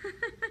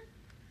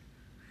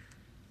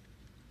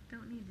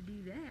 Don't need to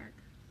do that.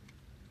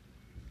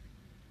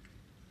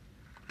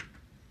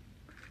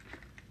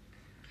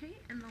 Okay,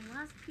 and the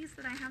last piece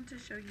that I have to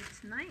show you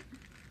tonight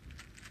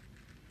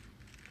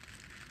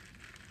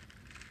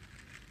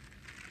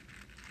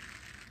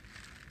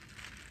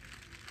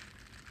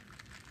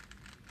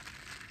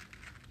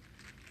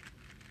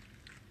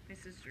my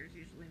sister is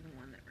usually the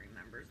one that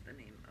remembers the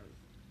name of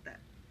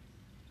that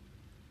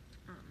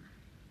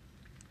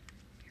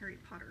Harry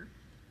Potter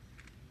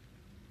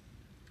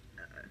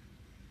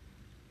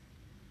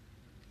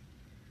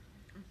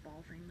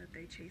ball thing that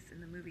they chase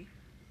in the movie.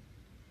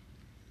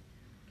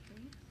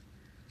 Okay,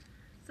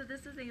 So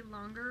this is a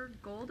longer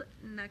gold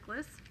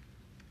necklace.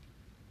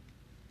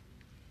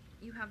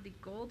 You have the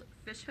gold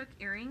fishhook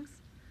earrings,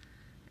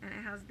 and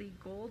it has the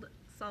gold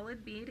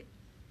solid bead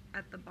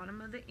at the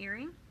bottom of the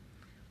earring,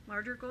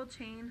 larger gold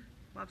chain,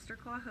 lobster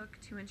claw hook,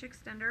 2-inch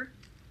extender.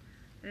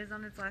 It is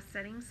on its last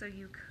setting, so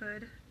you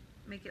could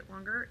make it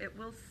longer.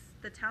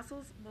 The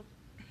tassels will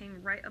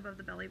hang right above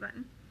the belly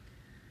button.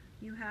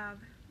 You have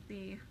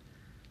the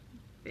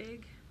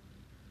big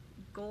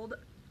gold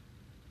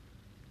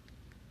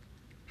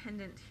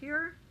pendant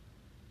here.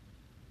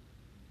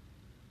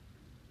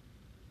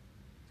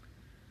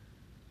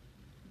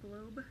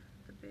 Globe,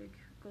 the big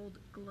gold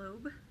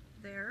globe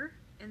there,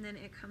 and then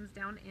it comes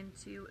down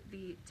into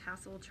the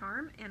tassel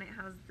charm, and it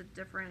has the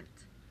different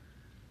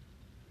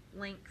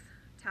length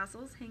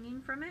tassels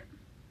hanging from it.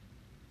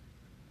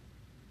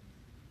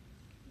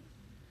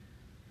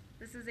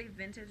 This is a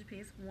vintage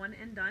piece, one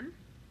and done.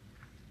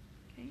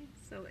 Okay,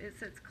 so it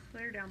sits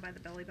clear down by the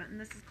belly button.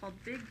 This is called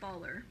Big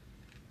Baller.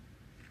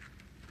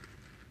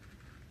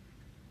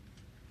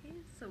 Okay,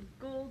 so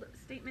gold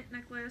statement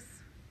necklace,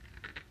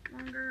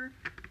 longer.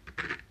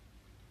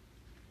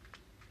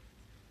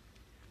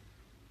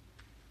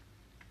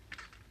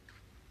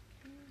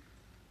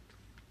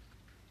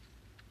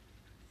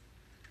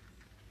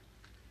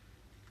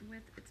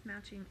 With its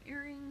matching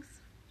earrings,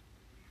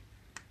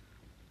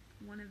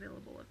 one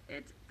available of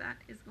it. That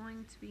is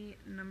going to be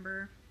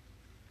number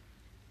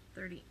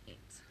 38.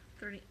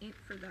 38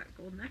 for that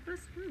gold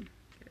necklace.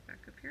 Get it back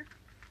up here.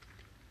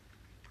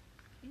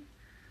 Okay.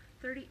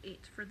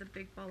 38 for the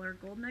Big Baller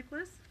gold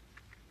necklace.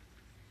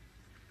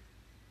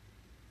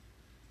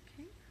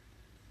 Okay.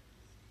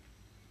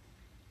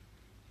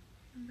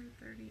 Number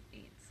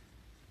 38.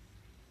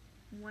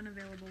 One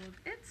available of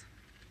it.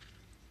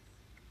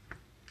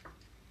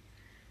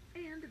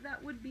 And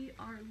that would be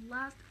our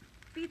last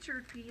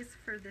featured piece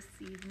for this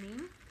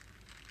evening.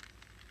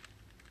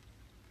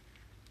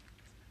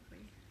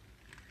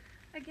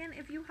 Again,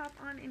 if you hop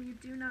on and you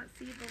do not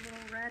see the little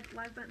red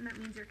live button, that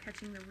means you're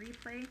catching the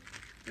replay,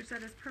 which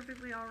that is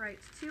perfectly alright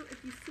too.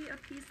 If you see a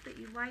piece that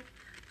you like,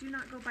 do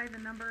not go by the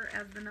number,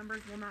 as the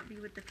numbers will not be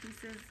with the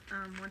pieces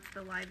once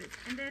the live is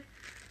ended.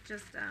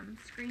 Just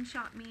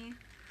screenshot me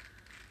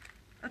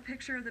a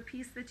picture of the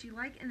piece that you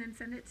like and then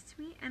send it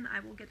to me, and I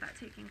will get that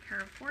taken care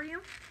of for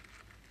you.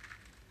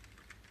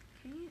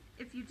 Okay,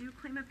 if you do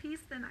claim a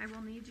piece, then I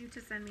will need you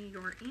to send me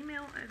your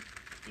email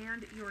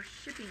and your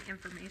shipping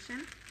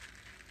information.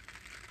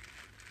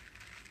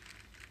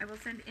 I will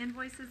send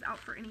invoices out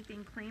for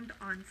anything claimed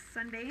on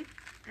Sunday,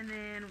 and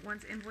then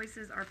once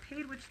invoices are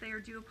paid, which they are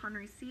due upon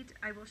receipt,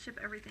 I will ship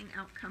everything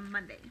out come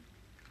Monday.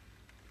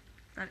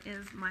 That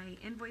is my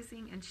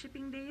invoicing and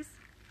shipping days.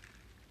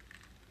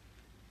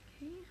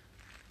 Okay.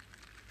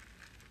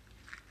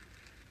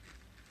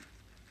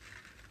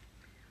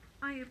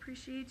 I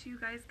appreciate you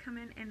guys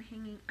coming and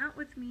hanging out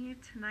with me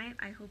tonight.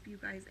 I hope you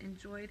guys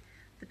enjoyed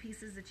the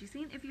pieces that you've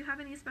seen. If you have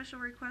any special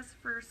requests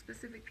for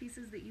specific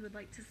pieces that you would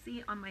like to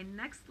see on my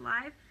next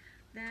live,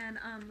 then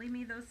leave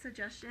me those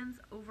suggestions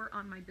over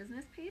on my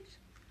business page.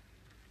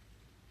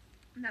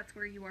 And that's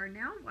where you are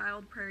now,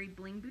 Wild Prairie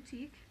Bling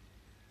Boutique.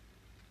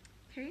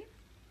 Okay,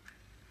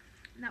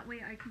 that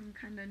way I can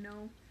kind of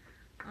know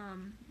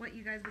what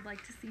you guys would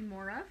like to see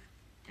more of,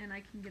 and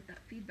I can get that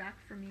feedback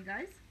from you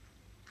guys,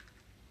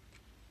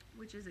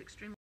 which is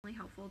extremely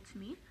helpful to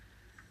me.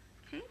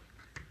 Okay.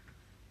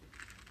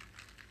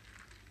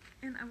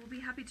 And I will be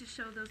happy to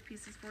show those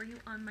pieces for you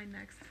on my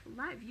next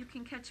live. You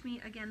can catch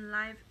me again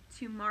live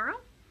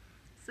tomorrow,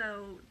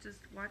 so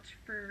just watch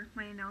for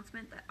my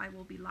announcement that I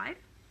will be live.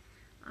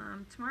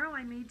 Tomorrow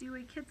I may do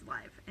a kids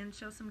live and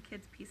show some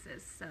kids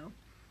pieces, so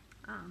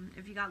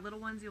if you got little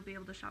ones, you'll be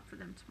able to shop for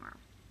them tomorrow.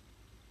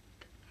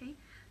 Okay,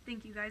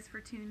 thank you guys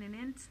for tuning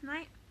in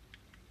tonight.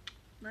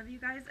 Love you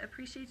guys,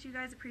 appreciate you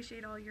guys,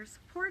 appreciate all your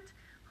support.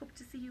 Hope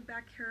to see you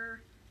back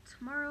here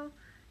tomorrow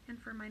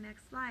and for my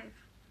next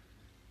live.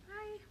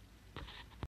 Bye.